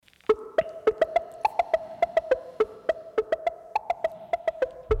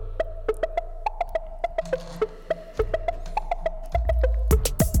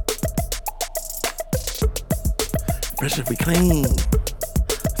fresh and we clean. I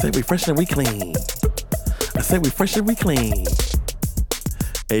say we fresh and we clean. I say we fresh and we clean.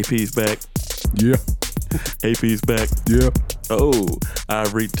 AP's back. Yeah. AP's back. Yeah. Oh,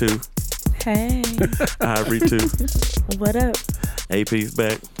 Ivory too. Hey. Ivory too. What up? AP's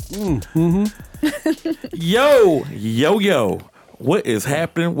back. Yo. What is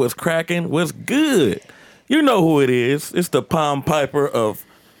happening? What's cracking? What's good? You know who it is. It's the Palm Piper of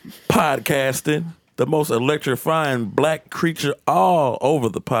podcasting, the most electrifying black creature all over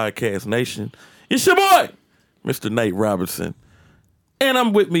the podcast nation. It's your boy, Mr. Nate Robinson. And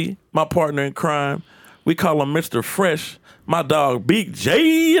I'm with me, my partner in crime. We call him Mr. Fresh, my dog Big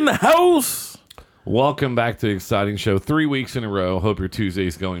J in the house. Welcome back to the exciting show. 3 weeks in a row. Hope your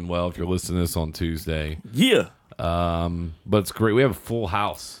Tuesday's going well if you're listening to this on Tuesday. Yeah. But it's great. We have a full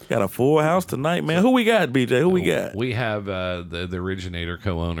house. Got a full house tonight, man. Who we got, BJ? Who we got? We have the originator,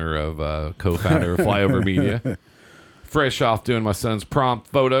 co-owner of, co-founder of Flyover Media. Fresh off doing my son's prom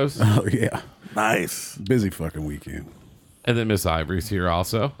photos. Oh, yeah. Nice. Busy fucking weekend. And then Miss Ivory's here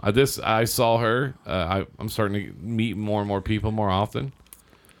also. I saw her. I'm starting to meet more and more people more often.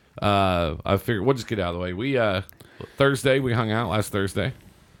 I figured we'll just get out of the way. We Thursday we hung out last Thursday.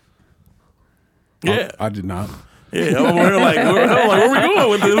 Yeah. I did not. Yeah, we're like, where we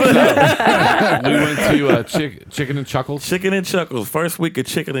going with this? We went to Chicken and Chuckles. Chicken and Chuckles. First week of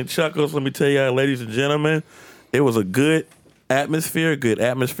Chicken and Chuckles. Let me tell you, ladies and gentlemen, it was a good atmosphere,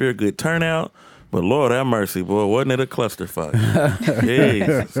 good turnout. But Lord have mercy, boy, wasn't it a clusterfuck?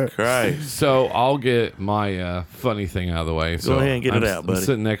 Jesus Christ. So I'll get my funny thing out of the way. Go ahead and get it out, buddy. I'm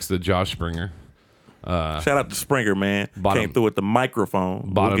sitting next to Josh Springer. Shout out to Springer, man. Came through with the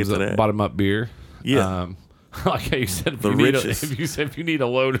microphone. We'll get to that. Bottom up beer. Yeah. Like how you said, if you need a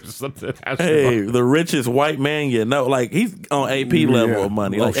load or something. Hey, the richest white man you know. Like, he's on AP level of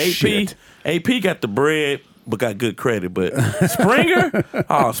money. Like, AP got the bread, but got good credit. But Springer,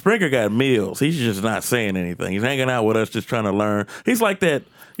 Springer got meals. He's just not saying anything. He's hanging out with us, just trying to learn. He's like that,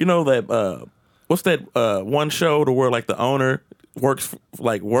 what's that one show to where like the owner works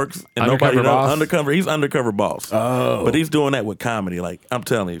and nobody knows. Undercover. He's undercover boss. Oh, but he's doing that with comedy. Like, I'm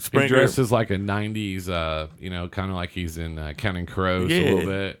telling you, Springer he dresses like a '90s, kind of like he's in Counting Crows a little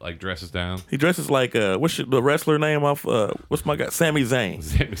bit, like dresses down. He dresses like what's the wrestler name off? What's my guy? Sami Zayn.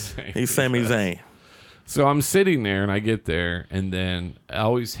 He's Sami Zayn. So I'm sitting there, and I get there, and then I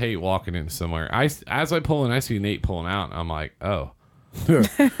always hate walking into somewhere. As I pull in, I see Nate pulling out, and I'm like, oh.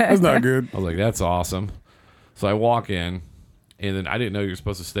 That's not good. I was like, that's awesome. So I walk in, and then I didn't know you were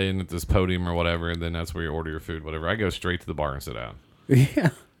supposed to stay in at this podium or whatever, and then that's where you order your food, whatever. I go straight to the bar and sit down.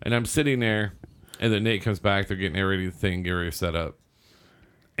 Yeah. And I'm sitting there, and then Nate comes back. They're getting ready to set up.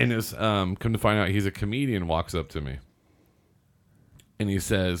 And this, come to find out, he's a comedian, walks up to me. And he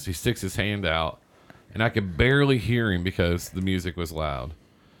sticks his hand out. And I could barely hear him because the music was loud.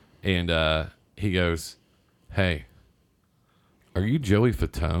 And he goes, "Hey, are you Joey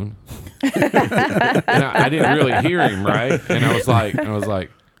Fatone?" And I didn't really hear him, right? And I was like,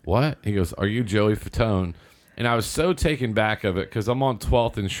 "What?" He goes, "Are you Joey Fatone?" And I was so taken back of it because I'm on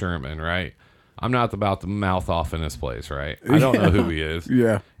 12th and Sherman, right? I'm not about to mouth off in this place, right? I don't know who he is.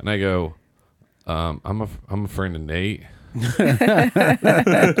 Yeah. And I go, I'm a friend of Nate. So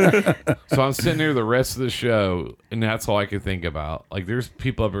I'm sitting there the rest of the show, and that's all I could think about. Like, there's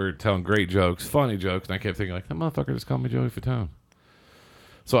people up here telling great jokes, funny jokes, and I kept thinking, like, that motherfucker just called me Joey Fatone.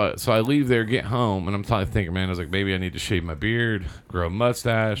 So I leave there, get home, and I'm thinking, man, I was like, maybe I need to shave my beard, grow a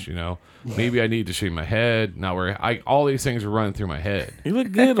mustache, maybe I need to shave my head. Now all these things are running through my head. You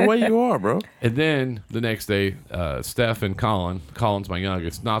look good the way you are, bro. And then the next day, Steph and Colin's my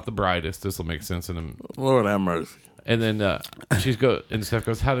youngest, not the brightest. This will make sense in him. Lord have mercy. And then Steph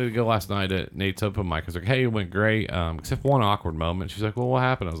goes, "How did it go last night at Nate's open mic?" I was like, "Hey, it went great, except one awkward moment." She's like, "Well, what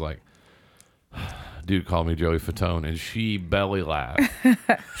happened?" I was like, "Dude called me Joey Fatone," and she belly laughed.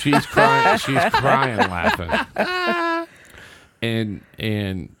 She's crying laughing. And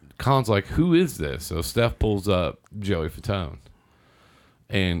Colin's like, "Who is this?" So Steph pulls up Joey Fatone,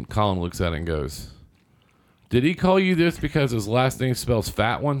 and Colin looks at it and goes, "Did he call you this because his last name spells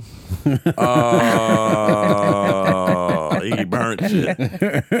fat one?" Oh, he burnt shit.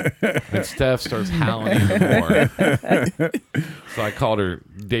 And Steph starts howling even more. So I called her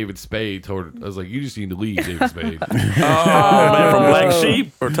David Spade. I was like, "You just need to leave, David Spade." Oh, man, from Black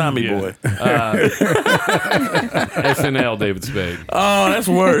Sheep or Tommy Boy? SNL David Spade. Oh, that's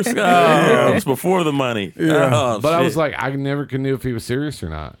worse. Oh, it's before the money. Yeah. But shit. I was like, I never could knew if he was serious or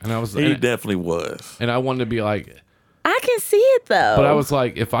not. And he definitely was. And I wanted to be like, I can see it though. But I was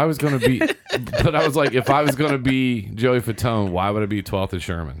like, if I was gonna be Joey Fatone, why would I be 12th and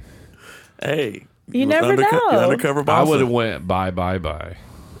Sherman? Hey, You never know. Undercover boss. I would have went bye.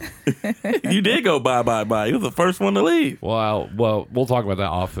 You did go bye. You was the first one to leave. Well, we'll talk about that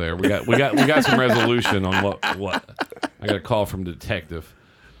off there. We got some resolution on what. I got a call from the detective.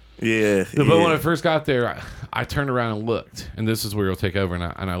 Yeah. But when I first got there, I turned around and looked, and this is where you'll take over. And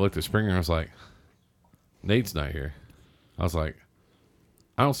I looked at Springer, and I was like, Nate's not here. I was like,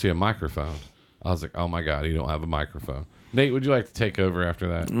 I don't see a microphone. I was like, oh my God, you don't have a microphone. Nate, would you like to take over after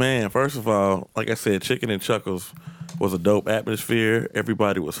that? Man, first of all, like I said, Chicken and Chuckles was a dope atmosphere.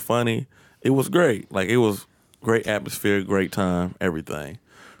 Everybody was funny. It was great. Like, it was great atmosphere, great time, everything.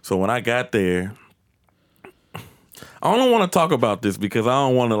 So when I got there, I don't want to talk about this because I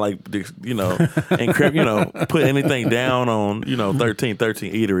don't want to, like, encrypt, put anything down on,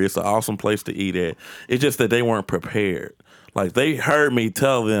 1313 Eatery. It's an awesome place to eat at. It's just that they weren't prepared. Like, they heard me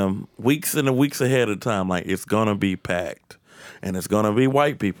tell them weeks and weeks ahead of time, like, it's going to be packed. And it's going to be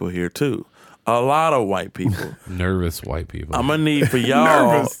white people here, too. A lot of white people. Nervous white people. I'm going to need for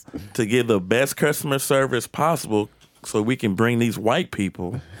y'all to give the best customer service possible so we can bring these white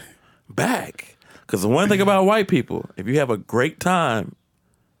people back. Because the one thing about white people, if you have a great time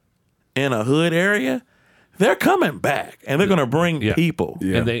in a hood area, they're coming back and they're going to bring people.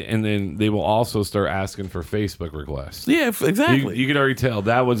 Yeah. And then they will also start asking for Facebook requests. Yeah, exactly. You could already tell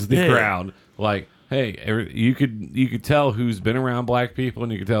that was the crowd. Like, hey, you could tell who's been around black people,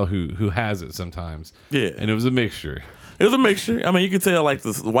 and you could tell who has it sometimes. Yeah, and it was a mixture. It was a mixture. I mean, you could tell like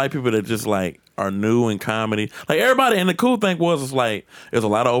the white people that just like are new in comedy. Like everybody, and the cool thing was like there's a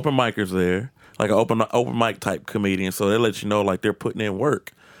lot of open micers there, like an open mic type comedian. So they let you know like they're putting in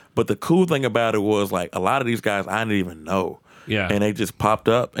work. But the cool thing about it was like a lot of these guys I didn't even know. Yeah. And they just popped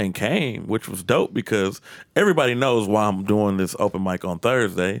up and came, which was dope because everybody knows why I'm doing this open mic on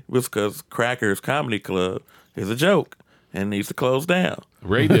Thursday. It was because Crackers Comedy Club is a joke and needs to close down.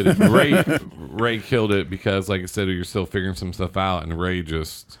 Ray did it. Ray killed it because, like I said, you're still figuring some stuff out, and Ray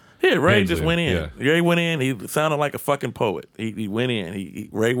just... Yeah, Ray just went in. Yeah. Ray went in. He sounded like a fucking poet. He went in.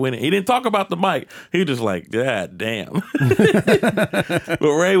 Ray went in. He didn't talk about the mic. He was just like, God damn. But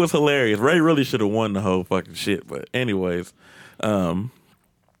Ray was hilarious. Ray really should have won the whole fucking shit. But anyways, so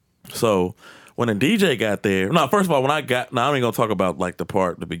when the DJ got there, first of all, I ain't gonna talk about like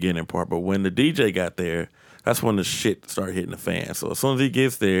the beginning part, but when the DJ got there, that's when the shit started hitting the fan. So as soon as he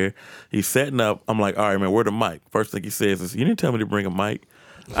gets there, he's setting up. I'm like, all right, man, where the mic? First thing he says is, you didn't tell me to bring a mic.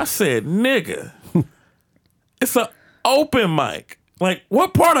 I said, nigga, it's an open mic. Like,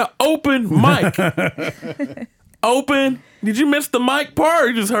 what part of open mic? Open? Did you miss the mic part or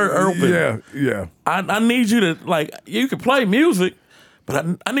you just heard open? Yeah. I need you to, like, you can play music, but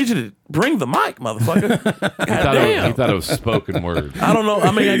I need you to bring the mic, motherfucker. He thought it was spoken word. I don't know.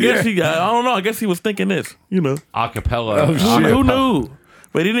 I mean, I don't know. I guess he was thinking this, Acapella. Who knew?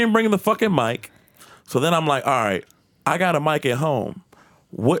 But he didn't bring the fucking mic. So then I'm like, all right, I got a mic at home.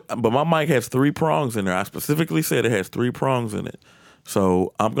 But my mic has 3 prongs in there. I specifically said it has 3 prongs in it.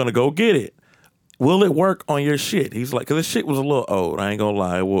 So I'm going to go get it. Will it work on your shit? He's like, because this shit was a little old. I ain't going to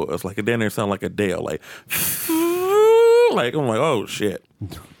lie. It was like, it down there sound like a Dale. Like, I'm like, oh shit.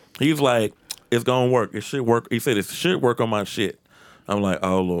 He's like, it's going to work. It should work. He said, it should work on my shit. I'm like,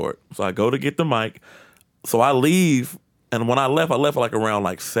 oh Lord. So I go to get the mic. So I leave. And when I left like around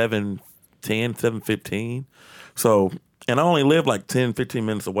like 7:10, 7:15. So... And I only live like 10, 15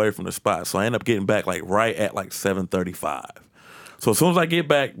 minutes away from the spot. So I end up getting back like right at like 7:35. So as soon as I get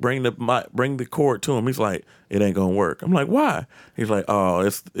back, bring the cord to him. He's like, it ain't gonna work. I'm like, why? He's like, oh,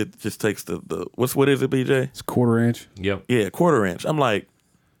 it just takes the what is it, BJ? It's 1/4 inch. Yep. Yeah, 1/4 inch. I'm like,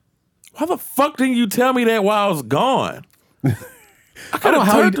 why the fuck didn't you tell me that while I was gone? I don't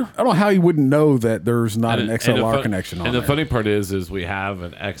know how he wouldn't know that there's not an XLR connection on And there. the funny part is we have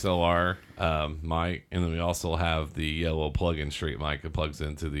an XLR mic, and then we also have the yellow plug-in straight mic that plugs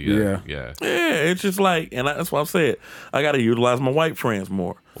into the yeah. It's just like, and that's why I said I got to utilize my white friends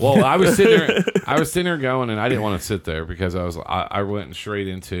more. Well, I was sitting there going, and I didn't want to sit there because I went straight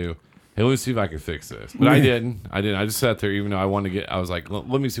into, hey, let me see if I can fix this. But I didn't. I just sat there, even though I wanted to get. I was like, let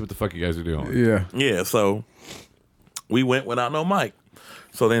me see what the fuck you guys are doing. Yeah. So we went without no mic.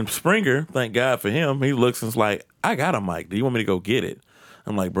 So then Springer, thank God for him, he looks and is like, I got a mic. Do you want me to go get it?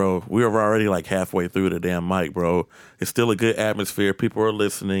 I'm like, bro, we were already like halfway through the damn mic, bro. It's still a good atmosphere. People are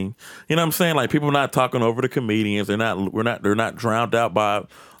listening. You know what I'm saying? Like, people are not talking over the comedians. They're not drowned out by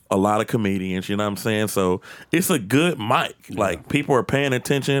a lot of comedians. You know what I'm saying? So it's a good mic. Like, people are paying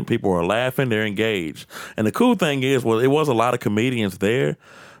attention. People are laughing. They're engaged. And the cool thing is, well, it was a lot of comedians there.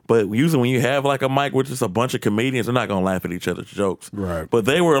 But usually when you have like a mic with just a bunch of comedians, they're not going to laugh at each other's jokes. Right. But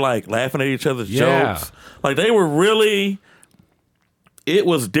they were like laughing at each other's jokes. Like, they were really... It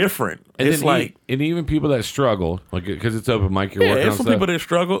was different. it's like, and even people that struggle, like because it's open mic, you're yeah, working on it's some stuff, people that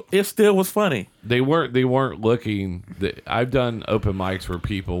struggle. It still was funny. They weren't looking. I've done open mics where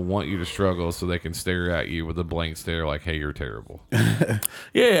people want you to struggle so they can stare at you with a blank stare, like, "Hey, you're terrible."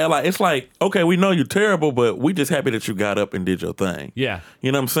 Yeah, like it's like, okay, we know you're terrible, but we just happy that you got up and did your thing. Yeah,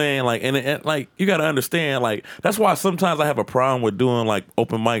 you know what I'm saying? Like, and like you got to understand, like that's why sometimes I have a problem with doing like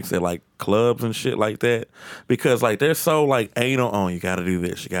open mics at like clubs and shit like that, because like they're so like anal on you got to do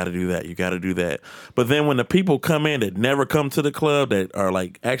this, you got to do that, you got to do that. But then when the people come in that never come to the club that are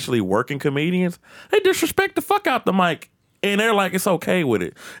like actually working comedians, they disrespect the fuck out the mic, and they're like it's okay with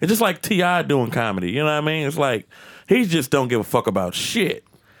it. It's just like T.I. doing comedy, you know what I mean? It's like he just don't give a fuck about shit,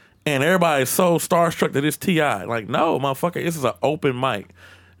 and everybody's so starstruck that it's T.I. Like, no, motherfucker, this is an open mic.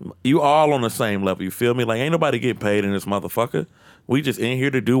 You all on the same level, you feel me? Like, ain't nobody getting paid in this motherfucker. We just in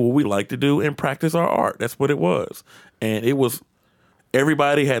here to do what we like to do and practice our art. That's what it was. And it was,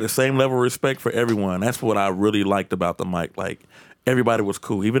 everybody had the same level of respect for everyone. That's what I really liked about the mic. Like, everybody was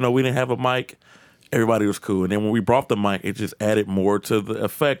cool. Even though we didn't have a mic, everybody was cool. And then when we brought the mic, it just added more to the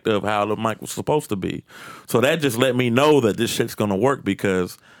effect of how the mic was supposed to be. So that just let me know that this shit's going to work,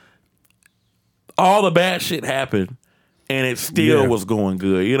 because all the bad shit happened and it still was going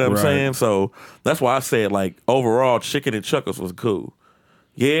good. You know what I'm saying? So that's why I said, like, overall, Chicken and Chuckles was cool.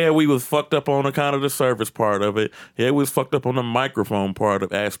 Yeah, we was fucked up on the kind of the service part of it. Yeah, we was fucked up on the microphone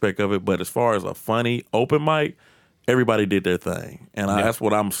aspect of it. But as far as a funny open mic, everybody did their thing. And that's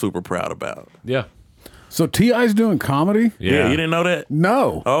what I'm super proud about. Yeah. So T.I.'s doing comedy? Yeah, you didn't know that?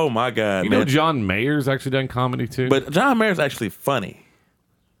 No. Oh, my God, You man. know John Mayer's actually done comedy, too? But John Mayer's actually funny.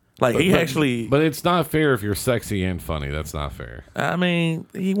 Like, But it's not fair if you're sexy and funny. That's not fair. I mean,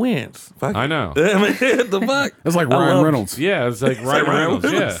 he wins. Fuck I it. know. I mean, the fuck? It's like Ryan Reynolds. Yeah, it's like Ryan Reynolds.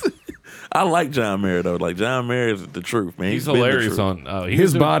 Yeah. I like John Mayer, though. Like, John Mayer is the truth, man. He's been the hilarious truth. on...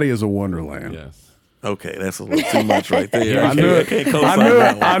 His body is a wonderland. Yes. Okay, that's a little too much right there. I knew it.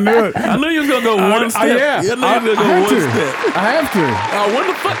 I knew it. I knew you was going to go one step. Yeah. I knew you was going to go one step. I have to. Oh, what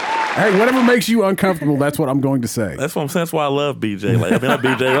the fuck? Hey, whatever makes you uncomfortable, that's what I'm going to say. That's what I'm saying. That's why I love BJ. Like, I mean, not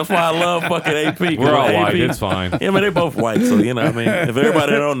BJ. That's why I love fucking AP. We're all AP, white. It's fine. Yeah, man, they both white. So, you know what I mean? If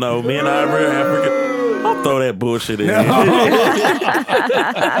everybody don't know, me and I are African. I'll throw that bullshit in.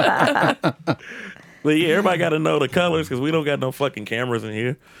 But yeah, everybody got to know the colors because we don't got no fucking cameras in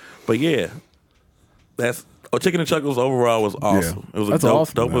here. But yeah, that's Chicken and Chuckles overall was awesome. Yeah. It was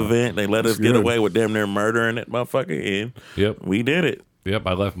a dope event. They let us get away with damn near murdering that motherfucker, and we did it. Yep,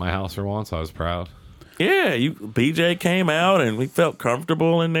 I left my house for once. I was proud. Yeah, BJ came out and we felt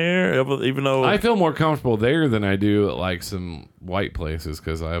comfortable in there, even though I feel more comfortable there than I do at like some white places,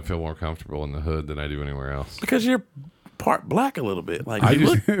 because I feel more comfortable in the hood than I do anywhere else. Because you're part black a little bit. Like,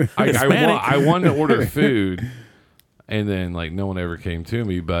 I wanted to order food, and then like no one ever came to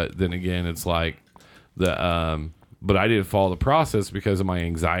me. But then again, it's like but I didn't follow the process because of my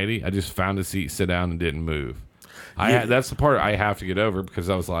anxiety. I just found a seat, sit down, and didn't move. That's the part I have to get over, because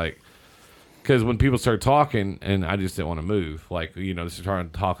I was like, because when people start talking and I just didn't want to move, like, just trying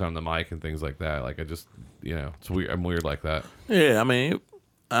to talk on the mic and things like that. Like, I just, it's weird. I'm weird like that. Yeah, I mean,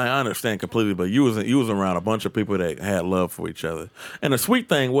 I understand completely, but you was around a bunch of people that had love for each other. And the sweet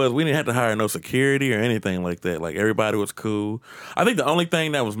thing was we didn't have to hire no security or anything like that. Like, everybody was cool. I think the only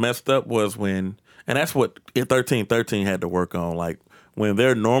thing that was messed up was and that's what 1313 had to work on. Like, when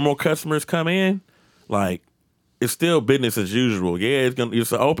their normal customers come in, like, it's still business as usual. Yeah,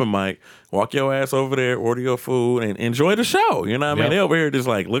 it's an open mic. Walk your ass over there, order your food, and enjoy the show. You know what I mean? They over here just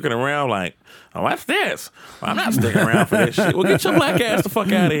like looking around like, oh, what's this? Well, I'm not sticking around for this shit. Well, get your black ass the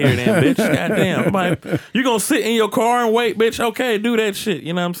fuck out of here then, bitch. Goddamn. I'm like, you gonna sit in your car and wait, bitch? Okay, do that shit.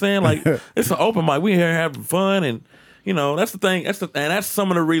 You know what I'm saying? Like, it's an open mic. We here having fun, and that's the thing. And that's some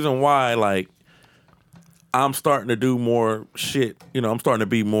of the reason why, like, I'm starting to do more shit. I'm starting to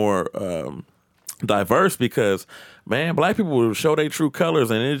be more diverse, because, man, black people will show their true colors,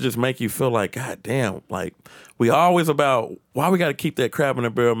 and it just make you feel like, God damn, like, we always about why we got to keep that crab in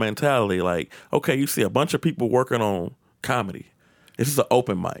the barrel mentality. Like, okay, you see a bunch of people working on comedy. This is an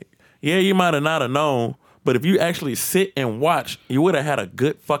open mic. Yeah, you might have not have known, but if you actually sit and watch, you would have had a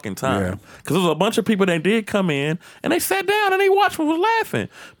good fucking time. Because there was a bunch of people that did come in, and they sat down and they watched and was laughing.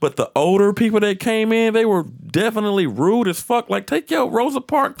 But the older people that came in, they were definitely rude as fuck. Like, take your Rosa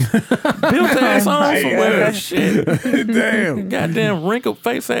Parks built ass on somewhere. Shit. Damn. Goddamn wrinkled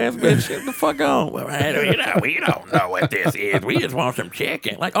face ass bitch. Get the fuck on. Well, we don't know what this is. We just want some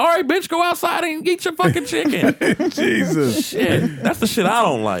chicken. Like, all right, bitch, go outside and eat your fucking chicken. Jesus. Shit. That's the shit I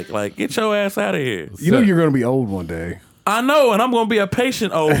don't like. Like, get your ass out of here. You know you're going to be old one day. I know, and I'm going to be a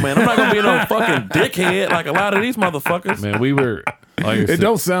patient old man. I'm not going to be no fucking dickhead like a lot of these motherfuckers. Man, we were Like it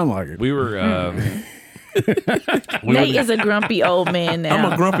don't sound like it. We were. Nate is a grumpy old man now.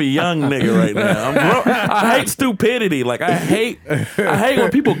 I'm a grumpy young nigga right now. I hate stupidity. Like I hate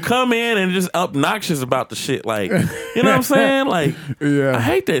when people come in and just obnoxious about the shit. Like, you know what I'm saying? Like, Yeah. I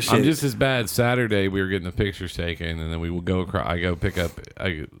hate that shit. I'm just as bad. Saturday we were getting the pictures taken, and then we would go across. I go pick up.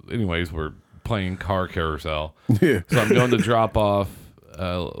 Anyways, we're playing car carousel. Yeah. So I'm going to drop off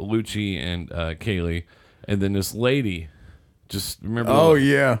Lucci and Kaylee, and then this lady. Just remember. Oh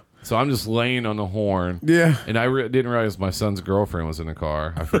yeah. So I'm just laying on the horn. Yeah. And I didn't realize my son's girlfriend was in the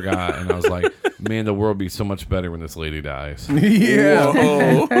car. I forgot. And I was like, man, the world would be so much better when this lady dies. Yeah.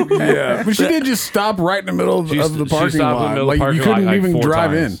 Yeah. But she did just stop right in the middle of the parking stopped lot. in the middle of Like the parking you couldn't lot, even like 4 drive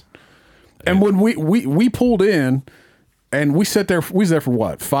times. in. And when we pulled in and we sat there, we was there for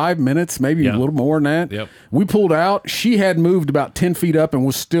what, 5 minutes, maybe a little more than that. Yep. We pulled out. She had moved about 10 feet up and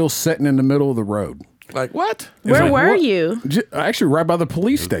was still sitting in the middle of the road. like what? Where like, were what? you? Actually, right by the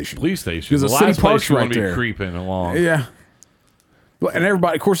police station. Police station. Because The the city last place park's you right want to be there. creeping along. Yeah. Well, and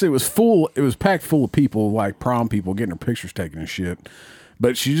everybody, of course, it was full. It was packed full of people, like prom people, getting their pictures taken and shit.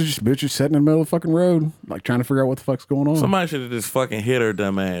 But she's just bitch just sitting in the middle of the fucking road, like trying to figure out what the fuck's going on. Somebody should have just fucking hit her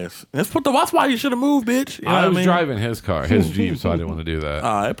dumb ass. That's why you should have moved, bitch. You know I what was mean? driving his car, his Jeep, so I didn't want to do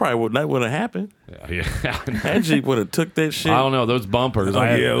that. It probably wouldn't. That wouldn't have happened. Yeah. That Jeep would have took that shit. I don't know. Those bumpers.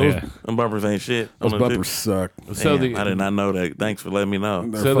 Them bumpers ain't shit. Those on the bumpers suck. So Damn, I did not know that. Thanks for letting me know.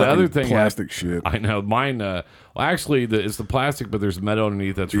 They're So the fucking other thing plastic shit. I know mine. Well, actually, it's the plastic, but there's metal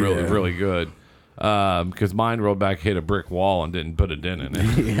underneath that's really, Yeah. really good. Because mine rolled back, hit a brick wall, and didn't put a dent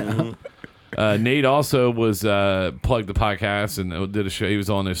in it. Nate also was plugged the podcast and did a show. He was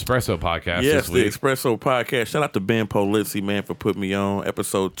on the Espresso podcast Yes, this week. the Espresso podcast. Shout out to Ben Polizzi, man, for putting me on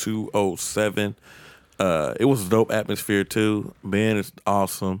episode 207. It was a dope atmosphere too. Ben is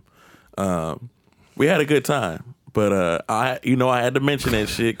awesome. We had a good time. But I had to mention that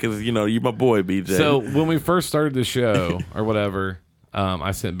shit because you my boy BJ. So when we first started the show or whatever,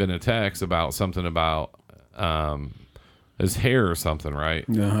 I sent Ben a text about something about his hair or something, right?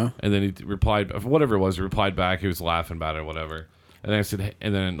 Uh-huh. And then he replied, whatever it was. He replied back. He was laughing about it, or whatever. And then I said,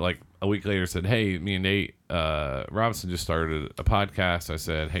 and then like a week later, said, "Hey, me and Nate Robinson just started a podcast." I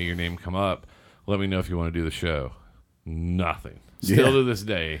said, "Hey, your name come up. Let me know if you want to do the show." Nothing. Still Yeah. to this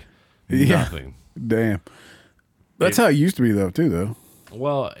day, Yeah. nothing. Damn. That's how it used to be, though.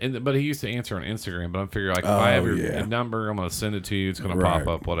 Well, but he used to answer on Instagram. But I'm figuring like if I have your number, I'm gonna send it to you. It's gonna pop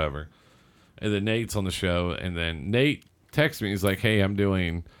up, whatever. And then Nate's on the show, and then Nate texts me. He's like, "Hey, I'm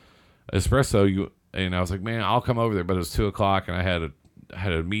doing Espresso." And I was like, "Man, I'll come over there." But it was 2:00, and I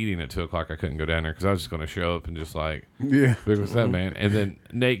had a meeting at 2:00. I couldn't go down there because I was just gonna show up and just like, Yeah. big was that, man? And then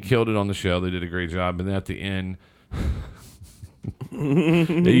Nate killed it on the show. They did a great job. And then at the end,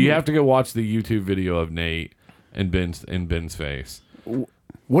 you have to go watch the YouTube video of Nate and Ben's face.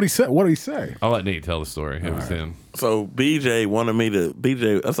 What did he say? I'll let Nate tell the story. It was him. So BJ wanted me to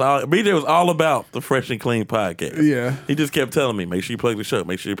BJ was all about the Fresh and Clean podcast. Yeah. He just kept telling me, make sure you plug the show,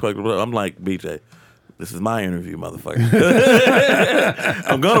 make sure you plug the show. I'm like, BJ, this is my interview, motherfucker.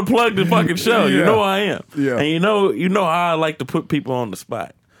 I'm gonna plug the fucking show. You know I am. Yeah. And you know how I like to put people on the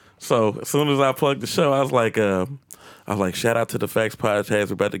spot. So as soon as I plugged the show, I was like, shout out to the Facts Podcast.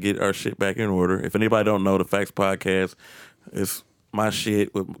 We're about to get our shit back in order. If anybody don't know, the Facts Podcast is my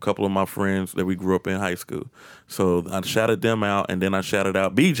shit with a couple of my friends that we grew up in high school. So I shouted them out, and then I shouted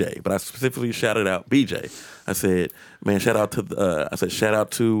out BJ. But I specifically shouted out BJ. I said, man, shout out to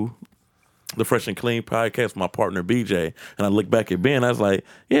the Fresh and Clean podcast, my partner BJ. And I looked back at Ben. I was like,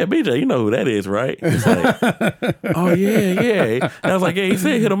 yeah, BJ, you know who that is, right? He's like, oh, yeah. And I was like, yeah, he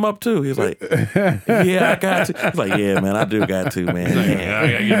said hit him up too. He's like, yeah, I got to. He's like, yeah, man, I do got to,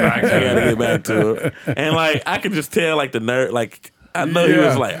 man. Yeah, I gotta get back to I got to get back to it. And like, I could just tell like the nerd, like, I know he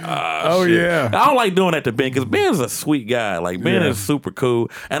was like, oh, shit. yeah. I don't like doing that to Ben because Ben's a sweet guy. Like, Ben is super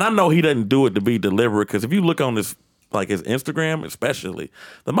cool. And I know he doesn't do it to be deliberate because if you look on this, like his Instagram especially,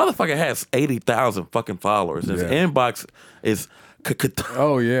 the motherfucker has 80,000 fucking followers. His inbox is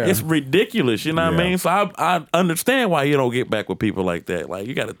it's ridiculous. You know what I mean? So I understand why you don't get back with people like that. Like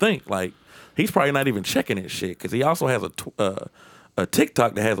you got to think like he's probably not even checking his shit because he also has a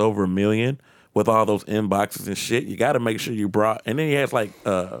TikTok that has over 1 million with all those inboxes and shit. You got to make sure you brought, and then he has like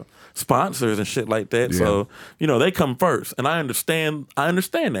sponsors and shit like that. Yeah. So, they come first. And I understand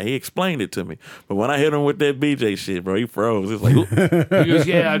that. He explained it to me. But when I hit him with that BJ shit, bro, he froze. It's like, he goes,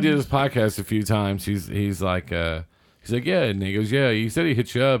 yeah, I did this podcast a few times. He's like, yeah. And he goes, yeah, he said he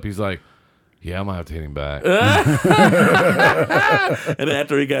hit you up. He's like, yeah, I'm gonna have to hit him back. And then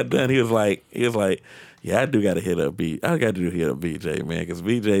after he got done, he was like, yeah, I do got to hit up BJ, man, because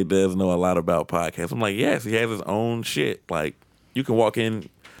BJ does know a lot about podcasts. I'm like, yes, he has his own shit. Like, you can walk in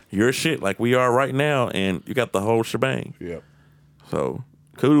your shit like we are right now, and you got the whole shebang. Yep. So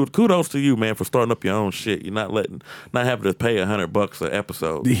kudos to you, man, for starting up your own shit. You're not having to pay $100 an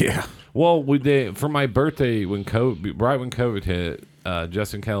episode. Yeah. Well, we did for my birthday when COVID hit.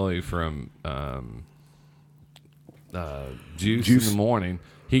 Justin Kelly from Juice in the Morning.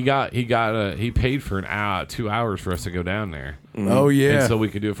 He paid for an hour, 2 hours for us to go down there. Oh yeah. And so we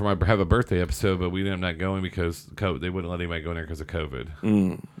could do it for have a birthday episode, but we ended up not going because they wouldn't let anybody go in there because of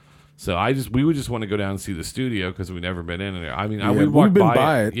COVID. So we would just want to go down and see the studio because we've never been in there. I mean, we walked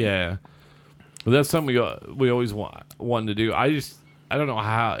by it. Yeah, but that's something we always wanted to do. I don't know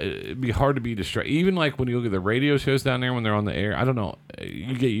how it'd be hard to be distracted. Even like when you look at the radio shows down there when they're on the air, I don't know.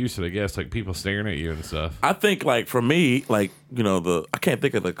 You get used to it, I guess, like people staring at you and stuff. I think like for me, like I can't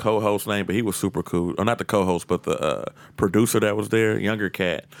think of the co-host name, but he was super cool. Or not the co-host, but the producer that was there, younger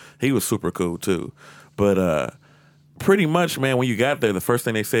cat. He was super cool too. But pretty much, man, when you got there, the first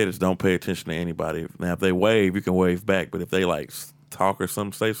thing they said is don't pay attention to anybody. Now, if they wave, you can wave back. But if they like talk or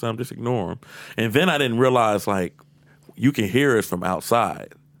something, say something, just ignore them. And then I didn't realize like you can hear us from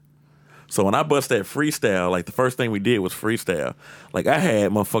outside. So when I bust that freestyle, like the first thing we did was freestyle. Like I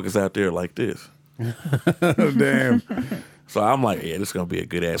had motherfuckers out there like this. Damn. So I'm like, yeah, this is gonna be a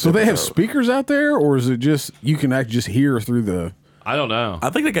good ass. So they have speakers out there, or is it just you can just hear through the? I don't know. I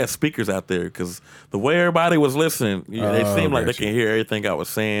think they got speakers out there because the way everybody was listening, they seemed like they can hear everything I was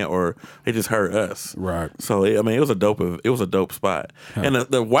saying, or they just heard us. Right. So I mean, it was a dope spot. Huh. And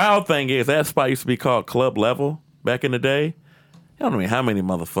the wild thing is that spot used to be called Club Level back in the day. I don't know how many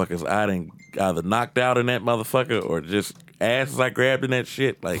motherfuckers I didn't either knocked out in that motherfucker or just asses I grabbed in that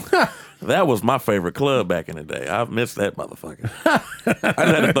shit. Like that was my favorite club back in the day. I've missed that motherfucker. I just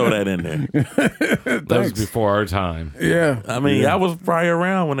had to throw that in there. That was before our time. Yeah. I mean, I was probably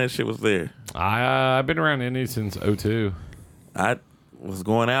around when that shit was there. I've been around Indy since 2002. I was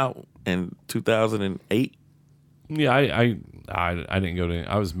going out in 2008. Yeah, I didn't go to.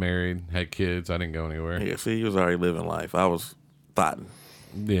 I was married, had kids. I didn't go anywhere. Yeah, see, you was already living life. I was thotting.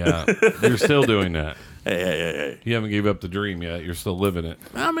 Yeah, you're still doing that. Hey. You haven't gave up the dream yet. You're still living it.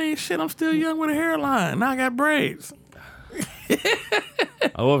 I mean, shit, I'm still young with a hairline. Now I got braids.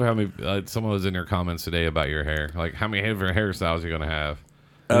 I love how many someone was in your comments today about your hair. Like, how many different hairstyles are you gonna have?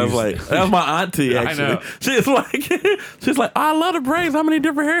 I was like, that was my auntie. Actually, I know. she's like, I love the braids. How many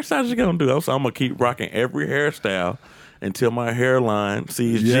different hairstyles you gonna do? So I'm gonna keep rocking every hairstyle until my hairline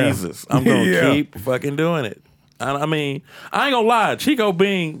sees Jesus. I'm gonna keep fucking doing it. I mean, I ain't gonna lie. Chico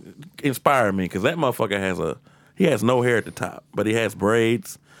Bean inspired me because that motherfucker he has no hair at the top, but he has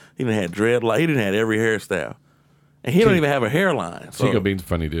braids. He didn't have dreadlock. He didn't have every hairstyle, and he don't even have a hairline. So Chico Bean's a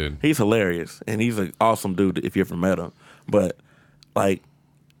funny dude. He's hilarious, and he's an awesome dude if you ever met him. But like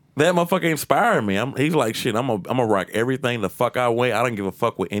that motherfucker inspired me. He's like, shit. I'm gonna rock everything the fuck I weigh. I don't give a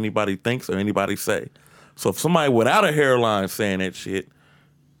fuck what anybody thinks or anybody say. So if somebody without a hairline saying that shit.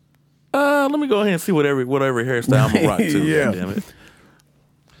 Let me go ahead and see whatever hairstyle I'm gonna rock to. Yeah. Damn it.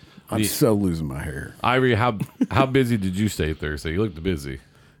 I'm so losing my hair. Ivory, how busy did you stay Thursday? You looked busy.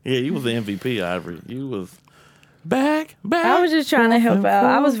 Yeah, you was the MVP, Ivory. You was back. I was just trying to help out.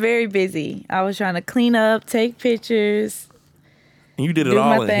 I was very busy. I was trying to clean up, take pictures. And you did it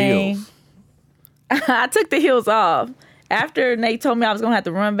all in heels. I took the heels off. After Nate told me I was going to have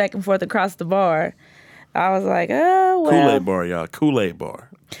to run back and forth across the bar, I was like, oh, well. Kool-Aid bar, y'all. Kool-Aid bar.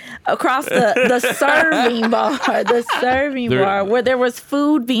 Across the serving bar. The serving bar where there was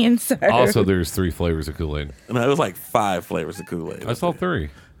food being served. Also, there's 3 flavors of Kool-Aid. No, it was like 5 flavors of Kool-Aid. I saw 3.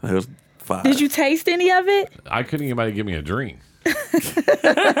 It was 5. Did you taste any of it? I couldn't get anybody to give me a drink.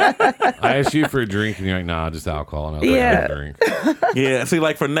 I asked you for a drink, and you're like, nah, just alcohol. And I was like, I don't drink. Yeah, see,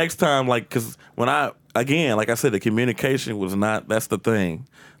 like for next time, like, because when like I said, the communication was not, that's the thing.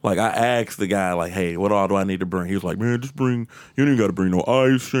 Like, I asked the guy, like, hey, what all do I need to bring? He was like, man, just bring, you ain't got to bring no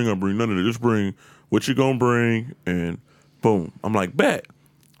ice, you ain't got to bring none of that. Just bring what you going to bring, and boom. I'm like, bet.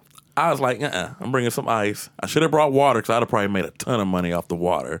 I was like, I'm bringing some ice. I should have brought water because I'd have probably made a ton of money off the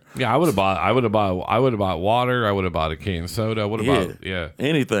water. Yeah, I would have bought water. I would have bought a can of soda. I would have bought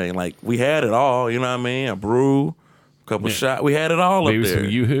anything. Like, we had it all. You know what I mean? A brew, a couple shots. We had it all maybe up there. Some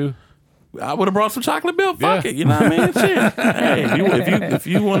Yoo-hoo. I would have brought some chocolate milk. Fuck it. You know what I mean? Shit. Hey, if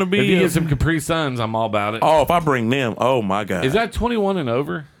you want to be, if you get some Capri Suns, I'm all about it. Oh, if I bring them, oh my god. Is that 21 and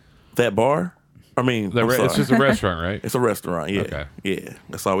over? That bar? I mean, it's just a restaurant, right? It's a restaurant, yeah. Okay. Yeah,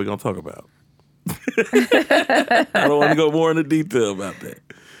 that's all we're going to talk about. I don't want to go more into detail about that.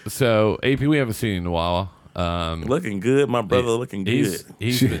 So, AP, we haven't seen in a while. Looking good, my brother, looking good.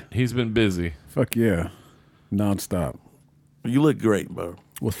 He's been busy. Fuck yeah. Nonstop. You look great, bro.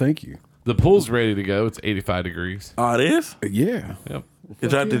 Well, thank you. The pool's ready to go. It's 85 degrees. Oh, it is? Yeah. Yep.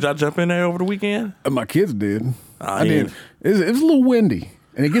 Did y'all jump in there over the weekend? My kids did. I yeah. did. It was a little windy,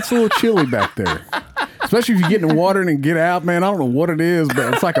 and it gets a little chilly back there. Especially if you get in the water and get out, man. I don't know what it is,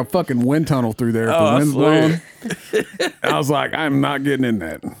 but it's like a fucking wind tunnel through there. If the wind's blowing. I was like, I'm not getting in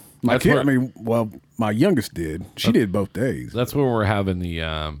that. My That's kid, where- my youngest did. She did both days. That's when we're having the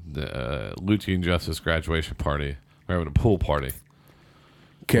Lutein Justice graduation party. We're having a pool party.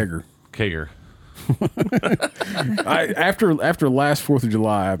 Kegger. After last 4th of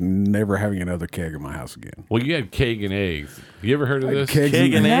July, I'm never having another keg in my house again. Well, you had keg and eggs. You ever heard of this? Kegs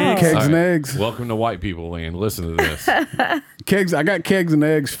Keg and eggs? Kegs All and right. eggs. Welcome to white people land. Listen to this. Kegs. I got kegs and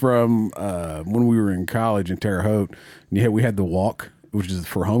eggs from when we were in college in Terre Haute. We had the walk, which is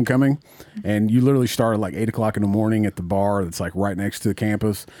for homecoming, and you literally start at like 8 o'clock in the morning at the bar that's like right next to the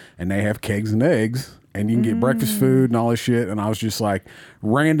campus, and they have kegs and eggs, and you can get breakfast food and all this shit. And I was just like,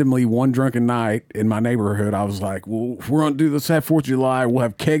 randomly one drunken night in my neighborhood, I was like, well, if we're gonna do this at 4th of July, we'll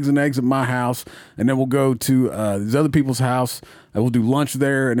have kegs and eggs at my house, and then we'll go to these other people's house, and we'll do lunch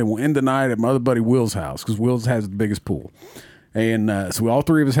there, and then we'll end the night at my other buddy Will's house, because Will's has the biggest pool. And so all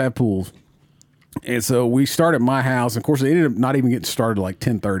three of us have pools. And so we started at my house. And of course, it ended up not even getting started at like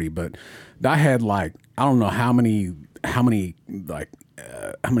 10:30. But I had like, I don't know how many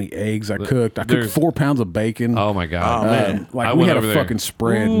eggs I cooked. I cooked 4 pounds of bacon. Oh my god! Like we had a fucking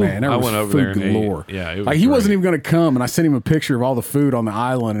spread, man. There I was went over food there and ate. galore. Yeah, it was like he wasn't great. even going to come, and I sent him a picture of all the food on the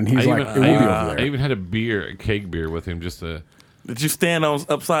island, and he's like, "It will be over I there." even had a keg beer with him just to. Did you stand on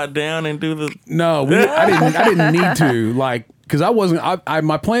upside down and do the? No, I didn't need to, like, because I wasn't.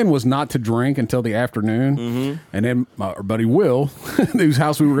 My plan was not to drink until the afternoon, and then my buddy Will, whose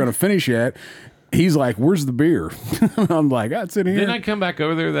house we were going to finish at, he's like, "Where's the beer?" I'm like, "It's in here." Didn't I come back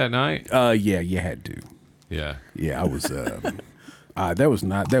over there that night? Yeah, you had to. Yeah. Yeah, I was. That was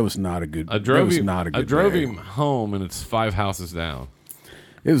not a good. I drove day. him home, and it's 5 houses down.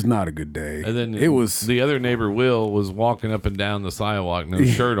 It was not a good day. And then it was. the other neighbor, Will, was walking up and down the sidewalk, no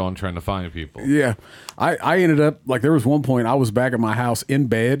shirt on, trying to find people. Yeah, I ended up like there was one point I was back at my house in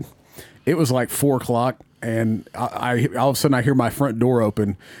bed. It was like 4 o'clock, and I all of a sudden I hear my front door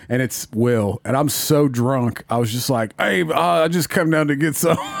open, and it's Will, and I'm so drunk. I was just like, "Hey, I just come down to get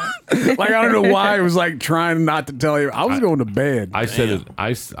some." Like I don't know why I was like trying not to tell you. I was going to bed. I said it.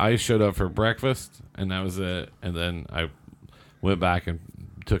 I showed up for breakfast, and that was it. And then I went back and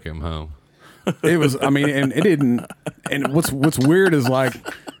took him home. It was. I mean, and it didn't. And what's weird is like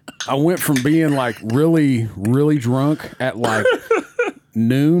I went from being like really really drunk at like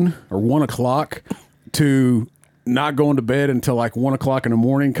noon or 1 o'clock to not going to bed until like 1 o'clock in the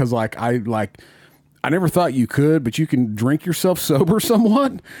morning because I never thought you could, but you can drink yourself sober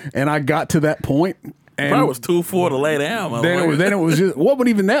somewhat, and I got to that point. And I was too full to lay down. Then it was just but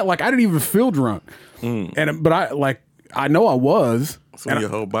even that, like I didn't even feel drunk, but I know I was. So your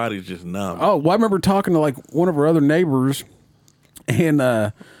whole body's just numb. Oh, well, I remember talking to like one of our other neighbors, and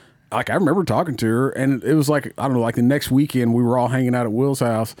like I remember talking to her, and it was like I don't know, like the next weekend we were all hanging out at Will's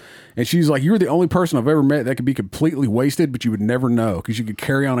house, and she's like, "You're the only person I've ever met that could be completely wasted, but you would never know because you could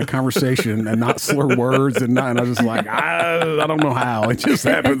carry on a conversation and not slur words and not." And I was just like, I don't know how it just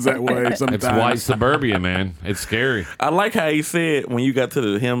happens that way sometimes. It's white suburbia, man. It's scary. I like how he said when you got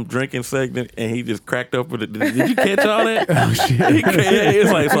to him drinking segment and he just cracked up with it. Did you catch all that? Oh shit!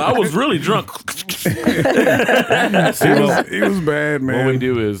 It's like, so I was really drunk. It was bad, man. What we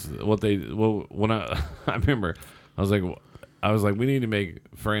do is when I remember I was like we need to make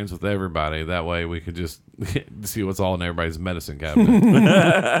friends with everybody, that way we could just see what's all in everybody's medicine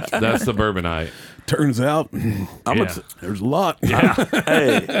cabinet. That's suburbanite. Turns out Yeah. there's a lot. Yeah.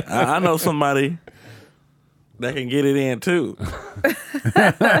 Hey, I know somebody that can get it in too.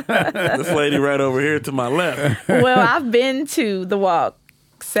 This lady right over here to my left. Well, I've been to the walk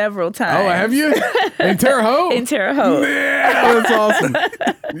several times. Oh, have you? In Terre Haute? In Terre Haute. Yeah, that's awesome.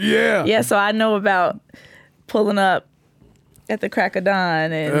 Yeah. Yeah, so I know about pulling up at the crack of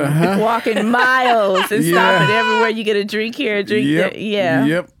dawn and walking miles and stopping everywhere you get a drink here, a drink there. Yeah.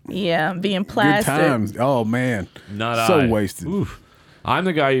 Yep. Yeah, being Good plastered. times. Oh, man. Not so I. wasted. Oof. I'm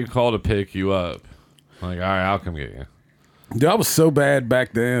the guy you call to pick you up. Like, all right, I'll come get you. Dude, I was so bad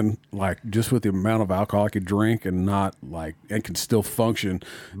back then, like just with the amount of alcohol I could drink and not like and can still function.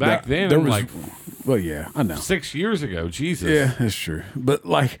 Back then, there was like, well, yeah, I know. 6 years ago, Jesus. Yeah, that's true. But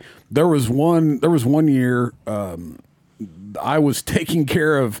like there was one year I was taking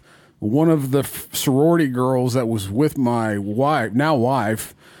care of one of the sorority girls that was with my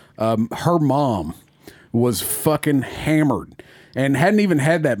wife. Her mom was fucking hammered. and hadn't even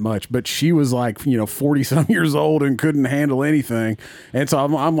had that much, but she was like, 40 some years old and couldn't handle anything. And so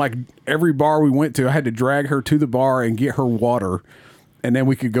I'm like, every bar we went to, I had to drag her to the bar and get her water, and then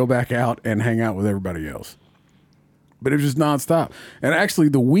we could go back out and hang out with everybody else. But it was just nonstop. And actually,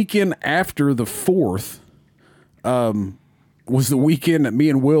 the weekend after the 4th was the weekend that me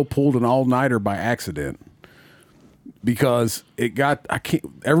and Will pulled an all-nighter by accident, because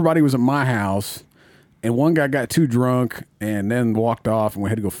everybody was at my house. And one guy got too drunk and then walked off, and we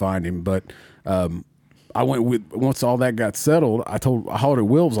had to go find him. But I went once all that got settled. I hollered at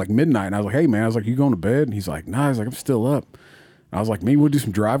Will. It was like midnight, and I was like, "Hey man," I was like, "You going to bed?" And he's like, "Nah." He's like, "I'm still up." And I was like, "Me, we'll do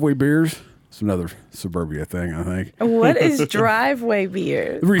some driveway beers." It's another suburbia thing, I think. What is driveway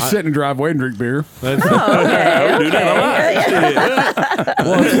beer? We sit in the driveway and drink beer. Okay.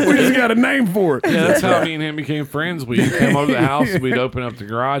 Well, we just got a name for it. Yeah, that's how me and him became friends. We come over to the house, we'd open up the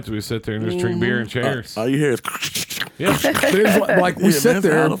garage, we'd sit there and just drink beer in chairs. All you hear is. Yeah. But it was like we sit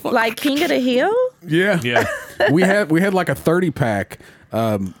there. Like King of the Hill? Yeah. Yeah. We had like a 30-pack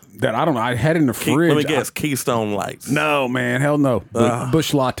that I don't know. I had in the fridge. Let me guess. Keystone Lights. No, man. Hell no.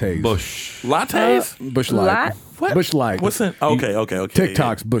 Bush lattes. Bush. Lattes? Bush Light. What? Bush Light. What's that? Okay.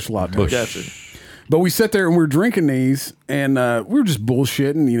 TikTok's Bush Latte. Gotcha. But we sat there and we were drinking these, and we were just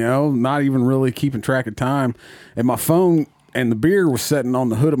bullshitting, not even really keeping track of time. And my phone and the beer was sitting on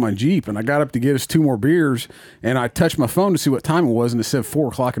the hood of my Jeep, and I got up to get us 2 more beers, and I touched my phone to see what time it was, and it said 4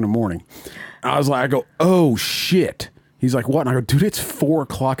 o'clock in the morning. I was like, oh shit. He's like, what? And I go, dude, it's 4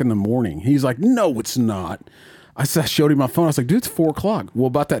 o'clock in the morning. He's like, no, it's not. I showed him my phone. I was like, dude, it's 4 o'clock. Well,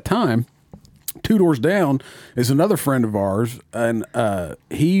 about that time, 2 doors down is another friend of ours, and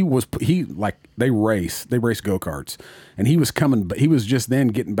they race go-karts, and he was just then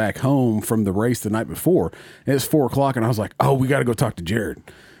getting back home from the race the night before, and it's 4 o'clock, and I was like, oh, we got to go talk to Jared.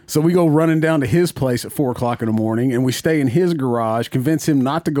 So we go running down to his place at 4 o'clock in the morning, and we stay in his garage, convince him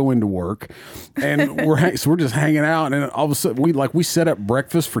not to go into work, and we're just hanging out. And all of a sudden, we set up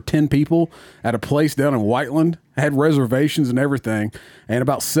breakfast for 10 people at a place down in Whiteland. I had reservations and everything. And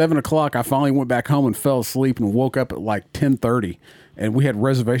about 7 o'clock, I finally went back home and fell asleep and woke up at like 10:30, and we had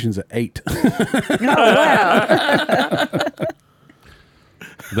reservations at 8. Oh wow!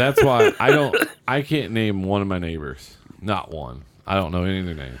 That's why I can't name one of my neighbors. Not one. I don't know any of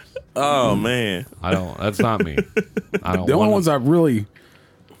their names. Oh man, That's not me. I don't. The only ones I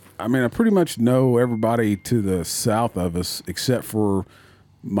pretty much know everybody to the south of us, except for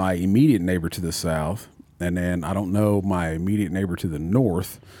my immediate neighbor to the south, and then I don't know my immediate neighbor to the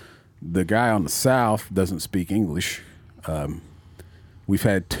north. The guy on the south doesn't speak English. We've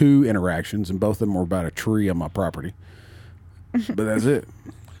had 2 interactions, and both of them were about a tree on my property. But that's it.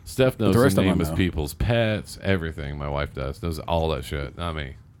 Steph knows the rest the of them name I of know. people's pets, everything. My wife knows all that shit. Not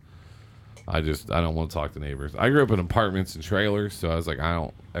me. I don't want to talk to neighbors. I grew up in apartments and trailers, so I was like, I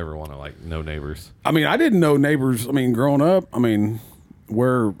don't ever want to know neighbors. I didn't know neighbors. Growing up,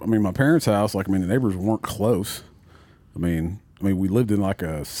 my parents' house, the neighbors weren't close. We lived in like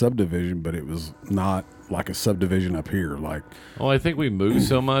a subdivision, but it was not like a subdivision up here. Well, I think we moved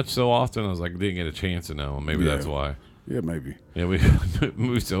so much so often. I was like, didn't get a chance to know them. Maybe that's why. Yeah, maybe. Yeah, we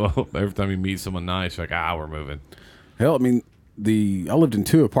moved so every time you meet someone nice, you're like, we're moving. Hell, I lived in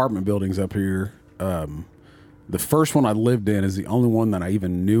 2 apartment buildings up here. The first one I lived in is the only one that I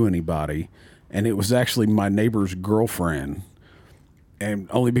even knew anybody, and it was actually my neighbor's girlfriend. And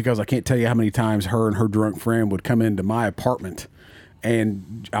only because I can't tell you how many times her and her drunk friend would come into my apartment.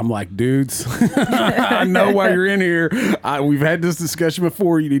 And I'm like, dudes, I know why you're in here. We've had this discussion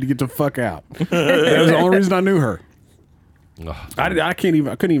before. You need to get the fuck out. That was the only reason I knew her. I couldn't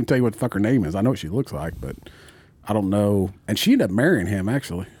even tell you what the fuck her name is. I know what she looks like, but I don't know. And she ended up marrying him,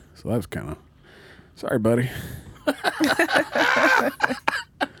 actually. So that was kind of, sorry, buddy.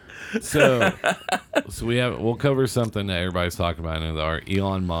 So we'll cover something that everybody's talking about in our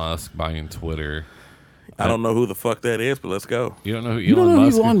Elon Musk buying Twitter. I don't know who the fuck that is, but let's go. You don't know who You don't Elon know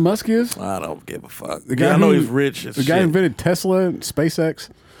Musk who is? Elon Musk is? I don't give a fuck. The guy I know who- he's rich as The shit. guy who invented Tesla and SpaceX?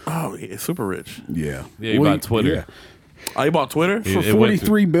 Oh, yeah, super rich. Yeah. Yeah, he bought Twitter. Oh, you bought Twitter? It For went to-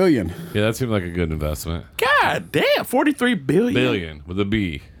 $43 billion. Yeah, that seemed like a good investment. God damn, 43 billion. Billion with a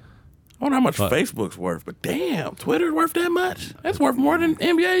B. I wonder how much But- Facebook's worth, but damn, Twitter's worth that much? That's worth more than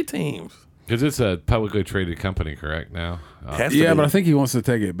NBA teams. Because it's a publicly traded company, correct, now? Has to Yeah, be. but I think he wants to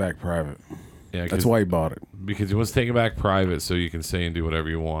take it back private. Yeah, That's why he bought it. Because he wants to take it back private so you can say and do whatever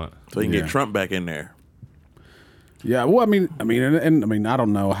you want. So you can Yeah. get Trump back in there. Yeah, well, I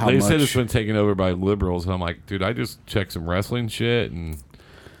don't know how They much. said it's been taken over by liberals, and I'm like, dude, I just check some wrestling shit and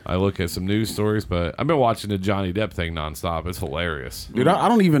I look at some news stories, but I've been watching the Johnny Depp thing nonstop. It's hilarious. Dude, I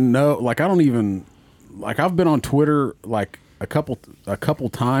don't even know. I've been on Twitter a couple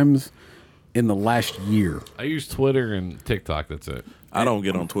times in the last year. I use Twitter and TikTok. That's it. I don't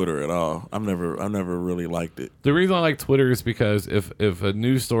get on Twitter at all. I've never really liked it. The reason I like Twitter is because if a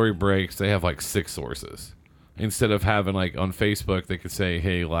news story breaks, they have like 6 sources instead of having like on Facebook they could say,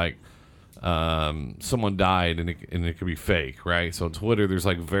 hey, like someone died and it could be fake, right? So on Twitter there's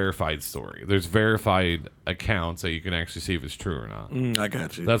like verified story. There's verified accounts that you can actually see if it's true or not. I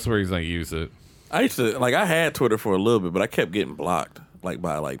got you. That's the reason I use it. I used to I had Twitter for a little bit, but I kept getting blocked like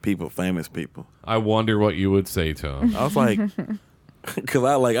by like famous people. I wonder what you would say to them. I was like, because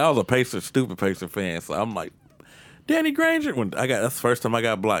I was a stupid Pacer fan, so I'm like, Danny Granger. That's the first time I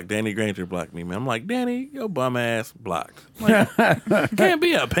got blocked. Danny Granger blocked me, man. I'm like, Danny, your bum ass blocked. Like, can't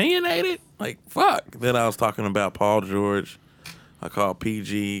be opinionated. Like, fuck. Then I was talking about Paul George. I called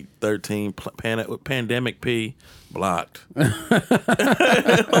PG-13 Pandemic P blocked. I'm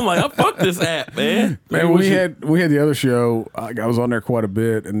like, I fuck this app, man. Man, we had the other show. I was on there quite a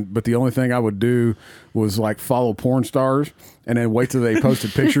bit, but the only thing I would do was like follow porn stars and then wait till they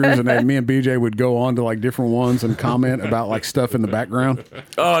posted pictures, and then me and BJ would go on to like different ones and comment about like stuff in the background.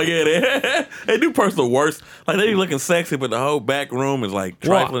 Oh yeah, they do post the worst. Like they be looking sexy, but the whole back room is like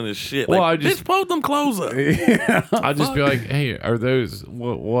trifling as shit. Like, I just post them clothes up. Yeah. I'd just be like, hey, are those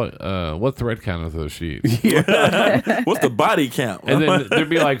what thread count of those sheets? What's the body count? And then there'd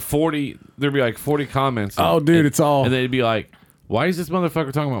be like 40 comments. Oh, dude, it's all. And they'd be like, why is this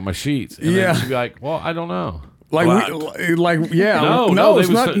motherfucker talking about my sheets? And then she'd be like, well, I don't know. Like, No, it's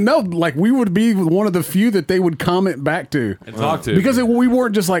not. No, like we would be one of the few that they would comment back to And talk to. because we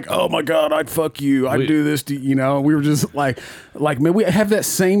weren't just like, oh my god, I'd fuck you, I'd do this to you know. We were just like man, we have that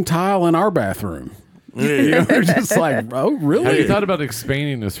same tile in our bathroom. Yeah. You know, we're just like, oh really? Have you thought about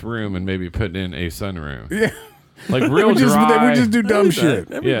expanding this room and maybe putting in a sunroom? Yeah. Like real we dry. just do dumb shit.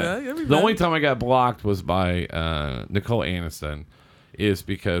 The only time I got blocked was by Nicole Aniston, is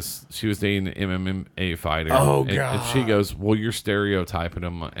because she was dating an MMA fighter. Oh, and God. she goes, well, you're stereotyping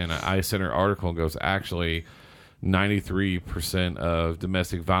them. And I sent her an article and goes, actually, 93% of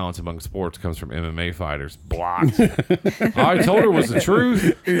domestic violence among sports comes from MMA fighters. Blocked. All I told her was the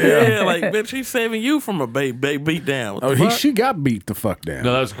truth. Yeah, like, bitch, she's saving you from a beat down. What the fuck? She got beat the fuck down.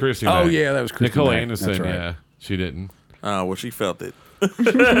 No, that was Christy. Oh, Mack. yeah, that was Christy Nicole Mack. Anderson. That's right. Yeah, she didn't. Oh, well, she felt it.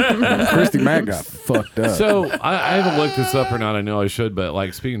 Christy Mack got fucked up. So I haven't looked this up or not. I know I should, but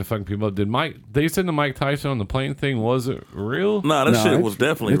like speaking of fucking people, they said the Mike Tyson on the plane thing, was it real? No, that shit was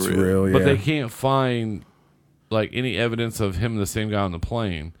definitely it's real. yeah. But they can't find like any evidence of him the same guy on the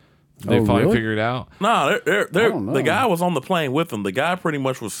plane. They Oh, finally really? figured it out. No, don't know. the guy was on the plane with him. The guy pretty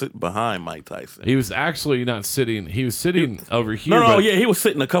much was sitting behind Mike Tyson. He was actually not sitting. He was sitting over here. No, but, yeah, he was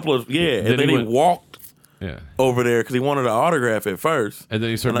sitting a couple of and then he walked yeah. over there because he wanted an autograph at first, And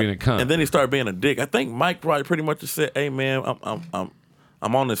then he started being a cunt. and then he started being a dick. I think Mike probably pretty much just said, "Hey man,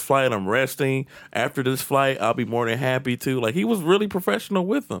 I'm on this flight. I'm resting. After this flight, I'll be more than happy to." Like he was really professional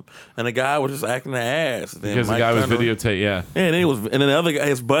with him, and the guy was just acting an ass. Then because Mike the guy was turned around- videotaped. Yeah. and then the other guy,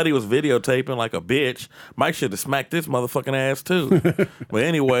 his buddy, was videotaping like a bitch. Mike should have smacked this motherfucking ass too. But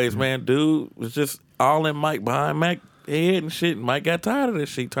anyways, man, dude was just all in Mike behind Mike head and shit. And Mike got tired of this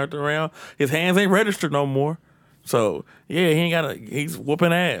shit. Turned around. His hands ain't registered no more. So yeah, he's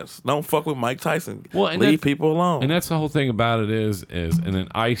whooping ass. Don't fuck with Mike Tyson. Well, and leave that's- people alone. And that's the whole thing about it is and then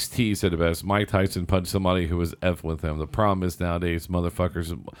Ice-T said the best. Mike Tyson punched somebody who was F with him. The problem is nowadays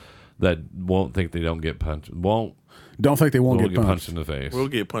motherfuckers that won't think they don't get punched Don't think they won't will get get punched. punched in the face. We'll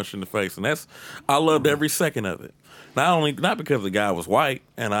get punched in the face, and I loved every second of it. Not because the guy was white,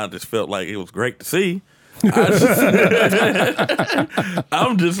 and I just felt like it was great to see.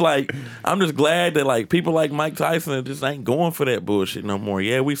 I'm just glad that like people like Mike Tyson just ain't going for that bullshit no more.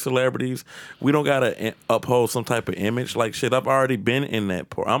 Yeah, we celebrities, we don't gotta uphold some type of image. Like shit, I've already been in that.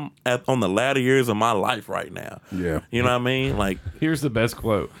 I'm on the latter years of my life right now. Yeah, you know what I mean. Like Here's the best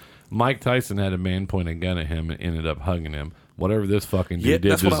quote. Mike Tyson had a man point a gun at him and ended up hugging him. Whatever this fucking dude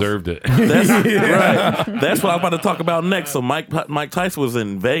did deserved it. That's right. That's what I'm about to talk about next. So Mike Tyson was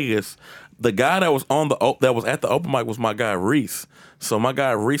in Vegas. The guy that was at the open mic was my guy Reese. So my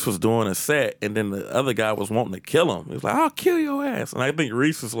guy Reese was doing a set, and then the other guy was wanting to kill him. He was like, "I'll kill your ass," and I think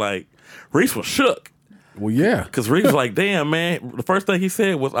Reese was shook. Well, yeah, Because Reese was like, "Damn, man!" The first thing he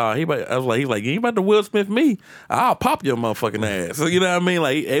said was, he's like, "You ain't about to Will Smith me? I'll pop your motherfucking ass." So you know what I mean?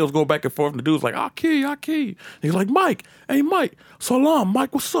 Like he was going back and forth, and the dude was like, "I'll kill you." He's like, "Mike, hey Mike, Salam,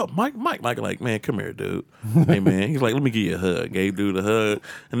 Mike, what's up, Mike?" Mike like, "Man, come here, dude. Hey man," he's like, "Let me give you a hug." Gave dude a hug,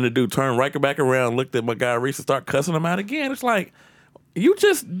 and the dude turned right back around, looked at my guy Reese, and started cussing him out again. It's like, you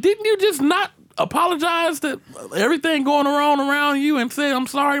didn't you just not apologize to everything going around you and said, I'm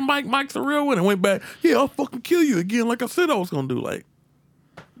sorry, Mike. Mike's a real one, and went back. Yeah, I'll fucking kill you again, like I said I was gonna do. Like,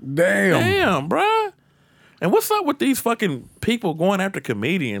 damn, bruh. And what's up with these fucking people going after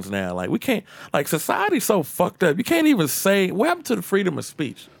comedians now? Like, we can't. Like, society's so fucked up. You can't even say. What happened to the freedom of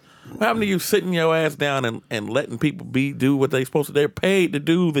speech? What happened to you sitting your ass down and letting people do what they supposed to? They're paid to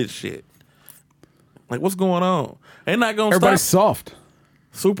do this shit. Like, what's going on? They're not gonna Everybody's stop. soft.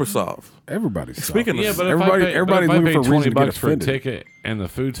 Super soft. Everybody's soft. Speaking of, but everybody's if looking I for a pay reason to get $20 for a offended. ticket and the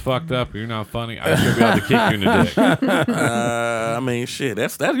food's fucked up, you're not funny. I should be able to kick you in the dick. I mean, shit.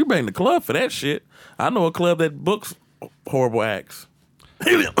 That's you bang the club for that shit. I know a club that books horrible acts.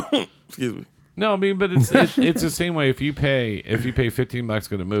 Excuse me. No, I mean, but it's the same way. If you pay $15 to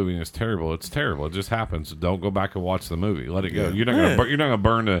go to a movie and it's terrible, it's terrible. It just happens. Don't go back and watch the movie. Let it go. You're not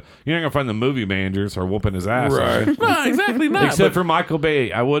gonna find the movie managers or whooping his ass. Right. No, exactly not. Except for Michael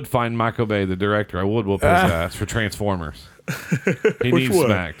Bay, I would find Michael Bay, the director. I would whoop his ass for Transformers. He needs one?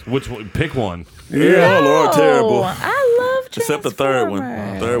 smacked. Which one? Pick one. Yeah, oh Lord, terrible. I love Except the third one.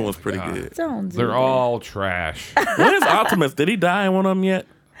 Transformers. The third one's pretty good. Don't do They're that. all trash. What is Optimus? Did he die in one of them yet?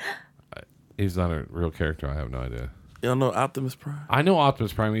 He's not a real character. I have no idea. You don't know Optimus Prime? I know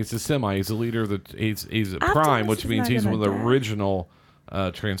Optimus Prime. He's a semi. He's the leader of the. He's a Prime, Optimus which is means not he's one of the gonna die. original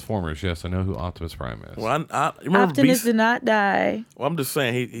Transformers. Yes, I know who Optimus Prime is. Well, I remember Optimus Beast. did not die. Well, I'm just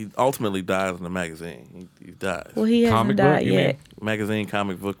saying he ultimately dies in the magazine. He dies. Well, he hasn't Comic book, died you yet. Magazine,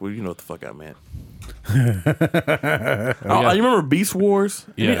 comic book. Well, you know what the fuck I meant. Oh, you remember Beast Wars?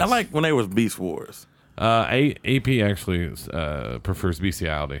 Yes. I like when they was Beast Wars. AP actually prefers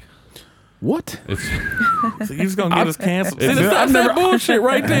bestiality. What? It's So you just gonna get us canceled? See, It's- that's that bullshit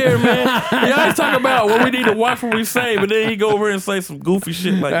right there, man. You always talk about what we need to watch what we say, but then you go over and say some goofy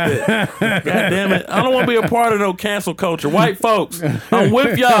shit like that. God damn it! I don't want to be a part of no cancel culture. White folks, I'm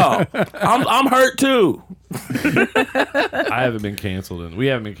with y'all. I'm hurt too. I haven't been canceled, and we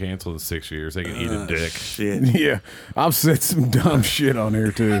haven't been canceled in 6 years. They can eat a dick. Shit. Yeah, I've said some dumb shit on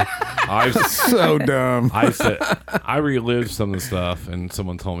here too. So dumb. I relived some of the stuff, and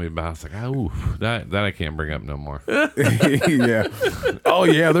someone told me about. It's like, oh, that I can't bring up no more. Yeah. Oh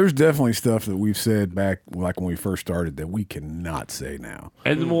yeah, there's definitely stuff that we've said back like when we first started that we cannot say now.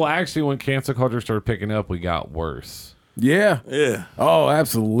 And well, actually, when cancel culture started picking up, we got worse. Yeah. Yeah. Oh,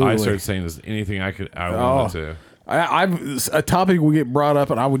 absolutely. I started saying this anything I wanted to. I've a topic would get brought up,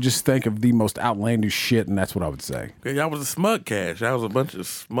 and I would just think of the most outlandish shit, and that's what I would say. Okay, y'all was a smug cash. Y'all was a bunch of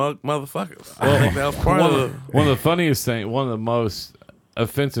smug motherfuckers. I think that was part of the. One of the funniest things, one of the most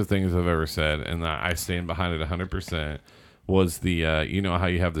offensive things I've ever said, and I stand behind it 100%, was the you know how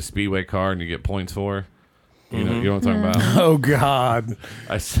you have the Speedway car and you get points for? You know what I'm talking about? Oh God.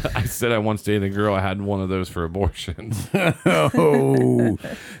 I said I once dated a girl. I had one of those for abortions. Oh,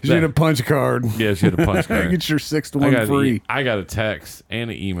 she had a punch card. Yeah, she had a punch card. Get your 6 to 1 free. I got a text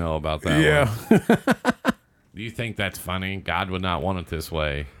and an email about that. Yeah. One. Do you think that's funny? God would not want it this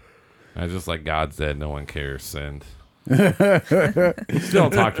way. I was just like, God's dead. No one cares. Send. Still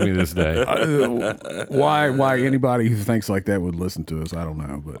don't talk to me this day. Why anybody who thinks like that would listen to us? I don't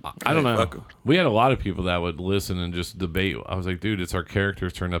know, but I don't know. Fuck 'em. We had a lot of people that would listen and just debate. I was like, dude, it's our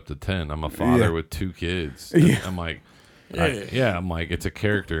characters turned up to 10. I'm a father Yeah. with 2 kids. Yeah. I'm like, I'm like, it's a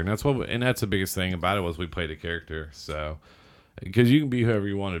character, and that's the biggest thing about it was we played a character. So, because you can be whoever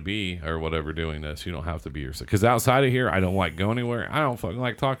you want to be or whatever doing this, you don't have to be yourself. Because outside of here, I don't like going anywhere. I don't fucking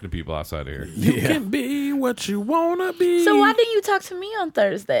like talking to people outside of here. You can be what you wanna be. So why didn't you talk to me on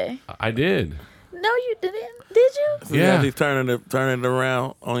Thursday? I did. No, you didn't. Did you? So Yeah. he's turning it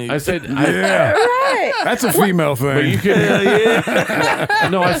around on you. I said, yeah, Right. that's a female but thing. you could.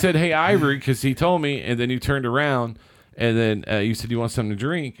 No, I said, hey, Ivory, because he told me, and then you turned around. And then you said you want something to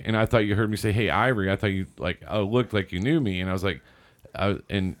drink, and I thought you heard me say, "Hey, Ivory." I thought you looked like you knew me, and I was like,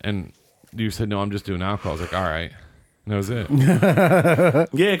 and you said, "No, I'm just doing alcohol." I was like, "All right," and that was it.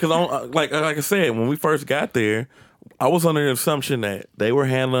 Yeah, because like I said, when we first got there, I was under the assumption that they were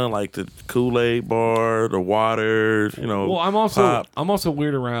handling like the Kool-Aid bar, the waters, you know. Well, I'm also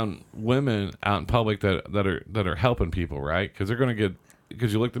weird around women out in public that are helping people, right? Because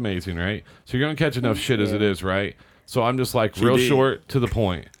because you looked amazing, right? So you're gonna catch enough shit as it is, right? So I'm just like real did. short to the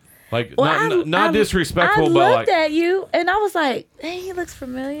point. Like, Well, not disrespectful, I but looked like, at you and I was like, "Hey, he looks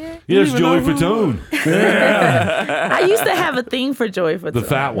familiar." yes, Joey Fatone. I used to have a thing for Joey Fatone. The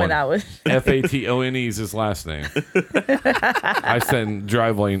fat one. When I was Fatone is his last name. I said in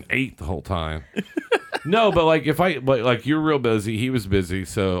drive lane 8 the whole time. No, but like you're real busy. He was busy,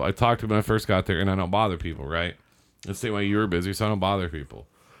 so I talked to him when I first got there, and I don't bother people, right? The same way you were busy, so I don't bother people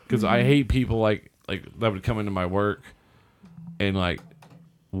because I hate people like that would come into my work and like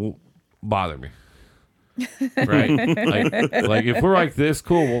won't bother me. Right? like if we're like this,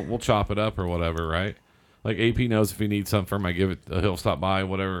 cool, we'll chop it up or whatever, right? Like AP knows if he needs something from him, I give it, he'll stop by,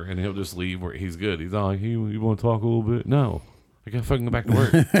 whatever, and he'll just leave where he's good. He's like, you want to talk a little bit? No. I gotta fucking go back to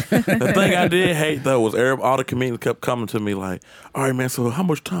work. The thing I did hate though was all the comedians kept coming to me like, all right, man, so how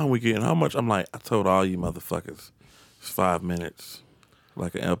much time we getting? How much? I'm like, I told all you motherfuckers, it's 5 minutes,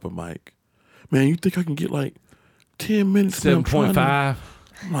 like an open mic. Man, you think I can get like 10 minutes? 7.5.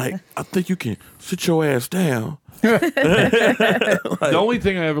 I'm like, I think you can sit your ass down. The only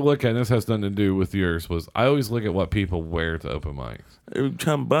thing I ever look at, and this has nothing to do with yours, was I always look at what people wear to open mics. It would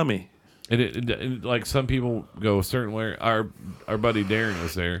become bummy. And it like some people go a certain way. Our buddy Darren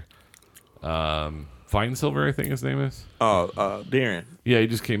was there. Fine Silver, I think his name is. Darren. Yeah, he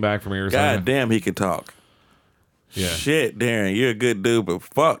just came back from Arizona. God damn, he can talk. Yeah. Shit, Darren, you're a good dude, but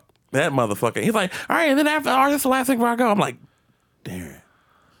fuck that motherfucker. He's like, all right, and then after, all right, that's the last thing before I go. I'm like, Darren,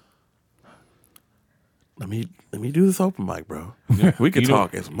 let me do this open mic, bro. Yeah. We can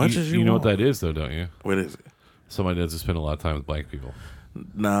talk as much as you want. You know what that is, though, don't you? What is it? Somebody doesn't spend a lot of time with black people.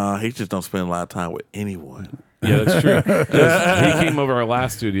 Nah, he just don't spend a lot of time with anyone. Yeah, that's true. He came over our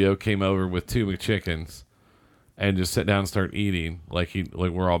last studio, came over with 2 McChickens, and just sat down and started eating like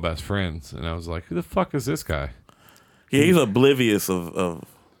we're all best friends. And I was like, who the fuck is this guy? Yeah, he's oblivious of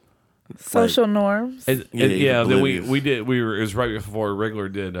social norms. And Yeah, then oblivious. it was right before Regular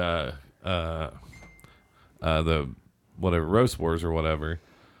did the whatever Roast Wars or whatever.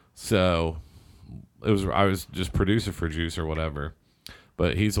 So I was just producer for Juice or whatever.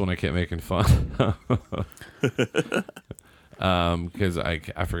 But he's the one I kept making fun because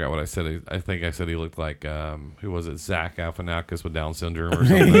I forgot what I said. I think I said he looked like who was it? Zach Galifianakis with Down syndrome or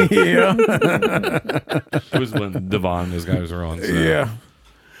something. Yeah. It was when Devon and those guys were on. So. Yeah.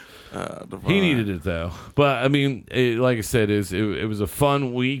 He needed it though. But I mean, like I said, it was a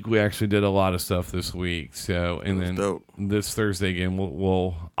fun week. We actually did a lot of stuff this week. So and then dope. this Thursday again,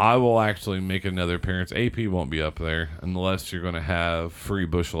 I will actually make another appearance. AP won't be up there unless you're going to have free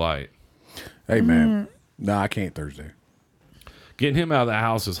Busch Light. Hey, man. No, I can't Thursday. Getting him out of the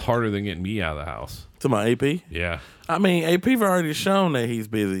house is harder than getting me out of the house. to my AP. Yeah. I mean, AP've already shown that he's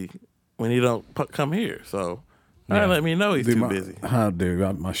busy when he don't come here. So, let me know he's too busy.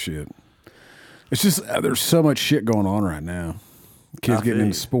 Dude, my shit. It's just there's so much shit going on right now. Kids getting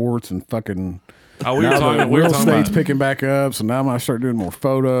into sports and fucking. Oh, real estate's picking back up, so now I'm gonna start doing more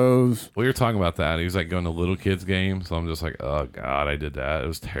photos. We were talking about that. He was like going to little kids games, so I'm just like, oh god, I did that. It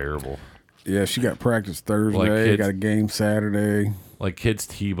was terrible. Yeah, she got practice Thursday. Got a game Saturday. Like kids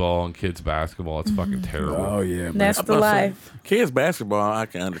t-ball and kids basketball. It's fucking terrible. Oh yeah, that's the life. Kids basketball, I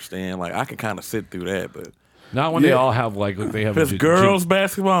can understand. Like I can kind of sit through that, but not when they all have like they have. If it's girls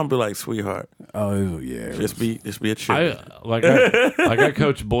basketball, I'm be like, sweetheart. Oh yeah, just be a chick. I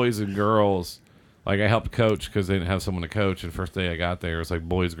coach boys and girls. Like I helped coach because they didn't have someone to coach. And the first day I got there, it was like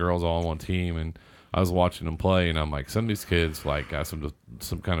boys, girls all on one team, and I was watching them play, and I'm like, some of these kids like got some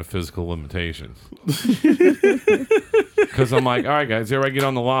kind of physical limitations. Because I'm like, all right, guys, everybody get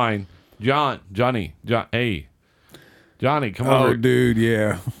on the line. Johnny, hey, Johnny, come over. Oh, dude,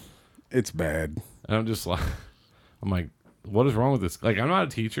 yeah, it's bad. And I'm just like, what is wrong with this? Like, I'm not a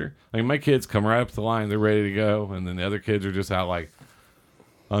teacher. Like, my kids come right up to the line, they're ready to go, and then the other kids are just out like,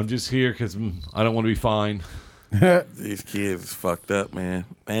 I'm just here because I don't want to be fined. These kids is fucked up, man.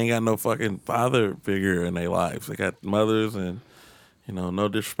 They ain't got no fucking father figure in their lives. They got mothers and, no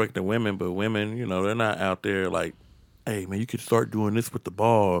disrespect to women, but women, they're not out there like, hey, man, you could start doing this with the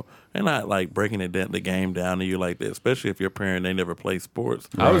ball. They're not like breaking the game down to you like that, especially if your parent, they never play sports.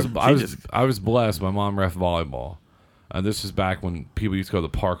 I was blessed. My mom ref volleyball. This is back when people used to go to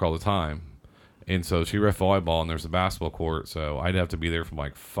the park all the time. And so she ref volleyball, and there's a basketball court, so I'd have to be there from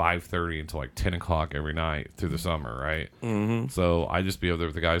like 5:30 until like 10 o'clock every night through the summer, right? Mm-hmm. So I'd just be over there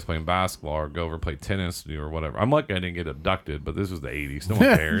with the guys playing basketball or go over and play tennis or whatever. I'm lucky I didn't get abducted, but this was the 80s. No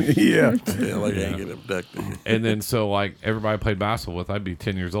one cared. Yeah. I didn't get abducted. And then so like everybody I played basketball with, I'd be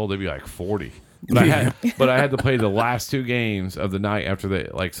 10 years old, they'd be like 40. But I had to play the last two games of the night after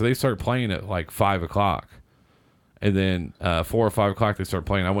so they start playing at like 5 o'clock. And then 4 or 5 o'clock they start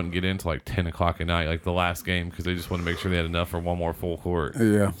playing. I wouldn't get in until like 10 o'clock at night, like the last game, because they just want to make sure they had enough for one more full court.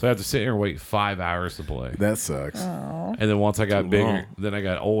 Yeah. So I had to sit here and wait 5 hours to play. That sucks. Aww. And then once I got bigger, then I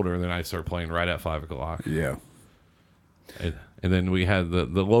got older, then I started playing right at 5 o'clock. Yeah. And then we had the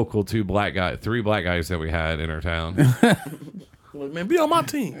local three black guys that we had in our town. Like, man, be on my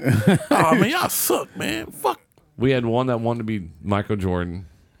team. Oh, man, y'all suck, man. Fuck. We had one that wanted to be Michael Jordan.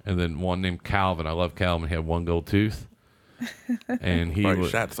 And then one named Calvin. I love Calvin. He had one gold tooth. And he probably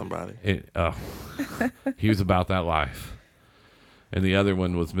shot somebody. He was about that life. and the other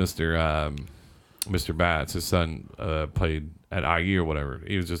one was Mr. Batts. His son played at IU or whatever.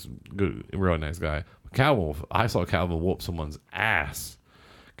 He was just good, really nice guy. I saw Calvin whoop someone's ass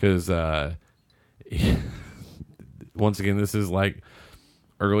because once again, this is like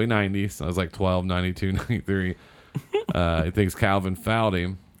early 90s. I was like 12, 92, 93. He thinks Calvin fouled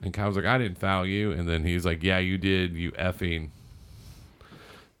him, and Calvin's like, I didn't foul you. And then he's like, yeah, you did, you effing.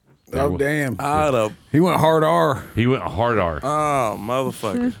 Oh, damn. I'd He went hard R. He went hard R. Oh,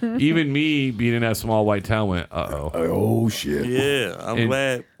 motherfucker. Even me being in that small white towel went, uh-oh. Oh, shit. Yeah, I'm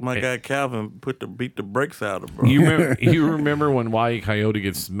glad my guy Calvin beat the brakes out of bro. You remember when Wile Coyote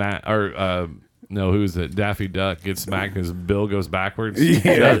gets smacked, or no, who's it? Daffy Duck gets smacked and his bill goes backwards?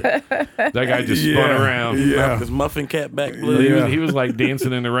 Yeah. That guy just spun around. Yeah. His muffin cap back blue. He was like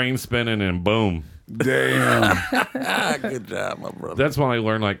dancing in the rain, spinning, and boom. Damn. Good job, my brother. That's when I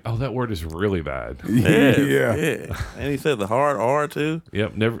learned, like, oh, that word is really bad. Yeah. And he said the hard R too.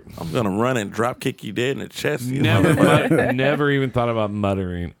 Yep, never. I'm gonna run and drop kick you dead in the chest. You Never even thought about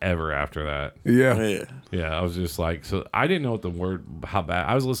muttering ever after that. Yeah. Yeah, I was just like, so I didn't know what the word, how bad.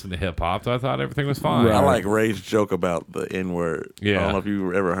 I was listening to hip hop, so I thought everything was fine. I like Ray's joke about the N word. Yeah. I don't know if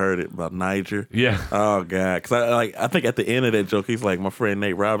you ever heard it about Niger. Yeah. Oh God, because I think at the end of that joke, he's like, my friend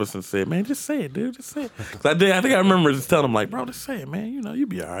Nate Robinson said, "Man, just say it, dude, just say it." 'Cause I think I remember just telling him like, "Bro, just say it, man. You know, you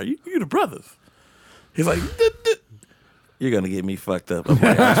be all right. You the brothers." He's like, "You're gonna get me fucked up." I'm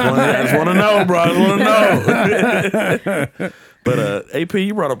like, I just want to know, bro. I just want to know. But AP,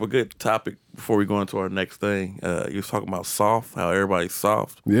 you brought up a good topic before we go into our next thing. You was talking about soft, how everybody's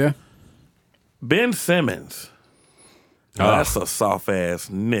soft. Yeah. Ben Simmons. That's a soft ass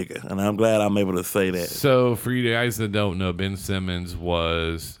nigga, and I'm glad I'm able to say that. So for you guys that don't know, Ben Simmons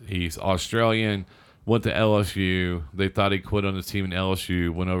he's Australian, went to LSU. They thought he quit on the team in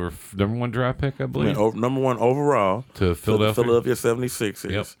LSU, went over number 1 draft pick, I believe. Number 1 overall to Philadelphia. Philadelphia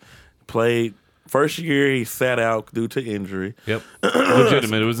 76ers. Yep. Played first year, he sat out due to injury. Yep.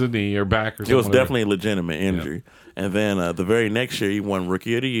 Legitimate. It was a knee or back or something. It was definitely a legitimate injury. Yep. And then the very next year, he won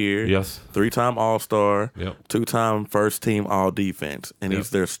Rookie of the Year. Yes. 3-time All-Star. Yep. 2-time First Team All-Defense. And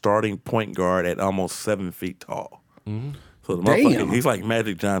he's their starting point guard at almost 7 feet tall. Mm-hmm. So the motherfucker, he's like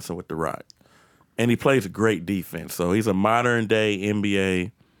Magic Johnson with the rock. And he plays great defense. So he's a modern-day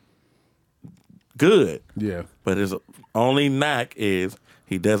NBA good. Yeah. But his only knock is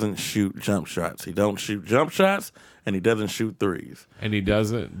he doesn't shoot jump shots. He don't shoot jump shots, and he doesn't shoot threes. And he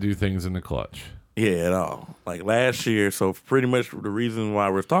doesn't do things in the clutch. Yeah, at all. Like last year, so pretty much the reason why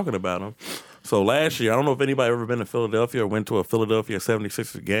we're talking about him. So last year, I don't know if anybody ever been to Philadelphia or went to a Philadelphia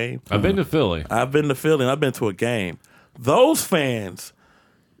 76ers game. I've been to Philly. I've been to Philly, and I've been to a game. Those fans,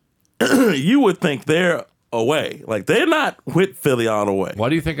 you would think they're away. Like, they're not with Philly all the way. Why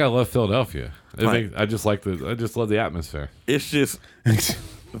do you think I love Philadelphia? I just love the atmosphere. It's just...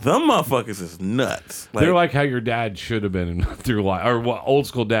 Them motherfuckers is nuts. Like, they're like how your dad should have been through life, or what old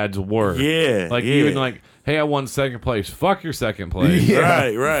school dads were. Yeah, like even like, hey, I won second place. Fuck your second place.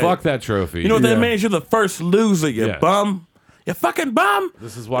 Yeah. Right. Fuck that trophy. You know what that means? You're the first loser. You bum. You fucking bum.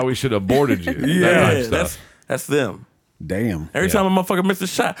 This is why we should have aborted you. That's them. Damn. Every time a motherfucker misses a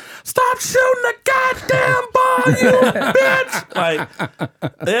shot, stop shooting the goddamn ball, you bitch. Like,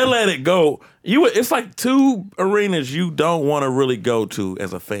 they'll let it go. It's like 2 arenas you don't want to really go to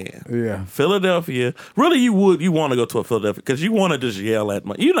as a fan. Yeah. Philadelphia. Really, you want to go to a Philadelphia because you want to just yell at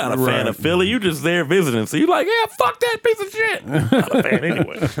you're not a fan of Philly. You just there visiting. So you're like, yeah, fuck that piece of shit. Not a fan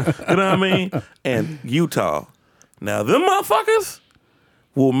anyway. You know what I mean? And Utah. Now, them motherfuckers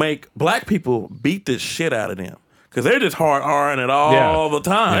will make black people beat the shit out of them. Because they're just hard R-ing it all the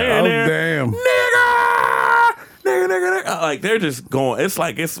time. Yeah. Damn. Nigga. Like, they're just going. It's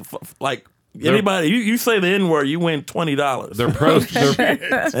like anybody, you say the N-word, you win $20. They're pros.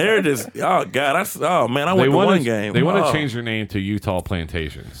 They're just, oh, God. I went to one game. They want to change their name to Utah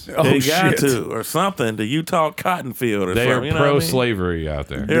Plantations. They got to, or something. The Utah Cotton Field or something. They are pro-slavery out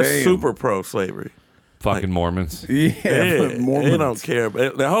there. They're super pro-slavery. Fucking Mormons. Yeah, Mormons. They don't care.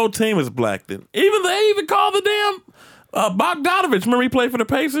 But the whole team is black then. They even call the damn Bogdanovich. Remember he played for the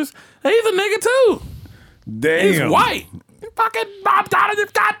Pacers? He's a nigga too. Damn. He's white. Fucking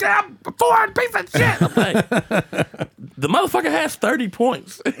Bogdanovich, goddamn foreign piece of shit. I'm like, the motherfucker has 30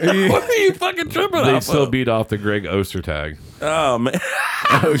 points. What are you fucking tripping off? They still of? beat off the Greg Ostertag. Oh, man.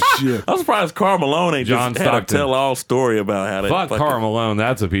 Oh, shit. I'm surprised Karl Malone ain't John just had a Stockton. tell-all story about how they Fuck Karl Malone.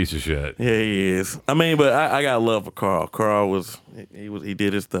 That's a piece of shit. Yeah, he is. I mean, but I got love for Karl. Karl he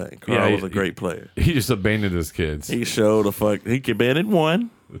did his thing. Karl was a great player. He just abandoned his kids. He showed he abandoned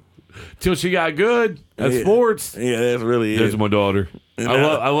one. Till she got good at sports. Yeah, that's really There's it. my daughter.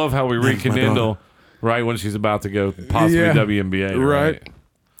 I love how we rekindle Right when she's about to go possibly WNBA. Right.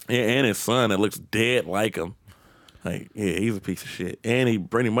 Yeah, and his son that looks dead like him. Like, yeah, he's a piece of shit. And he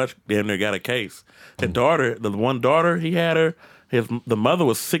pretty much damn near got a case. His daughter, the one daughter he had her, the mother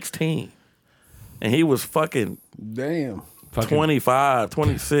was 16. And he was fucking 25,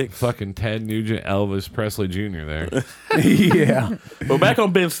 26. Fucking Ted Nugent, Elvis Presley Jr. there. Yeah. But back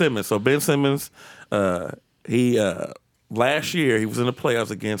on Ben Simmons. So Ben Simmons, he last year he was in the playoffs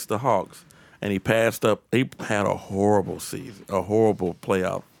against the Hawks, and he passed up. He had a horrible season, a horrible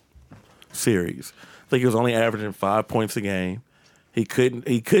playoff series. I think he was only averaging 5 points a game. He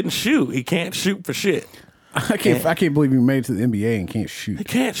couldn't shoot. He can't shoot for shit. I can't believe he made it to the NBA and can't shoot. He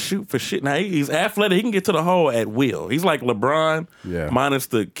can't shoot for shit. Now he's athletic. He can get to the hole at will. He's like LeBron, minus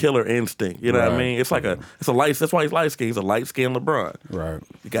the killer instinct. You know what I mean? It's like it's a light. That's why he's light skinned. He's a light skinned LeBron. Right.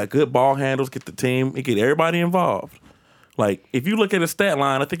 He got good ball handles. Get the team. He get everybody involved. Like if you look at his stat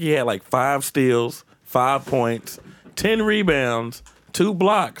line, I think he had like 5 steals, 5 points, 10 rebounds, 2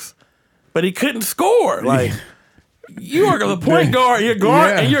 blocks, but he couldn't score. Like. You are the point guard.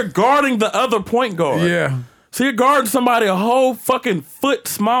 And you're guarding the other point guard. Yeah. So you're guarding somebody a whole fucking foot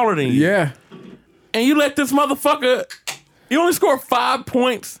smaller than you. Yeah. And you let this motherfucker. You only score 5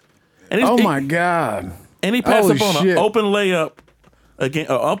 points. And my god. And he passed up on an open layup again,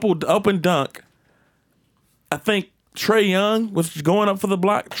 an open dunk. I think Trae Young was going up for the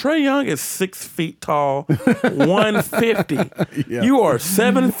block. Trae Young is 6 feet tall, 150. Yeah. You are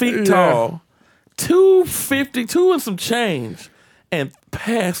 7 feet tall. 252 and some change, and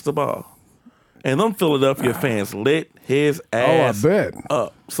passed the ball. And them Philadelphia fans lit his ass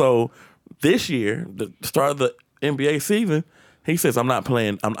up. So this year, the start of the NBA season, he says, I'm not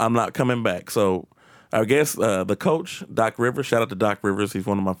playing, I'm not coming back. So I guess the coach, Doc Rivers, shout out to Doc Rivers. He's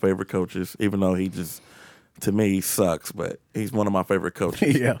one of my favorite coaches, even though he just, to me, he sucks, but he's one of my favorite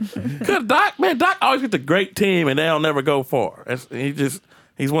coaches. Yeah. Because Doc always gets a great team and they'll never go far.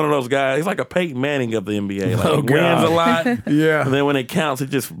 He's one of those guys. He's like a Peyton Manning of the NBA. Like he wins a lot. Yeah. And then when it counts, it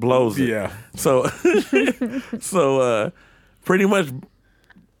just blows it. Yeah. So pretty much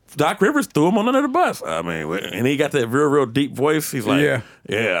Doc Rivers threw him under the bus. I mean, and he got that real deep voice. He's like,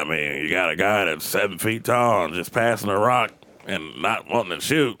 I mean, you got a guy that's 7 feet tall and just passing a rock and not wanting to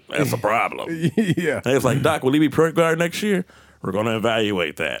shoot. That's a problem. Yeah. And it's like, Doc, will he be point guard next year? We're going to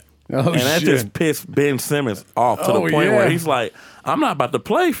evaluate that. And that just pissed Ben Simmons off to the point where he's like, I'm not about to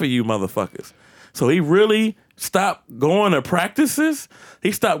play for you motherfuckers. So he really stopped going to practices.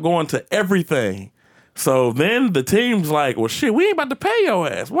 He stopped going to everything. So then the team's like, well, shit, we ain't about to pay your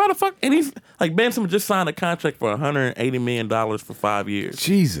ass. Why the fuck? And he's like, Ben Simmons just signed a contract for $180 million for 5 years.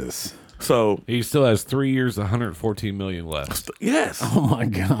 Jesus. So he still has 3 years, $114 million left. Yes. Oh my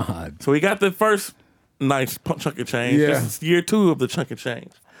God. So he got the first nice chunk of change. Yeah. This is year 2 of the chunk of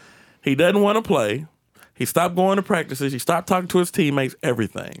change. He doesn't want to play. He stopped going to practices. He stopped talking to his teammates,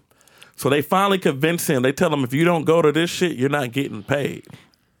 everything. So they finally convince him. They tell him, if you don't go to this shit, you're not getting paid.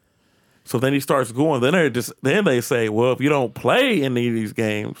 So then he starts going. Then they say, well, if you don't play any of these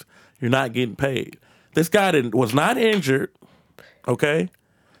games, you're not getting paid. This guy was not injured, okay?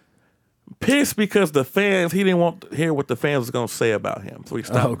 Pissed because the fans, he didn't want to hear what the fans was going to say about him. So he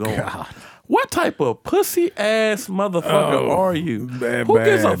stopped going. God. What type of pussy ass motherfucker are you? Who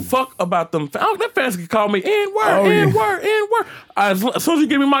gives a fuck about them? That fans can call me N-word. As soon as you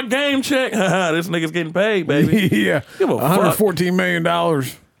give me my game check, this nigga's getting paid, baby. Yeah. Give a $114 million.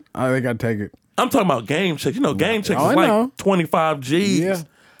 I think I'd take it. I'm talking about game checks. You know, game checks is like 25 G's. Yeah.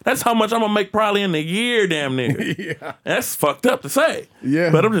 That's how much I'm gonna make probably in a year, damn near. Yeah. That's fucked up to say.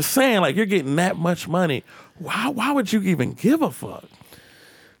 Yeah. But I'm just saying, like, you're getting that much money. Why would you even give a fuck?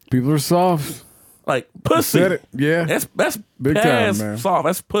 People are soft. Like pussy. Said it. Yeah. That's big time, man. Soft.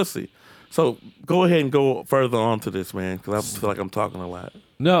 That's pussy. So go ahead and go further on to this, man, because I feel like I'm talking a lot.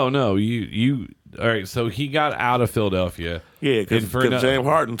 No, you. All right, so he got out of Philadelphia. Yeah, because James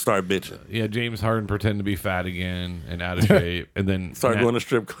Harden started bitching. Yeah, James Harden pretended to be fat again and out of shape, and then started going to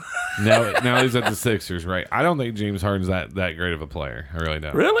strip club. now he's at the Sixers, right? I don't think James Harden's that great of a player. I really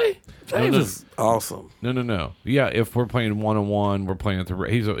don't. Really? James is awesome. No. Yeah, if we're playing 1-on-1, we're playing at the.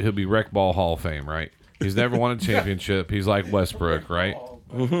 He'll be Rec Ball Hall of Fame, right? He's never won a championship. He's like Westbrook, right?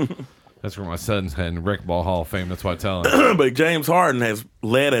 That's where my son's heading. Rec Ball Hall of Fame. That's what I tell him. But James Harden has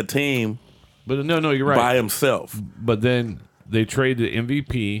led a team. But no, you're right. By himself. But then they trade the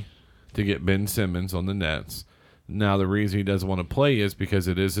MVP to get Ben Simmons on the Nets. Now the reason he doesn't want to play is because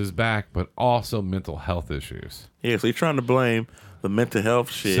it is his back, but also mental health issues. Yeah, so he's trying to blame the mental health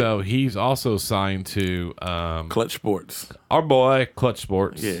shit. So he's also signed to Clutch Sports. Our boy, Clutch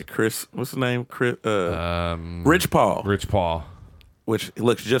Sports. Yeah, Chris. What's his name? Rich Paul. Rich Paul. which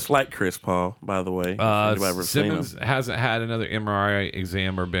looks just like Chris Paul, by the way. Simmons hasn't had another MRI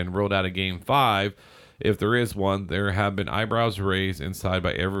exam or been ruled out of Game 5. If there is one, there have been eyebrows raised inside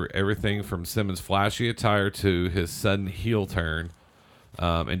by everything from Simmons' flashy attire to his sudden heel turn.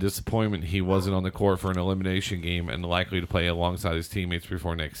 And disappointment he wasn't on the court for an elimination game and likely to play alongside his teammates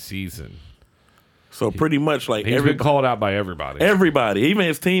before next season. So pretty much like he's been called out by everybody. Everybody, even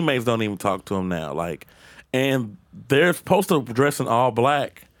his teammates don't even talk to him now. Like, and they're supposed to dress in all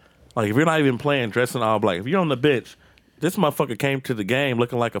black. Like, if you're not even playing, dress in all black. If you're on the bench, this motherfucker came to the game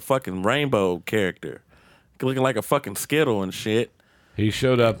looking like a fucking rainbow character, looking like a fucking Skittle and shit. He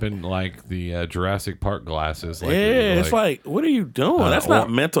showed up in like the Jurassic Park glasses. Like, it's like, what are you doing? That's not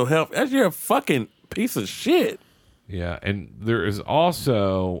mental health. That's your fucking piece of shit. Yeah, and there is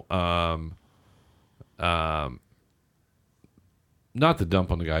also not to dump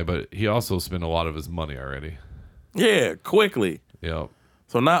on the guy, but he also spent a lot of his money already. Yeah, quickly. Yep.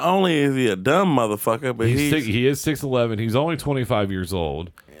 So not only is he a dumb motherfucker, but he is 6'11". He's only 25 years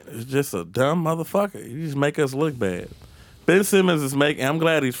old. He's just a dumb motherfucker. He just make us look bad. Ben Simmons is making, I'm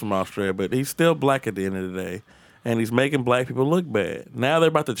glad he's from Australia, but he's still black at the end of the day. And he's making black people look bad. Now they're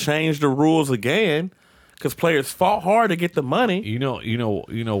about to change the rules again because players fought hard to get the money. You know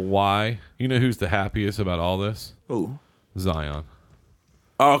why? You know who's the happiest about all this? Who? Zion.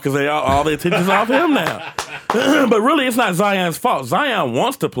 Oh, because all the attention's off him now. But really, it's not Zion's fault. Zion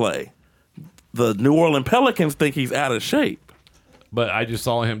wants to play. The New Orleans Pelicans think he's out of shape. But I just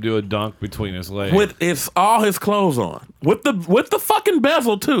saw him do a dunk between his legs. With it's all his clothes on. With the fucking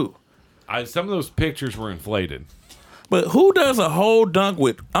bezel, too. Some of those pictures were inflated. But who does a whole dunk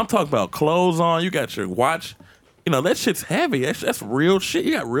with, I'm talking about clothes on, you got your watch. You know, that shit's heavy. That's real shit.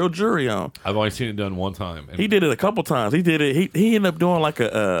 You got real jewelry on. I've only seen it done one time. He did it a couple times. He did it. He ended up doing like he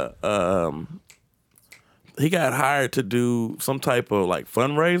got hired to do some type of like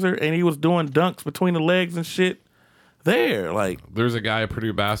fundraiser, and he was doing dunks between the legs and shit. Like, there's a guy at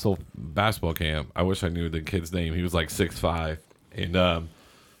Purdue basketball camp. I wish I knew the kid's name. He was like 6'5", and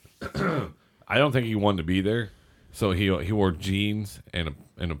I don't think he wanted to be there. So he wore jeans and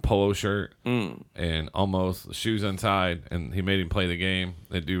a polo shirt and almost shoes untied, and he made him play the game.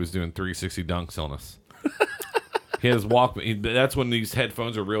 That dude was doing 360 dunks on us. He had his Walkman. That's when these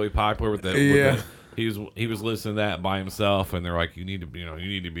headphones are really popular. With that, he was listening to that by himself, and they're like, "You need to be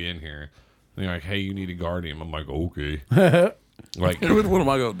in here." And they're like, "Hey, you need to guard him." I'm like, "Okay." Like, what am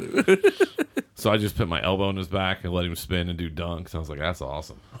I gonna do? So I just put my elbow in his back and let him spin and do dunks. I was like, "That's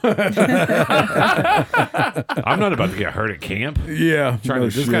awesome." I'm not about to get hurt at camp. Yeah,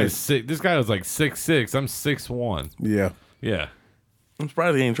 This guy's sick. This guy was like 6'6". I'm 6'1". Yeah. I'm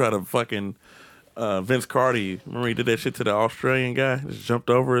surprised he ain't try to fucking Vince Carter. Remember he did that shit to the Australian guy? Just jumped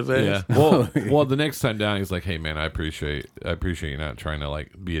over his ass. Yeah. Well, the next time down, he's like, "Hey man, I appreciate you not trying to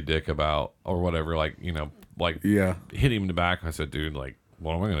like be a dick about or whatever. Like, you know, like hit him in the back." I said, "Dude, like,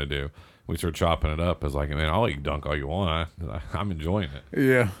 what am I gonna do?" We started chopping it up. I was like, "Man, I'll let you dunk all you want. I'm enjoying it."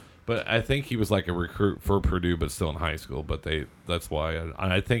 Yeah. But I think he was like a recruit for Purdue, but still in high school. But that's why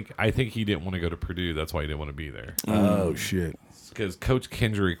I think he didn't want to go to Purdue. That's why he didn't want to be there. Oh shit! Because Coach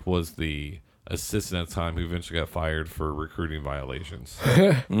Kendrick was the assistant at the time who eventually got fired for recruiting violations.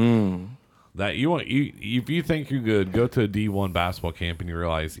 That if you think you're good, go to a D1 basketball camp and you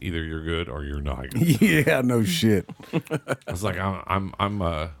realize either you're good or you're not good. Yeah, no shit. It's like I'm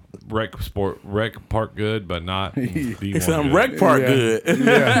a rec park good, but not D1 I'm good. rec park good.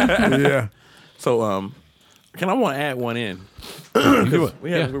 Yeah. So I want to add one in. We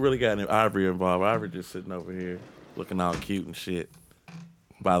really got Ivory involved. Ivory just sitting over here looking all cute and shit.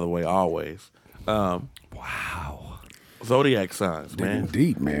 By the way, always. Wow. Zodiac signs, man.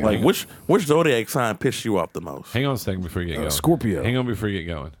 Deep, man. Like which zodiac sign pissed you off the most? Hang on a second before you get going. Scorpio. Hang on before you get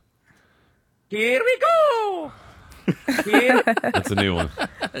going. Here we go. That's a new one.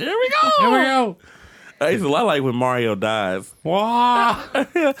 Here we go. I like when Mario dies. Wah!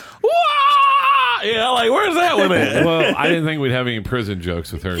 Yeah, like where's that one at? Well, I didn't think we'd have any prison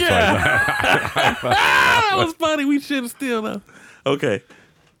jokes with her. Yeah. That was funny. We should have still though. Okay.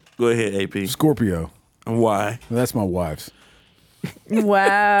 Go ahead, AP. Scorpio. Why? That's my wife's.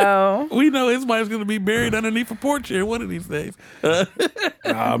 Wow. We know his wife's going to be buried underneath a porch here one of these days. Man,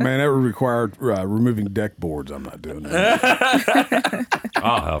 that would require removing deck boards. I'm not doing that.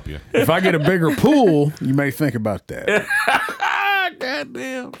 I'll help you. If I get a bigger pool, you may think about that. God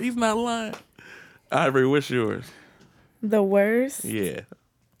damn. He's not lying. Ivory, what's yours? The worst? Yeah.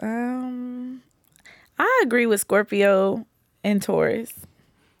 I agree with Scorpio and Taurus.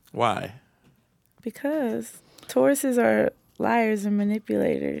 Why? Because Tauruses are liars and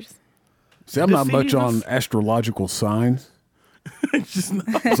manipulators. See, I'm not much on astrological signs. Just know.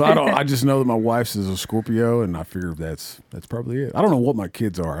 So I just know that my wife's is a Scorpio, and I figure that's probably it. I don't know what my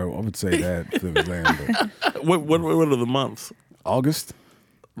kids are. I would say that if it was them. But What are the months? August.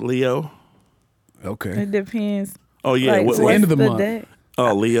 Leo. Okay. It depends. Oh yeah, Like, what's what's end of the month? day?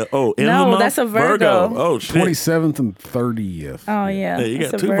 Oh, Leo. Oh, end No, of the month? that's a Virgo. Oh, shit. 27th and 30th. Oh yeah, Yeah, you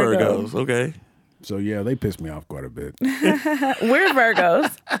got it's a 2 Virgo. Virgos. Okay. So yeah, they piss me off quite a bit. We're Virgos.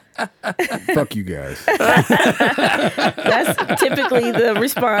 Fuck you guys. That's typically the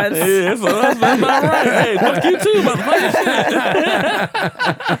response. Yeah, so that's not right. Hey, fuck you too,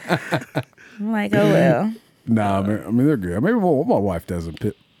 motherfucker. I'm like, oh well. Nah, I mean they're good. Maybe my wife doesn't.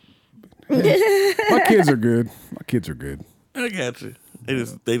 My kids are good. My kids are good. I got you. They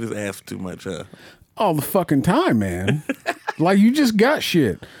just ask too much, huh? All the fucking time, man. Like you just got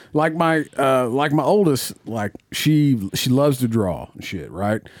shit. Like my oldest, like she loves to draw and shit,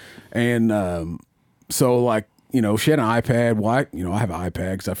 right? And so like, you know, she had an iPad. Why? You know, I have an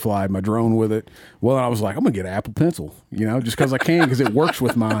iPad because I fly my drone with it. Well, I was like, I'm gonna get an Apple Pencil, you know, just because I can, because it works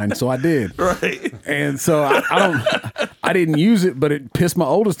with mine. So I did. Right. And so I didn't use it, but it pissed my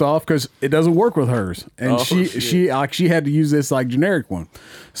oldest off because it doesn't work with hers, and she had to use this like generic one.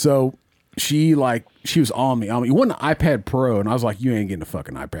 So she was on me. It wasn't an iPad Pro, and I was like, you ain't getting a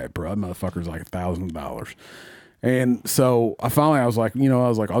fucking iPad Pro. That motherfucker's like $1,000. And so I was like,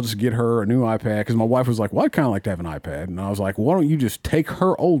 I'll just get her a new iPad, because my wife was like, well, I'd kind of like to have an iPad. And I was like, why don't you just take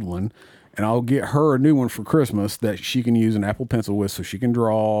her old one and I'll get her a new one for Christmas that she can use an Apple Pencil with, so she can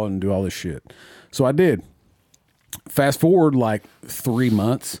draw and do all this shit. So I did. Fast forward like 3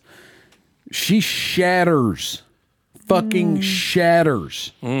 months, she shatters the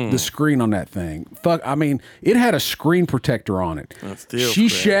screen on that thing. I mean, it had a screen protector on it. She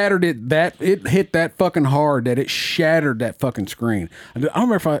shattered it. It hit that fucking hard that it shattered that fucking screen. I don't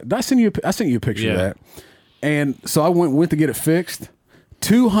remember did I send you a picture of that. And so I went to get it fixed.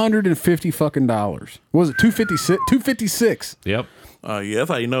 $250 fucking dollars. What was it? $256. Yep. Yeah, that's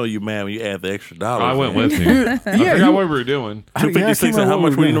how you know you mad when you add the extra dollars. I went with you. I forgot what we were doing. $256, and how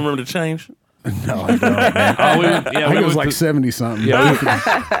much were you remember to change? No, I don't. Man. I think it was like 70 something. Yeah,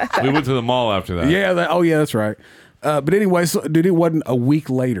 we went to the mall after that. Yeah. That's right. But anyway, so dude, it wasn't a week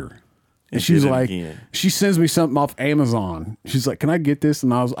later, and she's like, she sends me something off Amazon. She's like, "Can I get this?"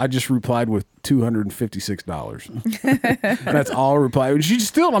 And I just replied with $256. That's all I replied. And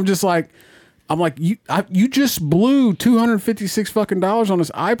I'm like, you just blew $256 fucking dollars on this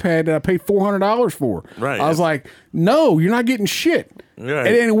iPad that I paid $400 for. Right. I was like, no, you're not getting shit. Right.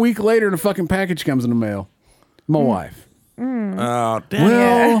 And then a week later, the fucking package comes in the mail. My wife. Oh, damn.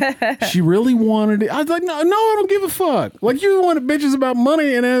 Well, she really wanted it. I was like, no, I don't give a fuck. Like, you wanted bitches about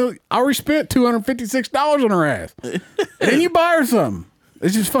money, and then I already spent $256 on her ass. And then you buy her something.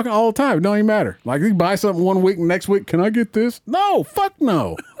 It's just fucking all the time. It don't even matter. Like, you buy something one week, and next week, can I get this? No, fuck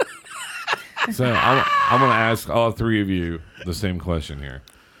no. So I'm going to ask all three of you the same question here.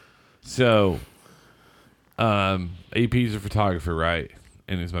 So, AP's a photographer, right?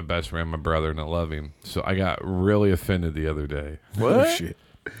 And he's my best friend, my brother, and I love him. So I got really offended the other day. What? Oh, shit.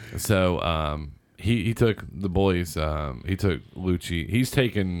 So he took the boys. He took Lucci. He's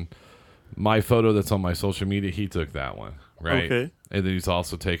taken my photo that's on my social media. He took that one, right? Okay. And then he's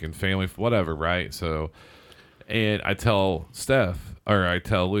also taken family, whatever, right? So, and I tell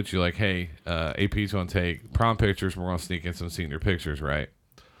Lucci, like, hey, AP's going to take prom pictures. We're going to sneak in some senior pictures, right?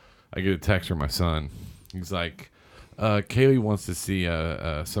 I get a text from my son. He's like, Kaylee wants to see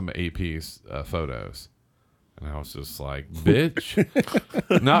some of AP's photos. And I was just like,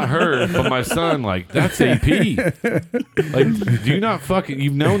 bitch. Not her, but my son, like, that's AP. Like, do you not fucking,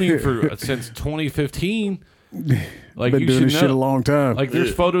 you've known him since 2015. Like, been you doing should this know, shit a long time. Like,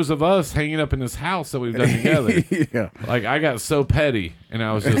 there's photos of us hanging up in this house that we've done together. Yeah. Like, I got so petty, and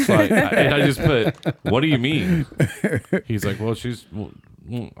I was just like, I just put, what do you mean? He's like, well,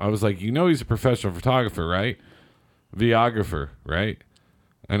 I was like, you know, he's a professional photographer, right? Videographer, right?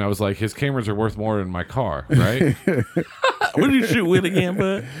 And I was like, his cameras are worth more than my car, right? What did you shoot with again,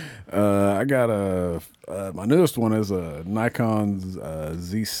 bud? I got my newest one is a Nikon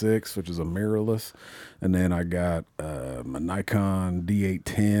Z6, which is a mirrorless, and then I got my Nikon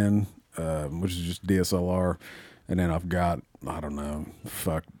D810, which is just DSLR, and then I've got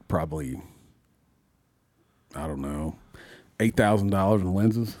probably $8,000 in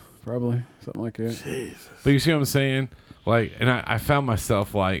lenses, probably something like that. Jesus. But you see what I'm saying? Like, and I found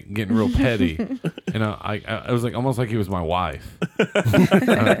myself like getting real petty, and I was like almost like he was my wife,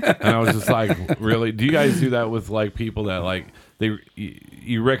 and I was just like, really? Do you guys do that with like people that like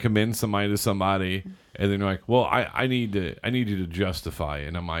you recommend somebody to somebody, and then you're like, well, I need you to justify it,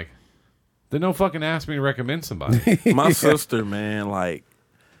 and I'm like, then don't fucking ask me to recommend somebody. My sister, man, like,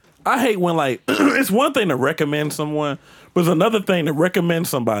 I hate when, like, it's one thing to recommend someone, but it's another thing to recommend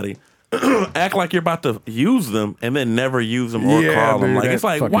somebody, act like you're about to use them, and then never use them or call them. Like, it's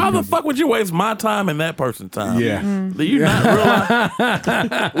like, why the fuck would you waste my time and that person's time? Yeah. Do you not realize?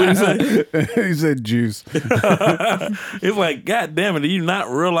 What did he say? He said juice. It's like, God damn it, do you not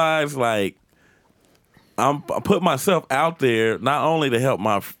realize, like, I put myself out there not only to help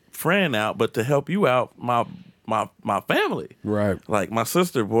my friend out, but to help you out, my family. Right. Like my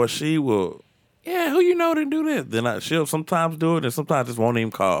sister, boy, she will, who you know to do this. Then she'll sometimes do it, and sometimes just won't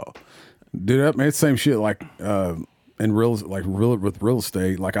even call. Dude, man, it's the same shit. Like in with real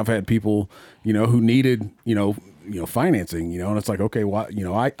estate. Like I've had people, who needed, financing, and it's like, okay, well,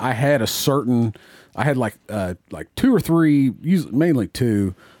 I had like 2 or 3, mainly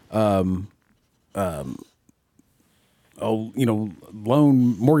 2. Mortgage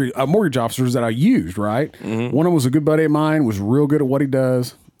officers that I used, right? Mm-hmm. One of them was a good buddy of mine, was real good at what he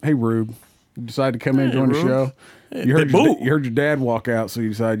does. Hey, Rube, you decided to come in and join the show. You heard your dad walk out, so you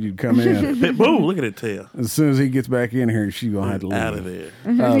decided you'd come in. Pitbull, look at it tail. As soon as he gets back in here, she's gonna have to leave. Out of there.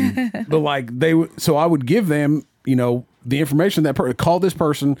 But like so I would give them, the information that call this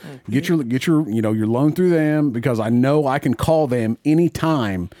person, get your your loan through them, because I know I can call them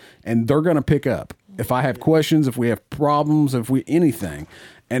anytime and they're gonna pick up. If I have questions, if we have problems, anything.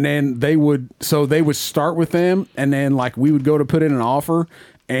 And then they would start with them, and then like we would go to put in an offer,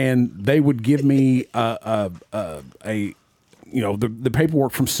 and they would give me the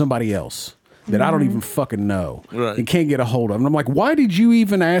paperwork from somebody else that I don't even fucking know and can't get a hold of. And I'm like, why did you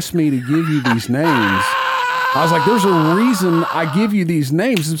even ask me to give you these names? I was like, there's a reason I give you these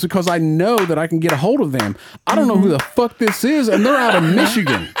names. It's because I know that I can get a hold of them. I don't know who the fuck this is, and they're out of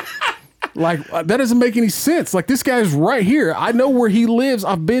Michigan. Like, that doesn't make any sense. Like, this guy's right here. I know where he lives.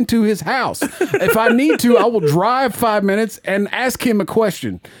 I've been to his house. If I need to, I will drive 5 minutes and ask him a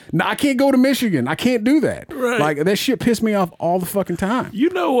question. Now, I can't go to Michigan. I can't do that. Right. Like, that shit pissed me off all the fucking time. You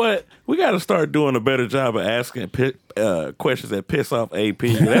know what? We got to start doing a better job of asking questions that piss off AP.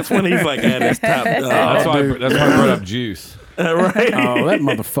 That's when he's like at his top. That's why I brought up juice. Right? Oh, that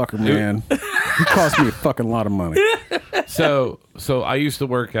motherfucker, man. He cost me a fucking lot of money. So I used to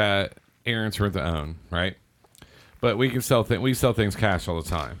work at Aaron's Rent to Own, right? But we sell things cash all the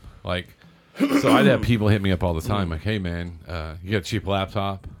time. Like, so I'd have people hit me up all the time, like, "Hey man, you got a cheap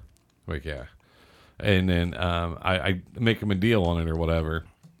laptop?" Like, yeah. And then I make them a deal on it or whatever.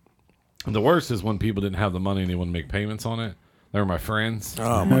 And the worst is when people didn't have the money and they wouldn't make payments on it. They were my friends.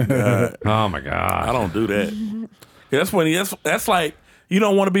 Oh my god. Oh my god. I don't do that. That's when that's like, you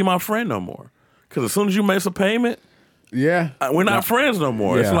don't want to be my friend no more. Because as soon as you make a payment, yeah, we're not friends no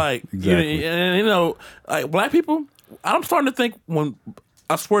more. Yeah, it's like, exactly. Like black people, I'm starting to think, when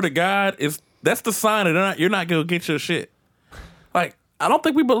I swear to God, that's the sign that you're not going to get your shit. Like, I don't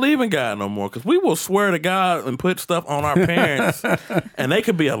think we believe in God no more, because we will swear to God and put stuff on our parents and they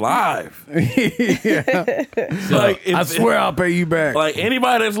could be alive. Yeah. Like, I swear I'll pay you back. Like,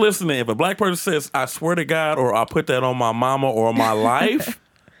 anybody that's listening, if a black person says, "I swear to God," or "I'll put that on my mama or my life,"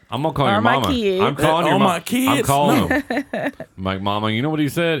 I'm gonna call your mama. I'm calling your my kids. I'm calling them. I'm like, "Mama, you know what he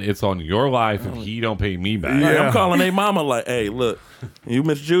said? It's on your life if he don't pay me back." Like, I'm calling their mama like, "Hey, look, you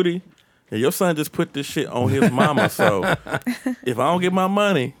Miss Judy, your son just put this shit on his mama. So if I don't get my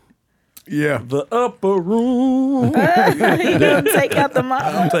money, the upper room, you gonna take out the mama?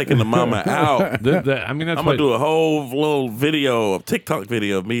 I'm taking the mama out. I mean, that's I'm gonna do a whole little TikTok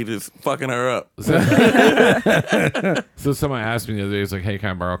video of me just fucking her up." So somebody asked me the other day, it's like, "Hey,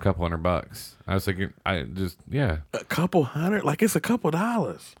 can I borrow a couple $100?" I was like, a couple hundred, like it's a couple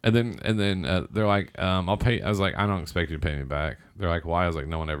dollars. And then they're like, "I'll pay." I was like, "I don't expect you to pay me back." They're like, "Why?" I was like,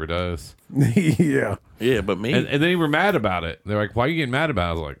 "No one ever does." Yeah, but me. And then they were mad about it. They're like, "Why are you getting mad about it?"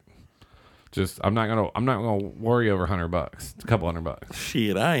 I was like, I'm not gonna worry over $100. It's a couple $100.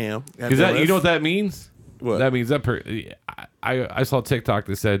 Shit, I am. Because you know what that means? What? That means I saw TikTok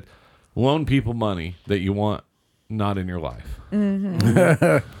that said, loan people money that you want not in your life.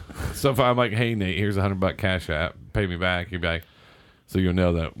 Mm-hmm. So if I'm like, "Hey Nate, here's $100 cash app, pay me back," you'd be like, so you'll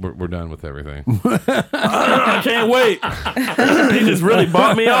know that we're done with everything. I can't wait. He just really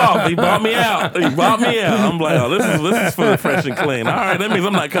bought me off. He bought me out. I'm like, "Oh, this is for the fresh and clean." All right, that means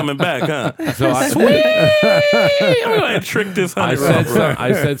I'm not coming back, huh? So Sweet. I'm going to trick this $100.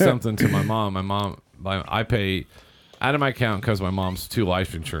 I said something to my mom. I pay out of my account because my mom's 2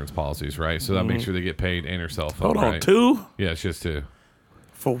 life insurance policies, right? So that makes sure they get paid and her cell phone. Hold on, right? 2? Yeah, it's just 2.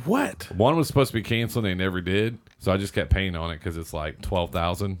 For what? One was supposed to be canceled, and they never did. So I just kept paying on it because it's like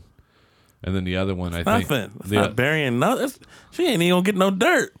 $12,000. And then the other one, I think nothing. It's not burying nothing. She ain't even gonna get no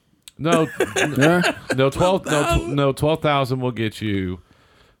dirt. No, no, 12,000 will get you.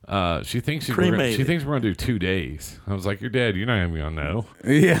 She thinks we're gonna do 2 days. I was like, "You're dead. You're not even gonna know."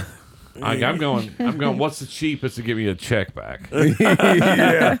 Yeah. I'm going. What's the cheapest to give me a check back?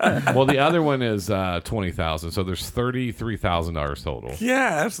 Yeah. Well, the other one is 20,000. So there's $33,000 total.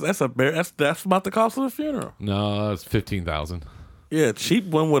 Yeah, that's about the cost of the funeral. No, that's 15,000. Yeah, cheap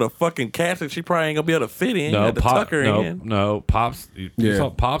one with a fucking casket. She probably ain't gonna be able to fit in. No, tuck her in. No, Pops.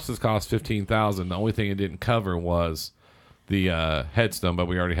 Pops has cost 15,000. The only thing it didn't cover was the headstone, but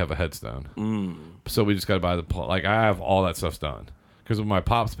we already have a headstone. So we just got to buy I have all that stuff done. Because when my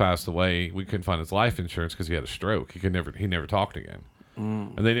pops passed away, we couldn't find his life insurance because he had a stroke. He never talked again.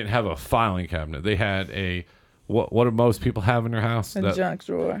 And they didn't have a filing cabinet. They had a what do most people have in their house? A junk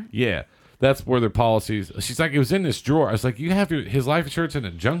drawer. Yeah, that's where their policies. She's like, it was in this drawer. I was like, you have his life insurance in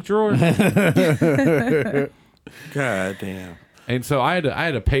a junk drawer? God damn. And so I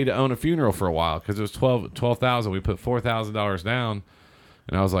had to pay to own a funeral for a while because it was $12,000. We put $4,000 down,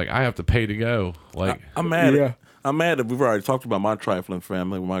 and I was like, I have to pay to go. Like I'm mad. I'm mad that we've already talked about my trifling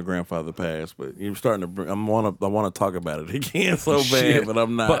family when my grandfather passed, but you're starting to bring. I want to talk about it again so bad, but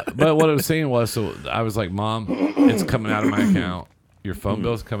I'm not. But what I was saying was, so I was like, Mom, it's coming out of my account. Your phone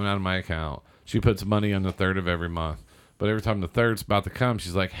bill's coming out of my account. She puts money on the 3rd of every month, but every time the 3rd's about to come,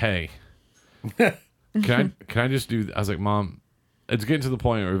 she's like, Hey, can I just do? I was like, Mom, it's getting to the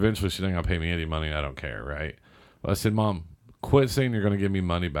point where eventually she's not gonna pay me any money. I don't care, right? But I said, Mom, quit saying you're going to give me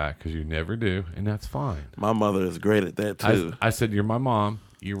money back because you never do, and that's fine. My mother is great at that, too. I said, you're my mom.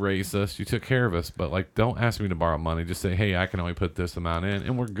 You raised us. You took care of us. But, don't ask me to borrow money. Just say, hey, I can only put this amount in,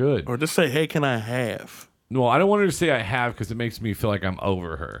 and we're good. Or just say, hey, can I have? No, I don't want her to say I have because it makes me feel like I'm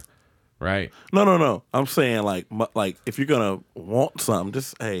over her, right? No. I'm saying, like if you're going to want something,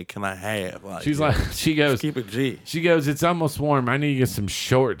 just, hey, can I have? She goes, keep it G. She goes, it's almost warm. I need to get some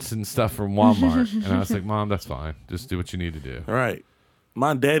shorts and stuff from Walmart. And I was like, Mom, that's fine. Just do what you need to do. All right.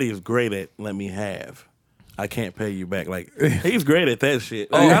 My daddy is great at let me have. I can't pay you back. He's great at that shit.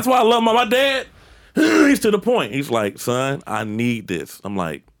 That's why I love my dad. He's to the point. He's like, son, I need this. I'm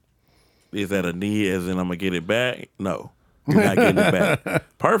like, is that a need as in I'm going to get it back? No. You're not getting it back.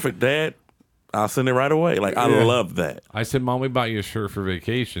 Perfect, Dad. I'll send it right away. I love that. I said, Mom, we bought you a shirt for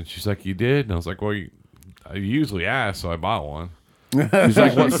vacation. She's like, you did? And I was like, well, I usually ask, so I bought one. She's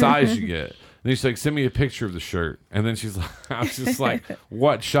like, what size you get? And she's like, send me a picture of the shirt. And then she's like, I was just like,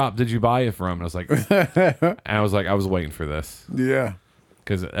 what shop did you buy it from? And I was like, I was waiting for this. Yeah.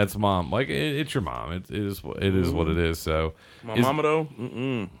 Because that's Mom. It's your mom. It is what it is. So my mama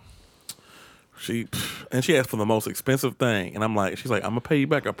though, she asked for the most expensive thing, and I'm like, she's like, I'm gonna pay you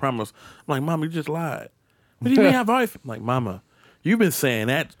back, I promise. I'm like, Mama, you just lied. What do you mean I've always? I'm like, Mama, you've been saying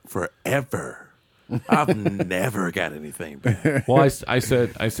that forever. I've never got anything back. Well, I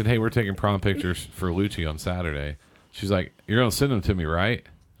said, hey, we're taking prom pictures for Lucci on Saturday. She's like, you're gonna send them to me, right?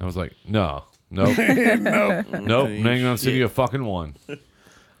 I was like, nope, nope, ain't gonna send you a fucking one.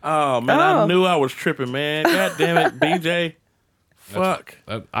 Oh man, I knew I was tripping, man. God damn it, BJ. Fuck.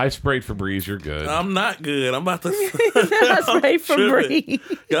 I sprayed Febreze. You're good. I'm not good. I'm about to. I sprayed Febreze.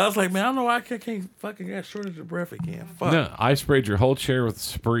 I was like, man, I don't know why I can't fucking get shortage of breath again. Fuck. No, I sprayed your whole chair with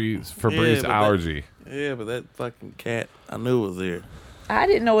Febreze allergy. But that fucking cat, I knew it was there. I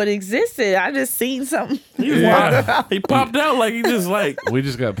didn't know it existed. I just seen something. He popped out like he just We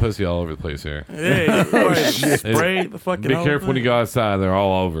just got pussy all over the place here. Yeah, sprayed the fucking. Be careful when you go outside; they're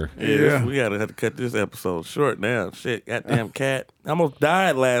all over. Yeah. We gotta have to cut this episode short now. Shit, goddamn cat, I almost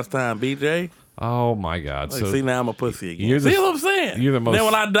died last time, BJ. Oh my God! So see, now I'm a pussy again. See what I'm saying? You're the most. Then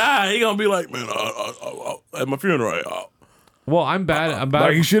when I die, he gonna be like, man, at my funeral. Well, I'm bad. I'm bad.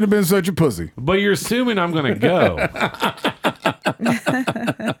 Like you should have been such a pussy. But you're assuming I'm gonna go.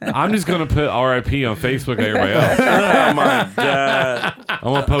 I'm just gonna put RIP on Facebook and everybody else. Oh my God!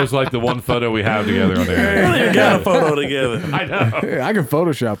 I'm gonna post the one photo we have together on there. We don't even got a photo together. I know. Yeah, I can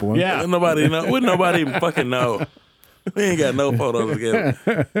Photoshop one. Yeah. Nobody know. Wouldn't nobody even fucking know? We ain't got no photos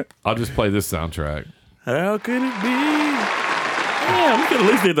together. I'll just play this soundtrack. How could it be? Damn, we could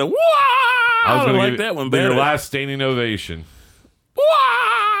at least get the wow. I was like that one better. Your last standing ovation. Wow,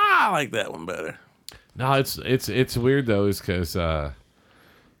 I like that one better. No, it's weird though, is because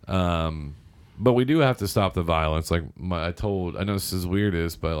but we do have to stop the violence. I know this is weird,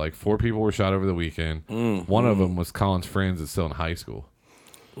 but 4 people were shot over the weekend. One of them was Colin's friends that's still in high school.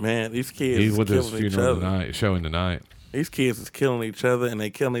 Man, these kids He's with his killing each funeral other. showing tonight. These kids is killing each other, and they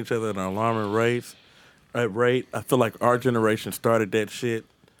killing each other at an alarming rate. I feel like our generation started that shit.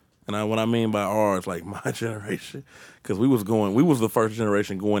 And what I mean by ours, like my generation, because we was the first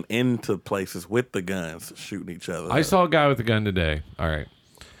generation going into places with the guns, shooting each other. I saw a guy with a gun today. All right.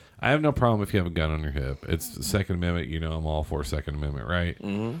 I have no problem if you have a gun on your hip. It's the Second Amendment. You know, I'm all for Second Amendment, right?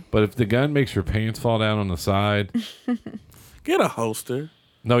 Mm-hmm. But if the gun makes your pants fall down on the side, get a holster.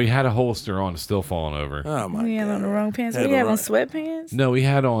 No, he had a holster on, still falling over. Oh my god! We had on the wrong pants. We had on sweatpants. No, he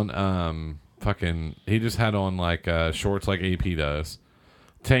had on he just had on like shorts like AP does,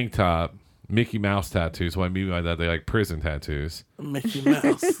 tank top, Mickey Mouse tattoos. What I mean by that, they like prison tattoos. Mickey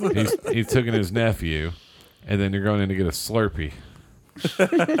Mouse. he's taking his nephew, and then you're going in to get a Slurpee.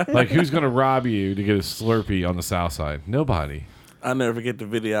 Like, who's going to rob you to get a Slurpee on the South Side? Nobody. I'll never forget the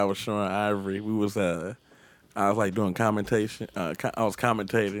video I was showing Ivory. We was I was like doing commentation. I was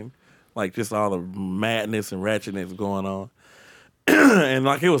commentating, like just all the madness and ratchetness going on, and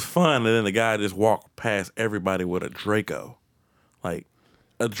like it was fun. And then the guy just walked past everybody with a Draco, like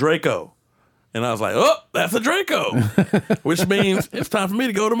a Draco. And I was like, oh, that's a Draco, which means it's time for me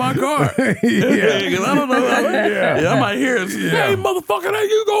to go to my car. Because I don't know. I might hear it. Hey, motherfucker, hey,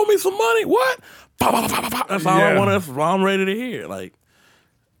 you owe me some money. What? That's all I want. That's all I'm ready to hear. Like,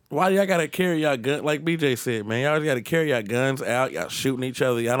 why do y'all got to carry y'all gun? Like BJ said, man, y'all got to carry y'all guns out. Y'all shooting each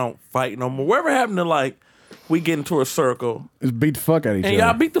other. Y'all don't fight no more. Whatever happened to, like, we get into a circle. Just beat the fuck out of each other. And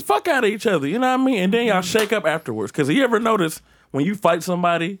y'all beat the fuck out of each other. You know what I mean? And then y'all shake up afterwards. Because you ever notice when you fight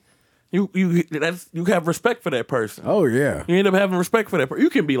somebody, you have respect for that person. Oh, yeah. You end up having respect for that person. You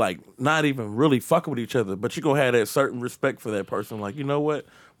can be like not even really fucking with each other, but you're going to have that certain respect for that person. Like, you know what?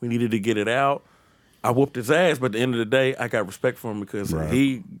 We needed to get it out. I whooped his ass, but at the end of the day, I got respect for him because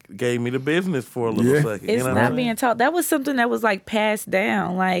he gave me the business for a little second. It's not being taught. That was something that was like passed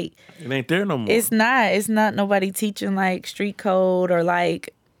down. Like, it ain't there no more. It's not nobody teaching like street code or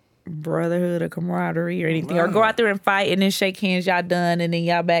like brotherhood or camaraderie or anything, or go out there and fight and then shake hands, y'all done, and then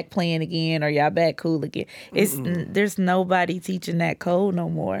y'all back playing again or y'all back cool again. There's nobody teaching that code no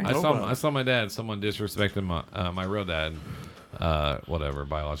more. I saw my dad. Someone disrespected my real dad. Whatever,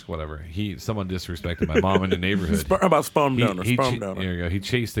 biological, whatever. Someone disrespected my mom in the neighborhood. How about sperm donor? There you go. He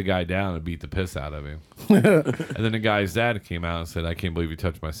chased the guy down and beat the piss out of him. And then the guy's dad came out and said, "I can't believe you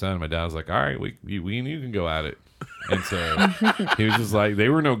touched my son." And my dad was like, "All right, you can go at it." And so he was just like, they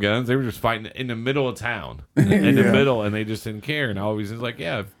were no guns. They were just fighting in the middle of town, in the middle, and they just didn't care. And always was like,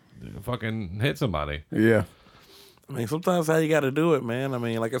 yeah, fucking hit somebody. Yeah. I mean, sometimes how you got to do it, man. I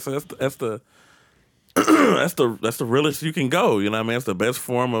mean, like I said, that's the that's the realest you can go. You know what I mean? It's the best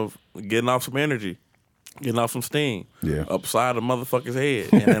form of getting off some energy, getting off some steam. Yeah. Upside the motherfucker's head.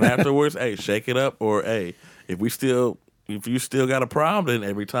 And then afterwards, hey, shake it up. Or, hey, if you still got a problem, then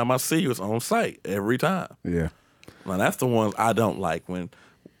every time I see you, it's on site. Every time. Yeah. Now, that's the ones I don't like. When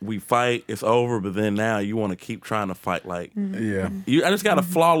we fight, it's over, but then now you want to keep trying to fight. Like, yeah. I just got a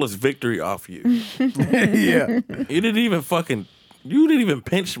flawless victory off you. Yeah. You didn't even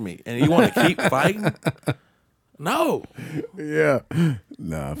pinch me, and you want to keep fighting? No. Yeah.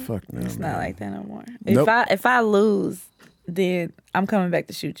 Nah, fuck no. It's not like that no more. Nope. If I lose, then I'm coming back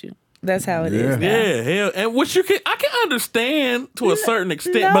to shoot you. That's how it is. Now. Yeah, hell, and which I can understand to a certain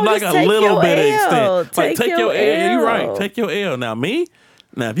extent, no, but like a little bit of extent. Like take your L. You're right. Take your L. Now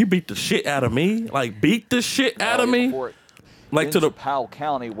if you beat the shit out of me, like beat the shit out of me, like to the Powell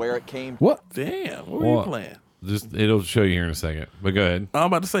County where it came. What? Damn, what were you playing? It'll show you here in a second. But go ahead. I'm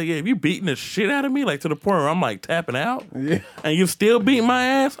about to say, if you beating the shit out of me, like to the point where I'm like tapping out, and you still beating my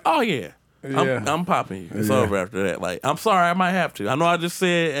ass, oh yeah. I'm popping you. It's over after that. Like, I'm sorry, I might have to. I know I just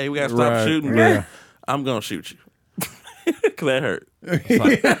said, hey, we gotta stop shooting, but I'm gonna shoot you. Cause that hurt.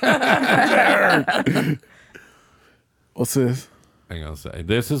 What's this? Hang on a second.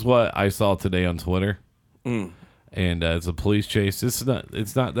 This is what I saw today on Twitter. And it's a police chase. That's not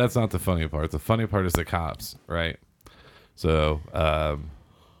the funny part. The funny part is the cops, right? So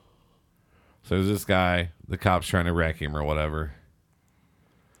there's this guy, the cops trying to wreck him or whatever.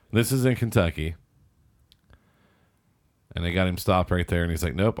 This is in Kentucky. And they got him stopped right there, and he's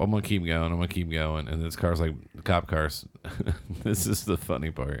like, nope, I'm going to keep going. And this car's like, the cop car's. This is the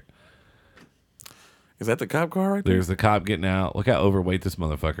funny part. Is that the cop car right there? There's the cop getting out. Look how overweight this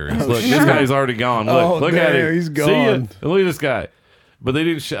mother-fucker is. Look, this guy's already gone. Look at him. He's gone. See ya? And look at this guy. But they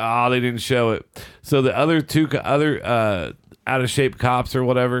didn't show it. So the other two out-of-shape cops or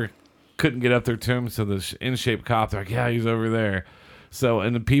whatever couldn't get up there to him. So the in-shape cop, they're like, yeah, he's over there. So,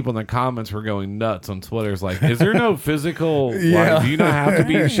 and the people in the comments were going nuts on Twitter. It's like, is there no physical, like, do you not have to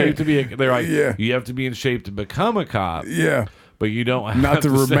be in shape to be they're like, you have to be in shape to become a cop. Yeah. But you don't have not to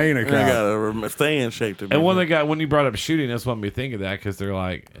remain a cop. You gotta stay in shape to be. And when you brought up shooting, that's what made me think of that, because they're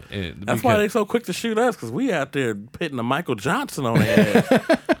like, that's why they're so quick to shoot us, because we out there pitting a Michael Johnson on their ass.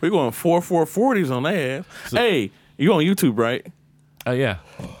 We going 4.40s on their ass. So, hey, you on YouTube, right? Yeah.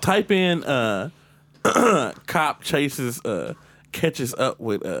 Type in cop chases catches up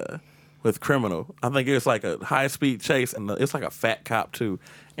with criminal. I think it's like a high speed chase, and it's like a fat cop too,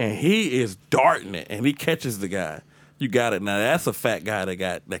 and he is darting it, and he catches the guy. You got it. Now that's a fat guy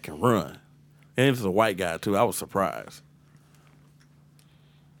that can run, and it's a white guy too. I was surprised.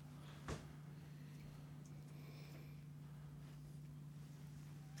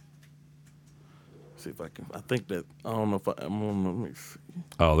 See if I can. I think that I don't know if I'm on. Let me see.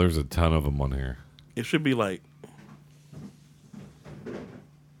 Oh, there's a ton of them on here. It should be like.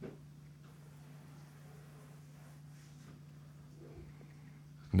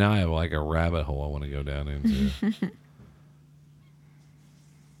 Now I have like a rabbit hole I want to go down into.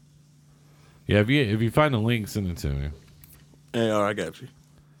 Yeah, if you find a link, send it to me. Hey, all right, I got you.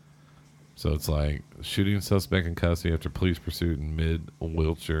 So it's like shooting suspect in custody after police pursuit in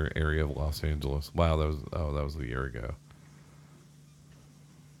mid-Wilshire area of Los Angeles. Wow, that was a year ago.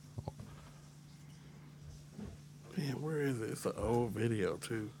 Man, where is it? It's an old video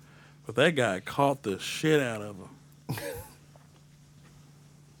too, but that guy caught the shit out of him.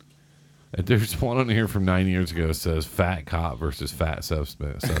 And there's one on here from 9 years ago that says fat cop versus fat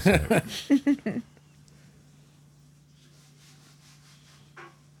suspect.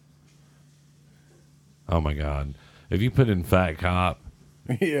 Oh my God. If you put in fat cop,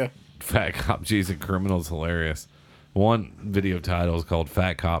 Yeah. fat cop, geez, a criminal's hilarious. One video title is called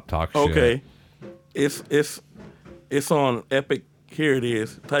Fat Cop Talk Shit. Okay, it's on Epic. Here it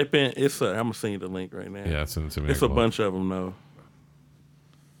is. Type in. I'm gonna send you the link right now. Yeah, send it to me. It's a bunch of them though.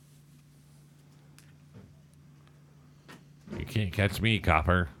 You can't catch me,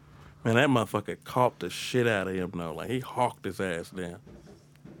 copper. Man, that motherfucker caught the shit out of him though. Like he hawked his ass down.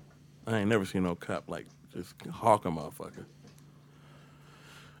 I ain't never seen no cop like just hawk a motherfucker.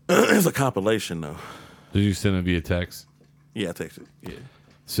 It's a compilation though. Did you send it via text? Yeah, I texted. Yeah.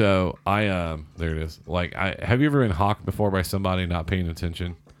 So there it is. Like, have you ever been hawked before by somebody not paying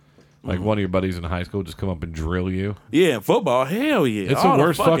attention? Like one of your buddies in high school just come up and drill you. Yeah, in football, hell yeah. It's the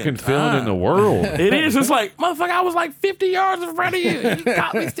worst fucking feeling in the world. It is. It's like, motherfucker, I was like 50 yards in front of you. You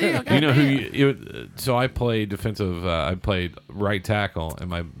caught me still. You know who? So I played defensive. I played right tackle, and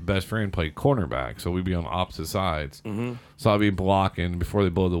my best friend played cornerback. So we'd be on opposite sides. Mm-hmm. So I'd be blocking. Before they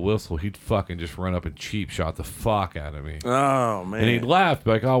blow the whistle, he'd fucking just run up and cheap shot the fuck out of me. Oh man! And he'd laugh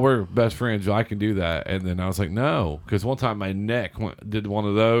like, "Oh, we're best friends. I can do that." And then I was like, "No," because one time my neck did one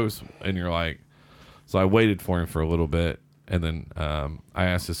of those, and you're like, so I waited for him for a little bit, and then I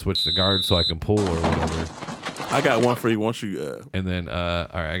asked to switch the guard so I can pull or whatever. I got one for you once you. And then, all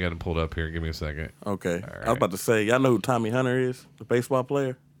right, I got it pulled up here. Give me a second. Okay. Right. I was about to say, y'all know who Tommy Hunter is, the baseball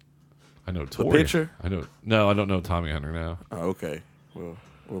player. I know The Tori. pitcher? I know. No, I don't know Tommy Hunter now. Oh, okay. Well,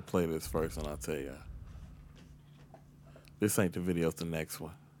 we'll play this first, and I'll tell y'all. This ain't the video; it's the next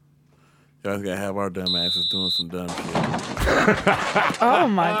one. Y'all gotta have our dumb asses doing some dumb shit. Oh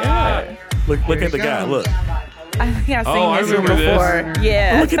my God. Look at the guy. Look. I think I've seen I this remember before.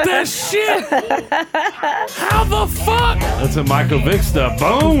 Yeah. Look at that shit. How the fuck? That's a Michael Vick stuff.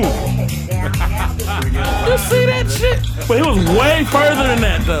 Boom. You see that shit? But he was way further than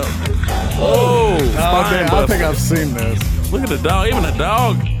that, though. Oh, spine I buster. think I've seen this. Look at the dog. Even the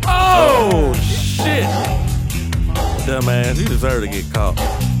dog. Oh, shit. Dumbass. He deserved to get caught.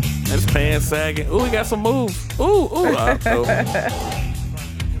 And his pants sagging. Ooh, he got some moves. Ooh.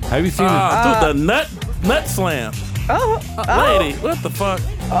 Have you seen The nut slam. Lady, what the fuck?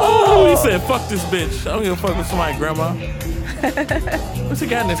 Oh, he said, fuck this bitch. I don't give a fuck with somebody, grandma. What's he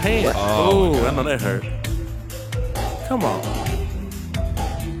got in his hand? Oh, I know that hurt. Come on.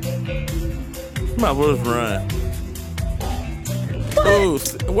 Might as well just run. Oh,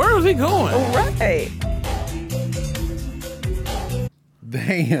 where was he going? Right.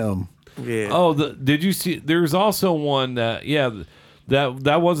 Damn. Yeah. Oh, did you see? There's also one that,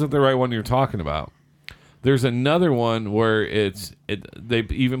 that wasn't the right one you're talking about. There's another one where they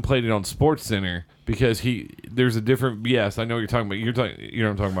even played it on Sports Center because there's a different. Yes, I know what you're talking about. You know what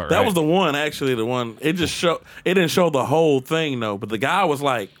I'm talking about. That right? was the one, actually, the one. It didn't show the whole thing, though. But the guy was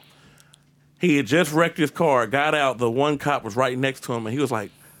like, he had just wrecked his car, got out. The one cop was right next to him, and he was like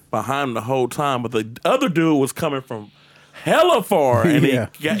behind him the whole time. But the other dude was coming from hella far, and he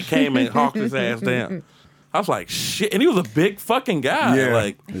came and hawked his ass down. I was like, shit. And he was a big fucking guy. Yeah.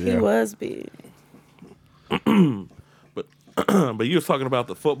 Like, He was big. But you was talking about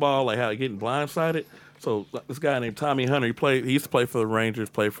the football, like how he getting blindsided. So this guy named Tommy Hunter, he used to play for the Rangers,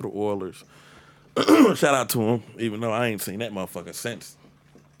 played for the Oilers. Shout out to him, even though I ain't seen that motherfucker since.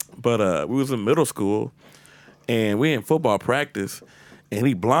 But we was in middle school, and we in football practice, and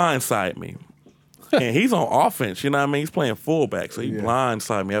he blindsided me. And he's on offense, you know what I mean? He's playing fullback, so he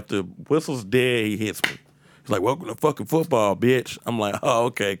blindsided me. After the whistle's dead, he hits me. He's like, welcome to fucking football, bitch. I'm like, oh,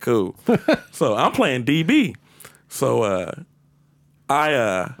 okay, cool. So I'm playing DB. So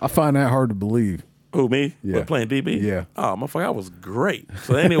I find that hard to believe. who, me? Yeah. What, playing DB? Yeah. Oh, motherfucker, I was great.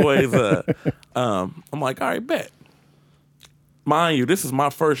 So anyways, I'm like, all right, bet. Mind you, this is my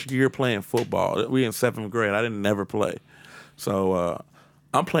first year playing football. We in 7th grade. I didn't never play. So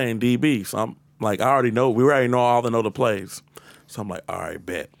I'm playing DB. So I'm like, we already know all the plays. So I'm like, all right,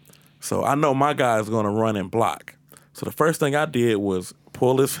 bet. So I know my guy's going to run and block. So the first thing I did was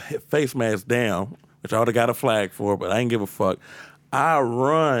pull his face mask down, which I would have got a flag for, but I didn't give a fuck. I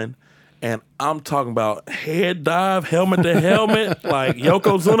run, and I'm talking about head dive, helmet to helmet, like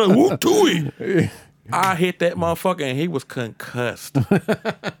Yokozuna, whoop to it. I hit that motherfucker, and he was concussed. And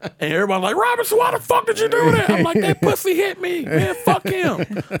everybody like, Robinson, why the fuck did you do that? I'm like, that pussy hit me. Man, fuck him.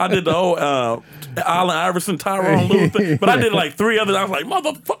 I did the old Allen Iverson, Tyrone Lue thing. But I did like 3 others. I was like,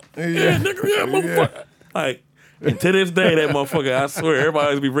 motherfucker. Yeah, nigga, yeah, motherfucker. Like, and to this day, that motherfucker, I swear, everybody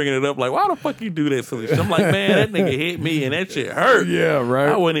always be bringing it up like, why the fuck you do that silly shit? I'm like, man, that nigga hit me, and that shit hurt. Yeah, right.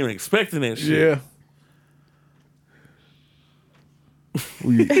 I wasn't even expecting that shit. Yeah.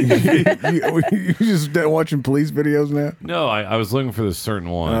 you just watching police videos now? No, I was looking for this certain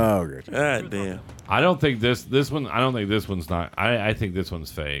one. Oh, good. God damn. I don't think this one. I don't think this one's not. I think this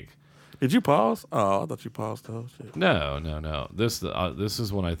one's fake. Did you pause? Oh, I thought you paused the whole shit. No. This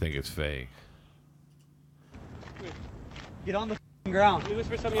is one I think is fake. Get on the ground.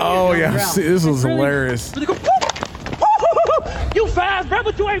 Oh, yeah. See, this was hilarious. You fast, bro,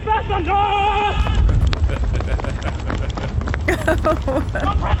 but you ain't fast enough.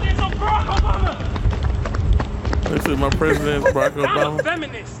 This is my president, Barack Obama. I'm a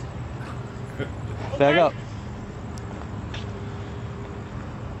feminist. Back up.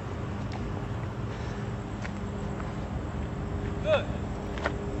 Good.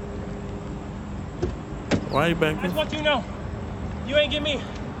 Why are you back I there? just want you to know, you ain't get me.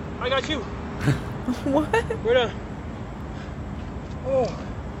 I got you. What? We're done. Oh,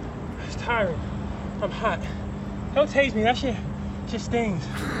 it's tiring. I'm hot. Don't tase me. That shit stings.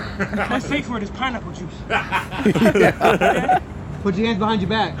 My safe word is pineapple juice. Put your hands behind your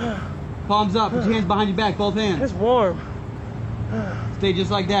back. Palms up. Put your hands behind your back. Both hands. It's warm. Stay just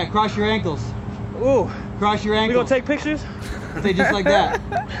like that. Cross your ankles. Ooh. Cross your We ankles. gonna take pictures? Stay just like that.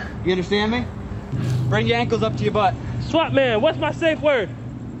 You understand me? Bring your ankles up to your butt. Swap man, what's my safe word?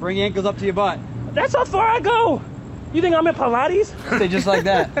 Bring your ankles up to your butt. That's how far I go. You think I'm in Pilates? Stay just like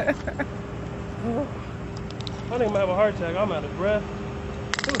that. I think I might have a heart attack. I'm out of breath.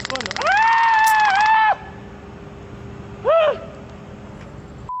 It was fun though. Ah! Ah!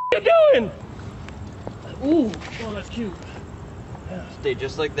 What you doing? Ooh, oh, that's cute. Stay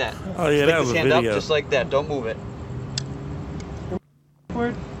just like that. Oh, yeah, Stick that was this a hand up video. just like that. Don't move it.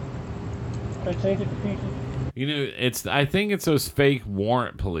 Word. I change it to pieces. You know, I think it's those fake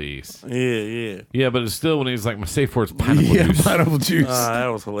warrant police. Yeah. Yeah, but it's still when he's like, my safe word's pineapple Yeah, juice. pineapple juice. That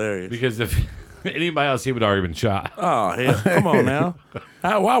was hilarious. Because if anybody else, he would have already been shot. Oh, hell. Come on now.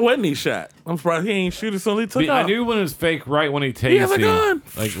 Why wasn't he shot? I'm surprised he ain't shoot as soon as he took I off. knew when it was fake right when he tased He has a him. gun.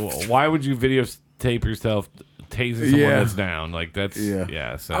 Like, why would you videotape yourself tasing someone Yeah. that's down? Like, that's,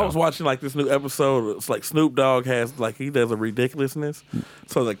 Yeah. so. I was watching like this new episode. It's like Snoop Dogg has like he does a ridiculousness.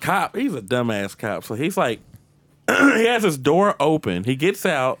 So the cop, he's a dumbass cop. So he's like, he has his door open. He gets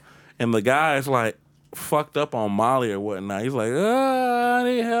out, and the guy is like fucked up on Molly or whatnot. He's like, I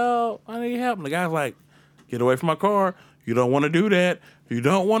need help. And the guy's like, get away from my car. You don't want to do that. You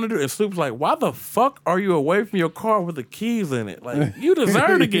don't want to do it. And Snoop's like, why the fuck are you away from your car with the keys in it? Like, you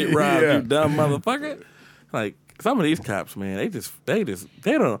deserve to get robbed, Yeah. you dumb motherfucker. Like, some of these cops, man,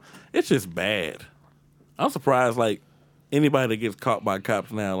 they don't, it's just bad. I'm surprised, like, anybody that gets caught by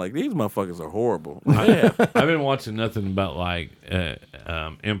cops now, like, these motherfuckers are horrible. Yeah. I've been watching nothing about like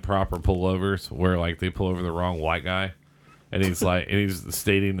improper pullovers where like they pull over the wrong white guy, and he's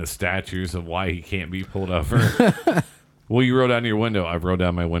stating the statutes of why he can't be pulled over. Well, you roll down your window. I've rolled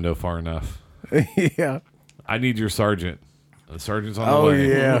down my window far enough. Yeah. I need your sergeant. The sergeant's on the Oh, way.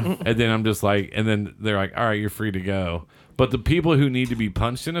 yeah. And then I'm just like, and then they're like, all right, you're free to go. But the people who need to be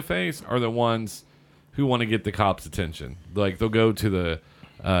punched in the face are the ones who want to get the cops' attention. Like they'll go to the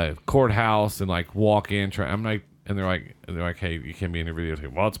courthouse and like walk in. And they're like, hey, you can't be in your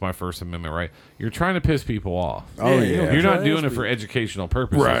videotape. Well, it's my First Amendment right. You're trying to piss people off. Oh, yeah. You're not doing it for educational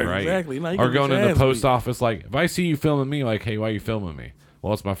purposes, Right. right? Exactly. No, you or can going get to your the ass post beat. office, like, if I see you filming me, like, hey, why are you filming me?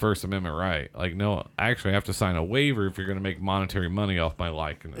 Well, it's my First Amendment right. Like, no, actually, I have to sign a waiver if you're going to make monetary money off my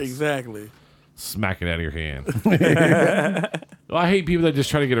likeness. Exactly. Smack it out of your hand. Well, I hate people that just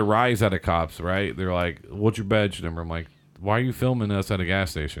try to get a rise out of cops, right? They're like, what's your badge number? I'm like, why are you filming us at a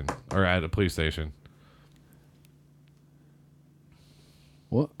gas station or at a police station?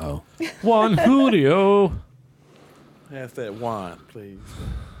 What? Oh. Juan Julio. Pass that wine, please.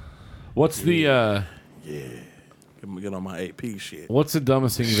 What's the Get on my AP shit. what's the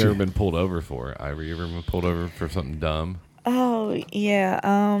dumbest thing you've ever been pulled over for? Ivor, you ever been pulled over for something dumb? Oh yeah.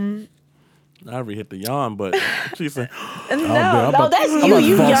 I already hit the yawn, but she said, No, that's I'm you. about to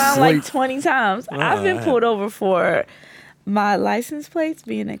You fall yawn like asleep. 20 times. I've been pulled over for my license plates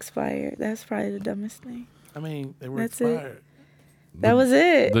being expired. That's probably the dumbest thing. I mean, they were That's it. expired. That was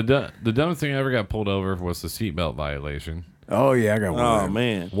it. The dumbest thing I ever got pulled over for was the seatbelt violation. Oh yeah, I got one. Oh of them.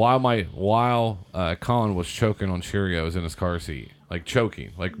 man. While Colin was choking on Cheerios in his car seat, like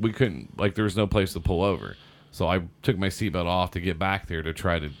choking, like we couldn't, like there was no place to pull over. So I took my seatbelt off to get back there to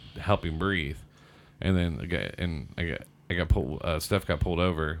try to help him breathe, and then I got pulled. Steph got pulled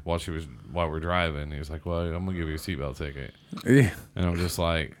over while we're driving. He was like, "Well, I'm gonna give you a seatbelt ticket," Yeah. and I'm just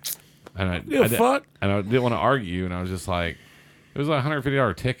like, and I fuck? and I didn't want to argue, and I was just like, it was like a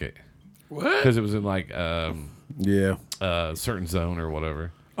 $150 ticket What? because it was in like Yeah. a certain zone or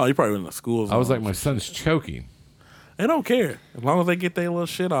whatever. Oh, you probably in the schools. I was like, my son's choking. They don't care as long as they get their little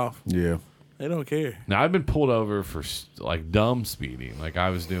shit off. Yeah. They don't care. Now I've been pulled over for like dumb speeding. Like I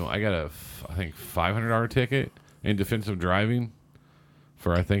got a I think $500 ticket in defensive driving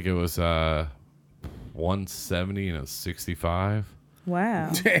for I think it was 170 and a 65. Wow.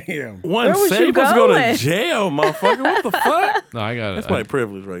 Damn. One was say you you supposed to go to going? jail, motherfucker. What the fuck? No, I got That's my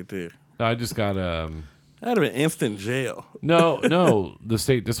privilege right there. I just got That'd have been instant jail. no the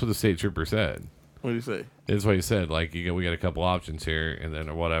state. That's what the state trooper said. What do you say? That's what he said. Like we got a couple options here, and then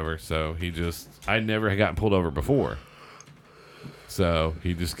or whatever. So I never had gotten pulled over before. So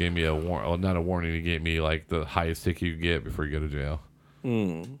he just gave me not a warning. He gave me like the highest ticket you could get before you go to jail.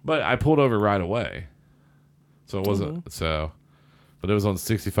 But I pulled over right away. So it wasn't but it was on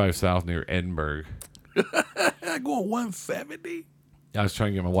 65 South near Edinburgh. I go 170. I was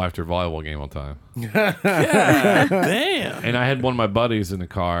trying to get my wife to her volleyball game on time. Damn. And I had one of my buddies in the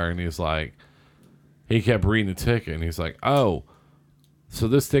car, and he kept reading the ticket, and he's like, "Oh, so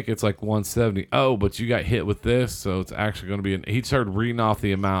this ticket's like 170. Oh, but you got hit with this, so it's actually going to be." He started reading off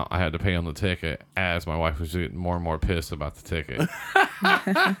the amount I had to pay on the ticket as my wife was getting more and more pissed about the ticket.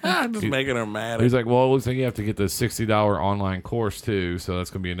 Just making her mad. He's like, "Well, it looks like you have to get the $60 online course too, so that's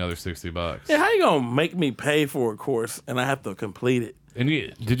going to be another $60." Yeah, how you gonna make me pay for a course and I have to complete it? And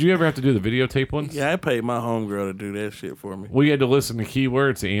did you ever have to do the videotape ones? Yeah, I paid my homegirl to do that shit for me. We had to listen to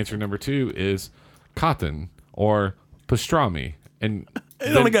keywords. The answer number 2 is cotton or pastrami. And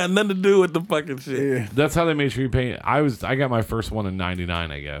It only got nothing to do with the fucking shit. that's how they made sure you pay. I got my first one in 99,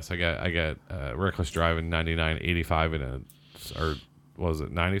 I guess. I got reckless driving 99, 85 or what was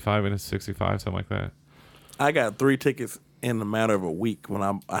it, 95 and a 65, something like that. I got 3 tickets in the matter of a week when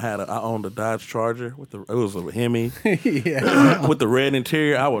I owned a Dodge Charger it was a Hemi with the red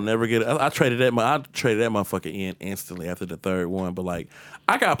interior. I will never get it. I traded that motherfucker in instantly after the third one. But like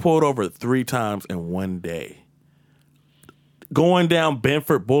I got pulled over 3 times in one day. Going down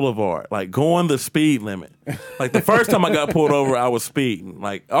Benford Boulevard, like going the speed limit. Like the first time I got pulled over, I was speeding.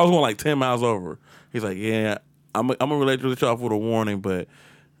 Like I was going like 10 miles over. He's like, "Yeah, I'm gonna let you off with a warning, but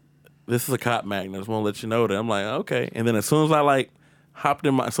this is a cop magnet. I just want to let you know that." I'm like, "Okay." And then as soon as I hopped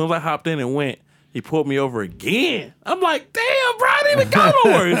in and went, he pulled me over again. I'm like, "Damn, bro, I didn't even go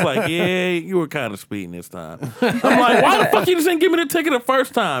nowhere." He's like, "Yeah, you were kind of speeding this time." I'm like, "Why the fuck you just didn't give me the ticket the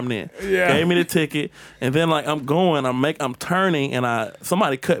first time then?" Yeah. Gave me the ticket, and then like I'm turning, and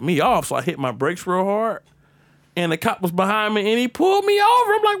somebody cut me off, so I hit my brakes real hard. And the cop was behind me, and he pulled me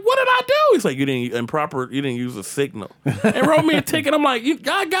over. I'm like, "What did I do?" He's like, "You didn't use a signal," and wrote me a ticket. I'm like, you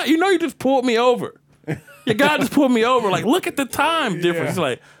just pulled me over. Your guy just pulled me over. Like, look at the time difference." He's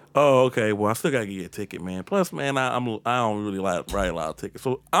like, "Oh, okay. Well, I still gotta get you a ticket, man. Plus, man, I don't really write a lot of tickets,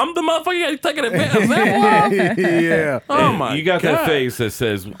 so I'm the motherfucker taking advantage of that one." Yeah. Oh my! You got that God. face that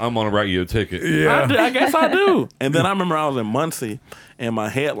says, "I'm gonna write you a ticket." Yeah. I guess I do. And then I remember I was in Muncie, and my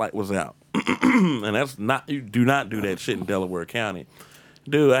headlight was out. And you do not do that shit in Delaware County.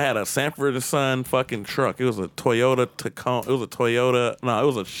 Dude, I had a Sanford & Son fucking truck. It was a Toyota Tacoma. It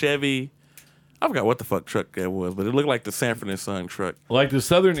was a Chevy. I forgot what the fuck truck that was, but it looked like the Sanford & Son truck. Like the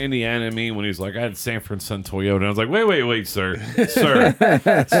Southern Indiana me when he's like, "I had Sanford & Son Toyota." And I was like, wait, sir, sir.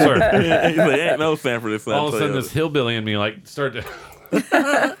 He's like, "Ain't no Sanford & Son All of a sudden, Toyota." this hillbilly in me like start to.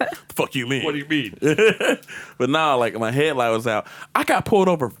 Fuck you mean? What do you mean? But now, like, my headlight was out. I got pulled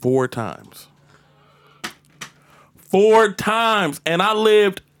over 4 times. 4 times. And I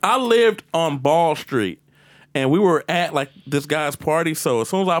lived on Ball Street. And we were at like this guy's party. So as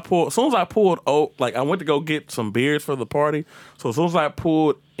soon as I pulled like I went to go get some beers for the party. So as soon as I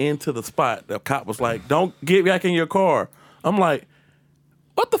pulled into the spot, the cop was like, "Don't get back in your car." I'm like,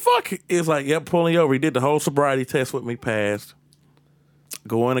 what the fuck? He was like, yep, pulling you over. He did the whole sobriety test with me, passed.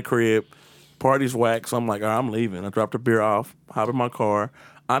 Go in the crib, party's whack. So I'm like, all right, I'm leaving. I dropped the beer off, hop in my car.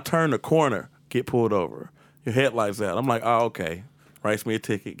 I turn the corner, get pulled over. Your headlights out. I'm like, oh, okay. Writes me a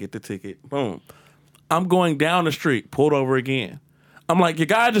ticket, get the ticket. Boom. I'm going down the street, pulled over again. I'm like, your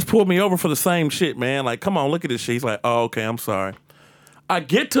guy just pulled me over for the same shit, man. Like, come on, look at this shit. He's like, oh, okay, I'm sorry. I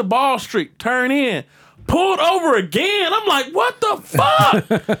get to Ball Street, turn in, pulled over again. I'm like, what the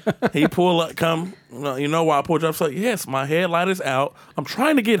fuck? He pulled up, come, you know why I pulled you up? So, yes, my headlight is out. I'm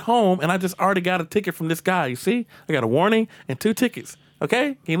trying to get home, and I just already got a ticket from this guy. You see? I got a warning and 2 tickets.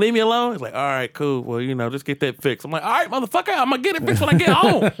 Okay? Can you leave me alone? He's like, all right, cool. Well, just get that fixed. I'm like, all right, motherfucker, I'm going to get it fixed when I get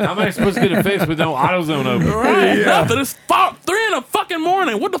home. How am I supposed to get it fixed with no AutoZone open? Right? Yeah. Nothing. It's 3 in the fucking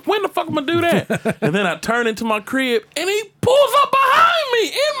morning. When the fuck am I do that? And then I turn into my crib, and he pulls up behind me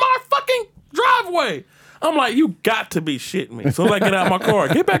in my fucking driveway. I'm like, you got to be shitting me. So I get out of my car.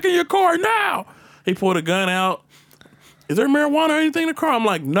 Get back in your car now. He pulled a gun out. Is there marijuana or anything in the car? I'm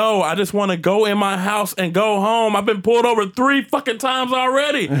like, no, I just want to go in my house and go home. I've been pulled over 3 fucking times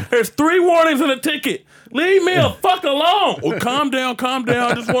already. There's 3 warnings and a ticket. Leave me a fuck alone. Well, calm down.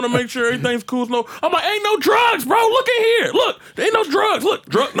 I just want to make sure everything's cool. No, I'm like, ain't no drugs, bro. Look at here. Look, there ain't no drugs.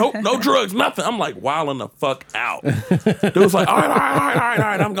 Look, no drugs, nothing. I'm like wilding the fuck out. Dude's like, all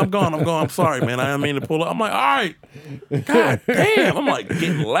right. I'm going. I'm sorry, man. I didn't mean to pull up. I'm like, all right. God damn. I'm like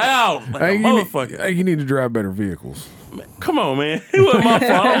getting loud like a motherfucker. You need to drive better vehicles. Man, come on, man. It wasn't my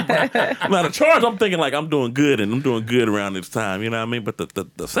fault. Now, the charge, I'm thinking like I'm doing good around this time. You know what I mean? But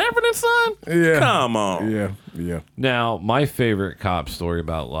the Sanford & Son? Yeah. Come on. Yeah. Now, my favorite cop story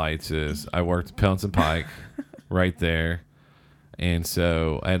about lights is I worked at Pendleton Pike right there. And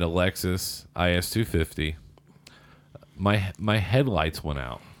so I had a Lexus IS250. My headlights went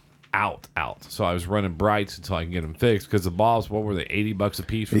out. So I was running brights until I can get them fixed because the bulbs, what were they, $80 a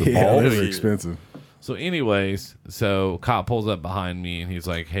piece for the bulbs? Those are expensive. So anyways, cop pulls up behind me and he's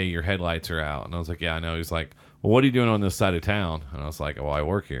like, hey, your headlights are out. And I was like, yeah, I know. He's like, well, what are you doing on this side of town? And I was like, well, I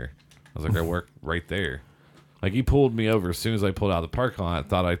work here. I was like, I work right there. Like, he pulled me over as soon as I pulled out of the parking lot. I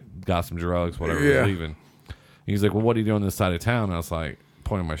thought I got some drugs, whatever, was leaving. He's like, well, what are you doing on this side of town? And I was like,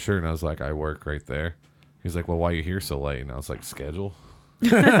 pointing my shirt, and I was like, I work right there. He's like, well, why are you here so late? And I was like, schedule.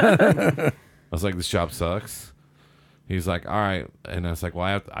 I was like, this job sucks. He's like, all right. And I was like,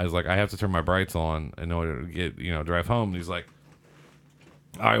 well, I have to turn my brights on in order to get, drive home. And he's like,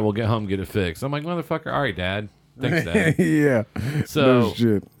 all right, we'll get home, get it fixed. I'm like, motherfucker, all right, Dad. Thanks, Dad. Yeah. So,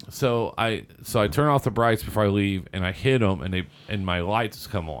 shit. So I turn off the brights before I leave, and I hit them, and my lights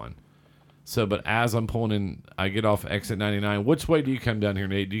come on. So, but as I'm pulling in, I get off exit 99. Which way do you come down here,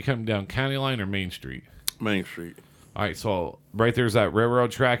 Nate? Do you come down County Line or Main Street? Main Street. All right, so right there's that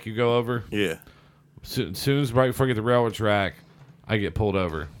railroad track you go over. Yeah. As soon as right before I get the railroad track, I get pulled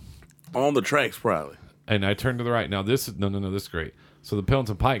over. On the tracks, probably. And I turn to the right. Now, this is great. So the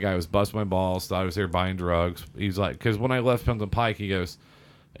Pendleton Pike guy was busting my balls, thought I was there buying drugs. He's like, because when I left Pendleton Pike, he goes,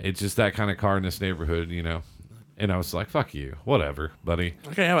 it's just that kind of car in this neighborhood, And I was like, fuck you. Whatever, buddy.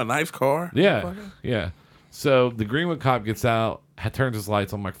 I can't have a nice car. Yeah. Yeah. So the Greenwood cop gets out, turns his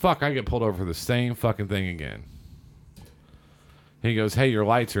lights on. I'm like, fuck, I get pulled over for the same fucking thing again. He goes, hey, your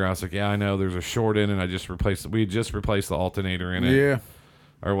lights are out. I was like, yeah, I know. There's a short in, and we just replaced the alternator in it. Yeah.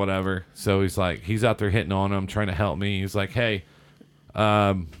 Or whatever. So he's like, he's out there hitting on him, trying to help me. He's like, hey,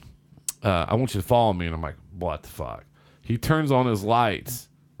 I want you to follow me. And I'm like, what the fuck? He turns on his lights,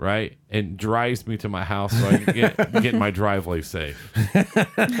 right? And drives me to my house so I can get my driveway safe.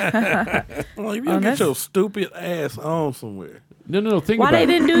 Well, you get your stupid ass on somewhere. No. Think Why about it.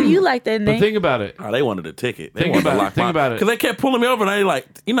 they didn't do you like that, Nate? But think about it. Oh, they wanted a ticket. Think about it. Because they kept pulling me over, and they like,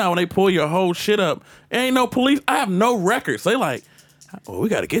 when they pull your whole shit up, ain't no police. I have no records. They like, well, we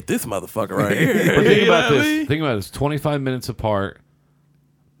got to get this motherfucker right here. But think about this. Think about this. 25 minutes apart.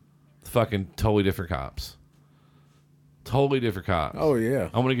 Fucking totally different cops. Totally different cops. Oh, yeah.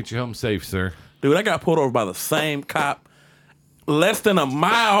 I want to get you home safe, sir. Dude, I got pulled over by the same cop less than a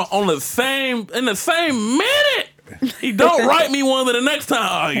mile in the same minute. He don't write me one, but the next time,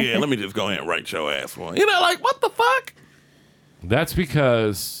 oh yeah, let me just go ahead and write your ass one. Like, what the fuck? That's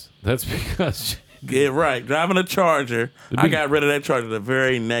because Yeah, right. Driving a Charger. I got rid of that Charger the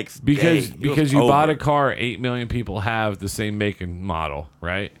very next day. Because you bought a car 8 million people have the same make and model,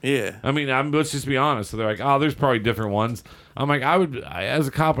 right? Yeah. I mean, let's just be honest. So they're like, oh, there's probably different ones. I'm like, as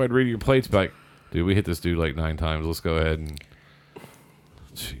a cop, I'd read your plates, be like, dude, we hit this dude like 9 times. Let's go ahead and...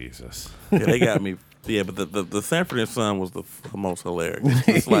 Jesus. Yeah, they got me. Yeah, but the Sanford & Son was the most hilarious.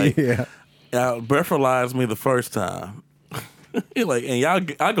 It's like, y'all breathalyzed me the first time. And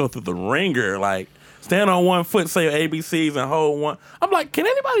I go through the ringer, like, stand on one foot, say your ABCs, and hold one. I'm like, can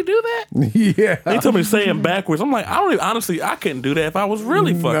anybody do that? Yeah. They told me to say them backwards. I'm like, I don't even, honestly, I couldn't do that if I was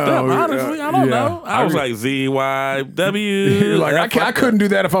really fucked up. Honestly, I don't know. I was like ZYW. You're like, I couldn't do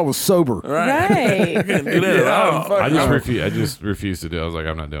that if I was sober. Right. I couldn't do that at all. I just refused to do it. I was like,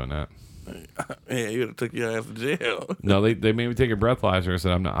 I'm not doing that. Yeah, you would have took your ass to jail. No, they made me take a breathalyzer. I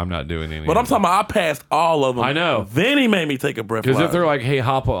said, I'm not doing anything. But I'm talking about I passed all of them. I know. Then he made me take a breathalyzer. Because if they're like, hey,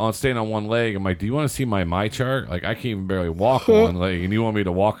 hop on, stand on one leg, I'm like, do you want to see my chart? Like, I can't even barely walk on one leg, and you want me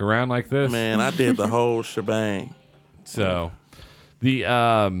to walk around like this? Man, I did the whole shebang. So, the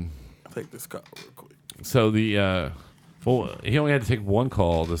I'll take this call real quick. so the well, he only had to take one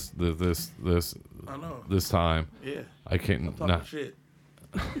call this I know. this time. Yeah. I can't. Talking Nah. shit.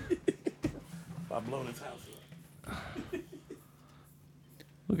 I blow this house up.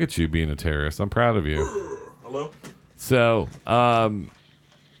 Look at you being a terrorist. I'm proud of you. Hello? So, No, I'm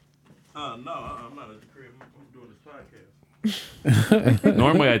not at the crib. I'm doing this podcast.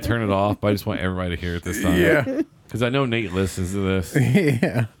 normally I turn it off, but I just want everybody to hear it this time. Yeah. Because I know Nate listens to this.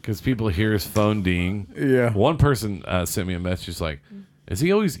 Yeah. Because people hear his phone ding. Yeah. One person sent me a message like, is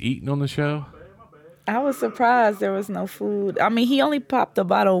he always eating on the show? I was surprised there was no food. I mean, he only popped the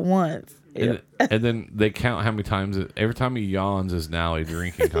bottle once. And then they count how many times. Every time he yawns is now a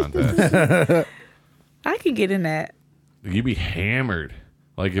drinking contest. I could get in that. You'd be hammered.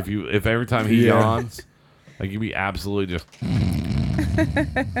 Like if every time he yawns, like you'd be absolutely just.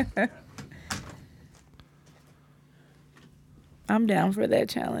 I'm down for that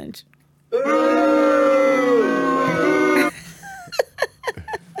challenge.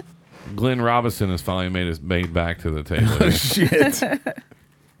 Glenn Robinson has finally made back to the table. Shit.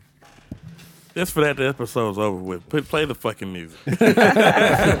 Just for that, the episode's over with. Play the fucking music.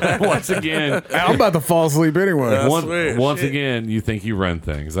 Once again, I'm about to fall asleep anyway. once again, you think you run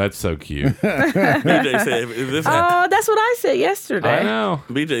things. That's so cute. BJ said, if this Oh, that's what I said yesterday. I know.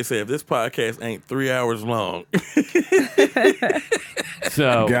 BJ said, if this podcast ain't 3 hours long,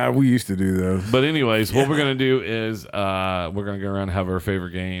 So, God, we used to do those. but anyways, what we're gonna do is we're gonna go around and have our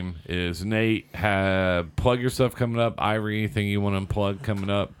favorite game. Is Nate plug your stuff coming up? Ivory, anything you want to plug coming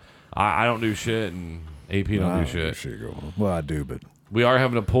up? I don't do shit, and AP don't do shit. Well, I do, but We are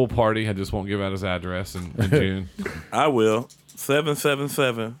having a pool party. I just won't give out his address in June. I will.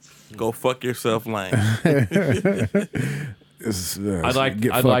 777. Go fuck yourself, Lane. I'd like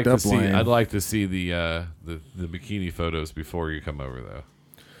to see. I'd like to see the bikini photos before you come over, though.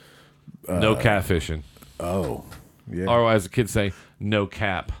 No catfishing. Oh, yeah. Or as the kids say, no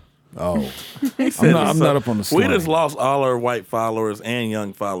cap. Oh, I'm not up on the We slang. just lost all our white followers and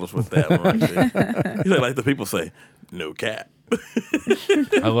young followers with that one right there. You know, like the people say, no cap.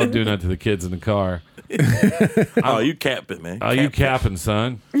 I love doing that to the kids in the car. Oh, you capping, man. Are you capping,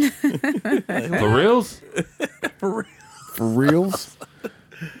 son? For reals? For reals?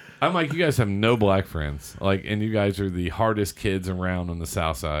 I'm like, you guys have no black friends. Like, and you guys are the hardest kids around on the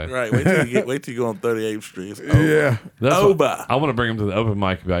south side. Right. Wait till you go on 38th Street. It's over. Yeah. That's Oba. what, I want to bring them to the open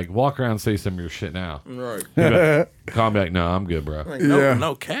mic and be like, walk around and say some of your shit now. Right. Calm back. No, I'm good, bro. Like, Yeah.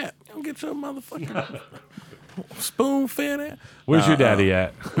 no cap. You don't get your motherfucking spoon fed at. Where's your daddy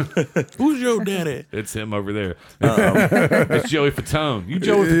at? Who's your daddy? It's him over there. It's Joey Fatone. You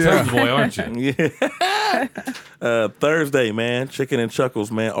Joey Fatone's boy, aren't you? Yeah. Thursday, man. Chicken and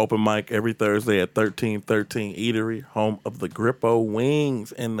Chuckles, man. Open mic every Thursday at 1313 Eatery, home of the Grippo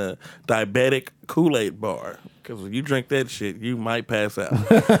Wings and the Diabetic Kool-Aid Bar. Because when you drink that shit, you might pass out.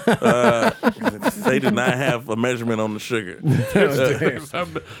 They did not have a measurement on the sugar.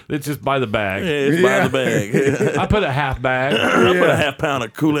 It's just by the bag. Yeah, it's by the bag. I put a half bag. I put a half pound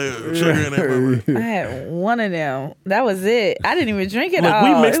of Kool-Aid sugar in that. I had one of them. That was it. I didn't even drink it Look,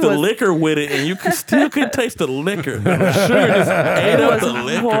 all. we mixed It the was- liquor with it, and you still could taste the liquor. The sugar just ate It up was the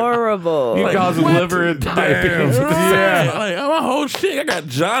liquor. horrible. You cause liver and diabetes. Yeah, like my whole shit. I got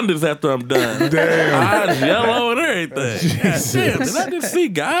jaundice after I'm done. Damn. Eyes yellow and everything. God damn, did I just see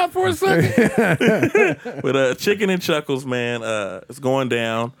God for a second? But Chicken and Chuckles, man, it's going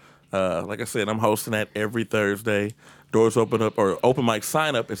down. Like I said, I'm hosting that every Thursday. Doors open up, or open mic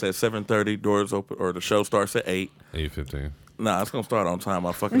sign up is at 7:30. Doors open, or the show starts at 8. 8:15. Nah, it's gonna start on time.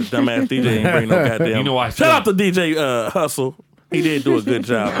 I fucking dumbass DJ ain't bring no goddamn. You know why? Shout out to DJ Hustle. He did do a good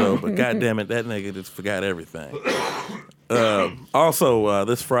job though, but goddamn it, that nigga just forgot everything. Also,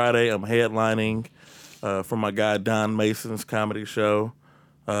 this Friday I'm headlining for my guy Don Mason's comedy show.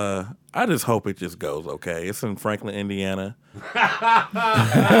 I just hope it just goes okay. It's in Franklin, Indiana. All right,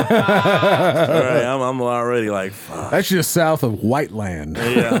 I'm already like, fuck. That's just south of Whiteland.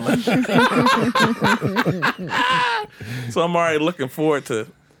 Yeah. So I'm already looking forward to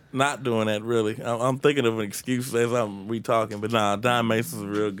not doing that, really. I'm thinking of an excuse as we talking, but nah, Don Mason's a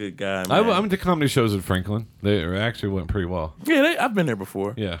real good guy, man. I went to comedy shows in Franklin. They actually went pretty well. Yeah, I've been there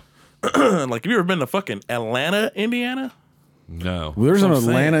before. Yeah. Like, have you ever been to fucking Atlanta, Indiana? No. Well, there's an That's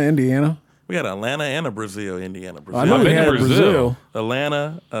what I'm Atlanta, saying. Indiana. We got Atlanta and a Brazil, Indiana, Brazil. I know I've we been to had Brazil.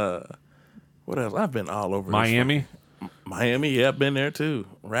 Atlanta, what else? I've been all over. Miami. Miami, yeah, I've been there too.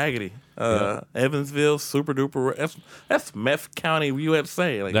 Raggedy. Evansville, super duper. That's Meth County,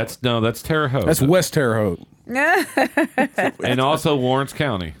 USA. Like, That's Terre Haute. That's West Terre Haute. and also Lawrence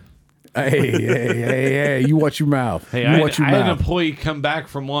County. Hey, you watch your mouth. Hey, you I watch your had an mouth. employee come back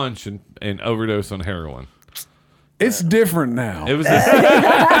from lunch and overdose on heroin. It's different now. It was his,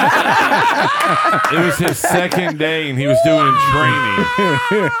 it was his second day, and he was doing training.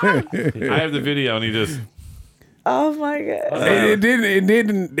 I have the video, and he just Oh my god. It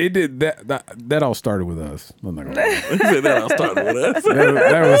did that all started with us. I'm not gonna lie. that all started with us.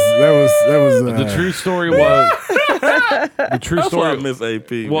 That was the true story was the true That's why I story. miss AP.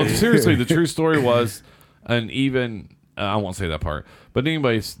 Well, man. seriously, the true story was I won't say that part. But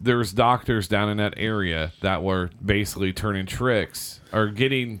anyways, there was doctors down in that area that were basically turning tricks or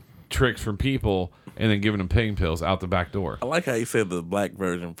getting tricks from people and then giving them pain pills out the back door. I like how he said the black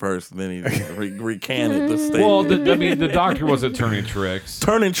version first, and then he recanted the statement. Well, the doctor wasn't turning tricks.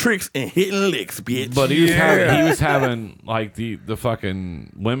 Turning tricks and hitting licks, bitch. But he was having like the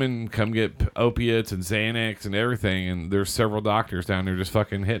fucking women come get opiates and Xanax and everything, and there's several doctors down there just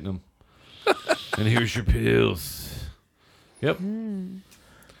fucking hitting them. And here's your pills. Yep.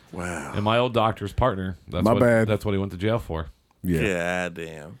 Wow. And my old doctor's partner. That's bad. That's what he went to jail for. Yeah,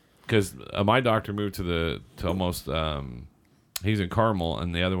 damn. Because my doctor moved to almost. He's in Carmel,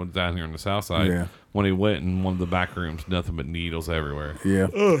 and the other one's down here on the south side. Yeah. When he went in one of the back rooms, nothing but needles everywhere. Yeah.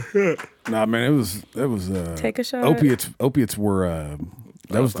 Oh shit. Nah, man, it was. Take a shot. Opiates were.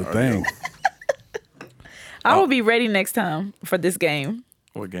 That was the thing. I will be ready next time for this game.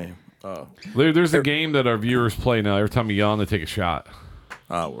 What game? Oh, There's a game that our viewers play now. Every time you yawn, they take a shot.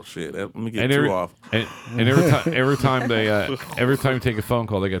 well, shit. Let me get And two off. And every time you take a phone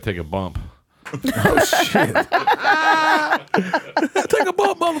call, they got to take a bump. Oh shit. Take a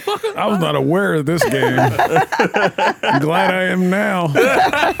bump, motherfucker. I was not aware of this game. I'm glad I am now.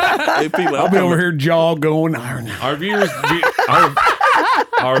 Hey, people, I'll be over here jaw going. Our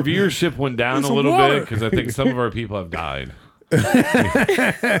viewership went down a little bit because I think some of our people have died.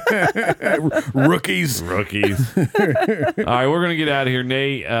 Rookies. All right, we're gonna get out of here,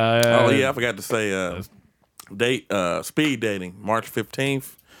 Nate. I forgot to say speed dating March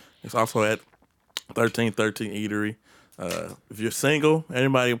 15th. It's also at 1313 Eatery. If you're single,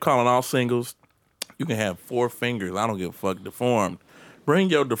 anybody, I'm calling all singles, you can have 4 fingers. I don't give a fuck. Deformed. Bring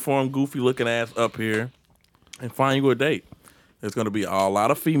your deformed, goofy looking ass up here and find you a date. There's going to be a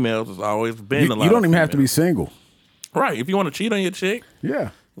lot of females. There's always been a lot. You don't of even have to be females. single. Right. If you want to cheat on your chick,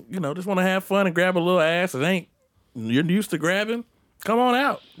 Yeah. just want to have fun and grab a little ass that you're used to grabbing, come on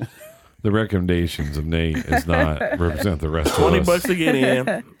out. The recommendations of Nate is not represent the rest of us. $20 to get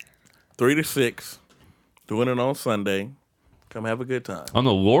in, 3 to 6, doing it on Sunday. Come have a good time On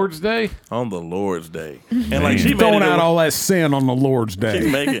the Lord's Day? on the Lord's Day. And like she made Throwing it out all that sin on the Lord's she's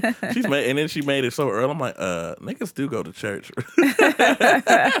Day. making, and then she made it so early. I'm like, niggas do go to church. You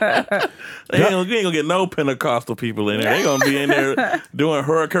ain't gonna get no Pentecostal people in there. They gonna be in there doing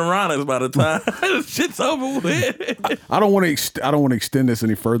Hurricane Ranas by the time shit's over with. I don't want to extend this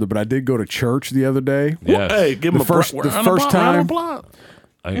any further, but I did go to church the other day. Yes. Hey, give them first time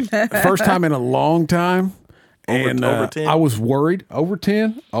in a long time. And over 10? I was worried. Over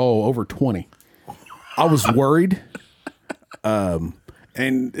 10? Oh, over 20. I was worried. And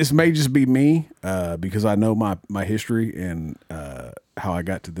this may just be me because I know my history and how I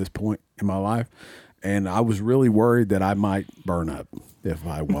got to this point in my life. And I was really worried that I might burn up if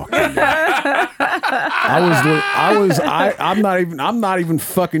I walked in there. I'm not even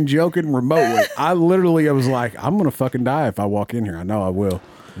fucking joking remotely. I was like, I'm going to fucking die if I walk in here. I know I will.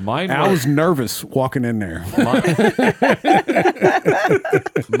 I was nervous walking in there.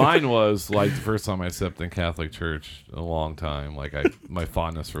 Mine was like the first time I stepped in Catholic church in a long time. Like my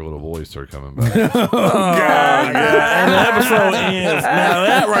fondness for little boys started coming back. And the episode ends. Now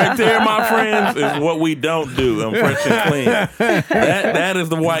that right there, my friends, is what we don't do. I'm fresh and clean. That is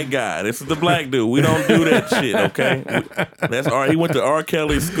the white guy. This is the black dude. We don't do that shit. Okay, that's he went to R.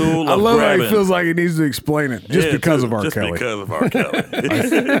 Kelly school. I love grabbing. how he feels like he needs to explain it just because of R. Just Kelly. because of R. Kelly.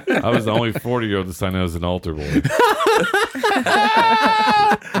 I was the only 40-year-old to sign out as an altar boy.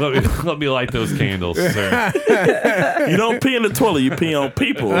 Let me light those candles, sir. You don't pee in the toilet. You pee on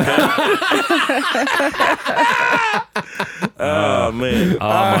people. Okay? Oh, man. Oh,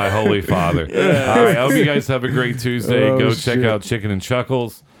 my holy father. All right. I hope you guys have a great Tuesday. Go check out Chicken and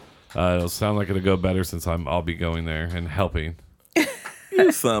Chuckles. It'll sound like it'll go better since I'll be going there and helping.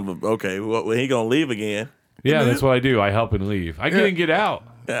 You son of a... Okay, well, he going to leave again. Yeah, that's what I do. I help and leave. I can't get out.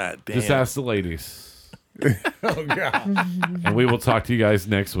 God damn. Just ask the ladies. Oh, God. And we will talk to you guys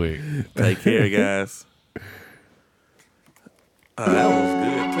next week. Take care, guys. That was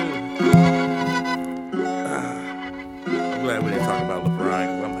good, too. I'm glad we didn't talk about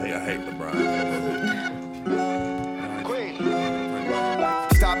LeBron, because I hate LeBron.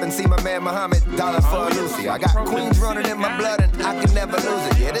 Stop and see my man Muhammad, dollar for Lucy. I got Queens running in my blood and I can never lose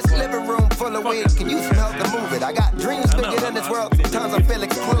it. Yeah, this living room full of weed can use some help to move it. I got dreams bigger than this world, sometimes I feel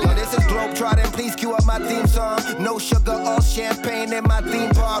excluded. This is Globetrotting, please cue up my theme song. No sugar, all champagne in my theme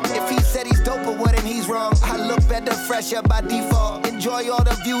park. If he said he's dope or what and he's wrong, I look better, fresher by default. Enjoy all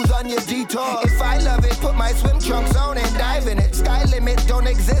the views on your detour. If I love it, put my swim trunks on and dive in it. Sky limit don't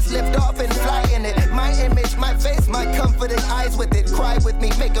exist, lift off and fly in it. My image, my face, my comforting eyes with it. Cry with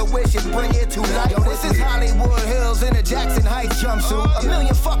me, make a wish and bring it to life. Yo, this is Hollywood Hills in a Jackson Heights jumpsuit. A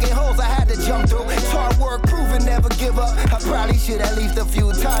million fucking holes I had to jump through. It's hard work, proven never give up. I probably should at least a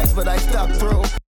few times, but I stuck through.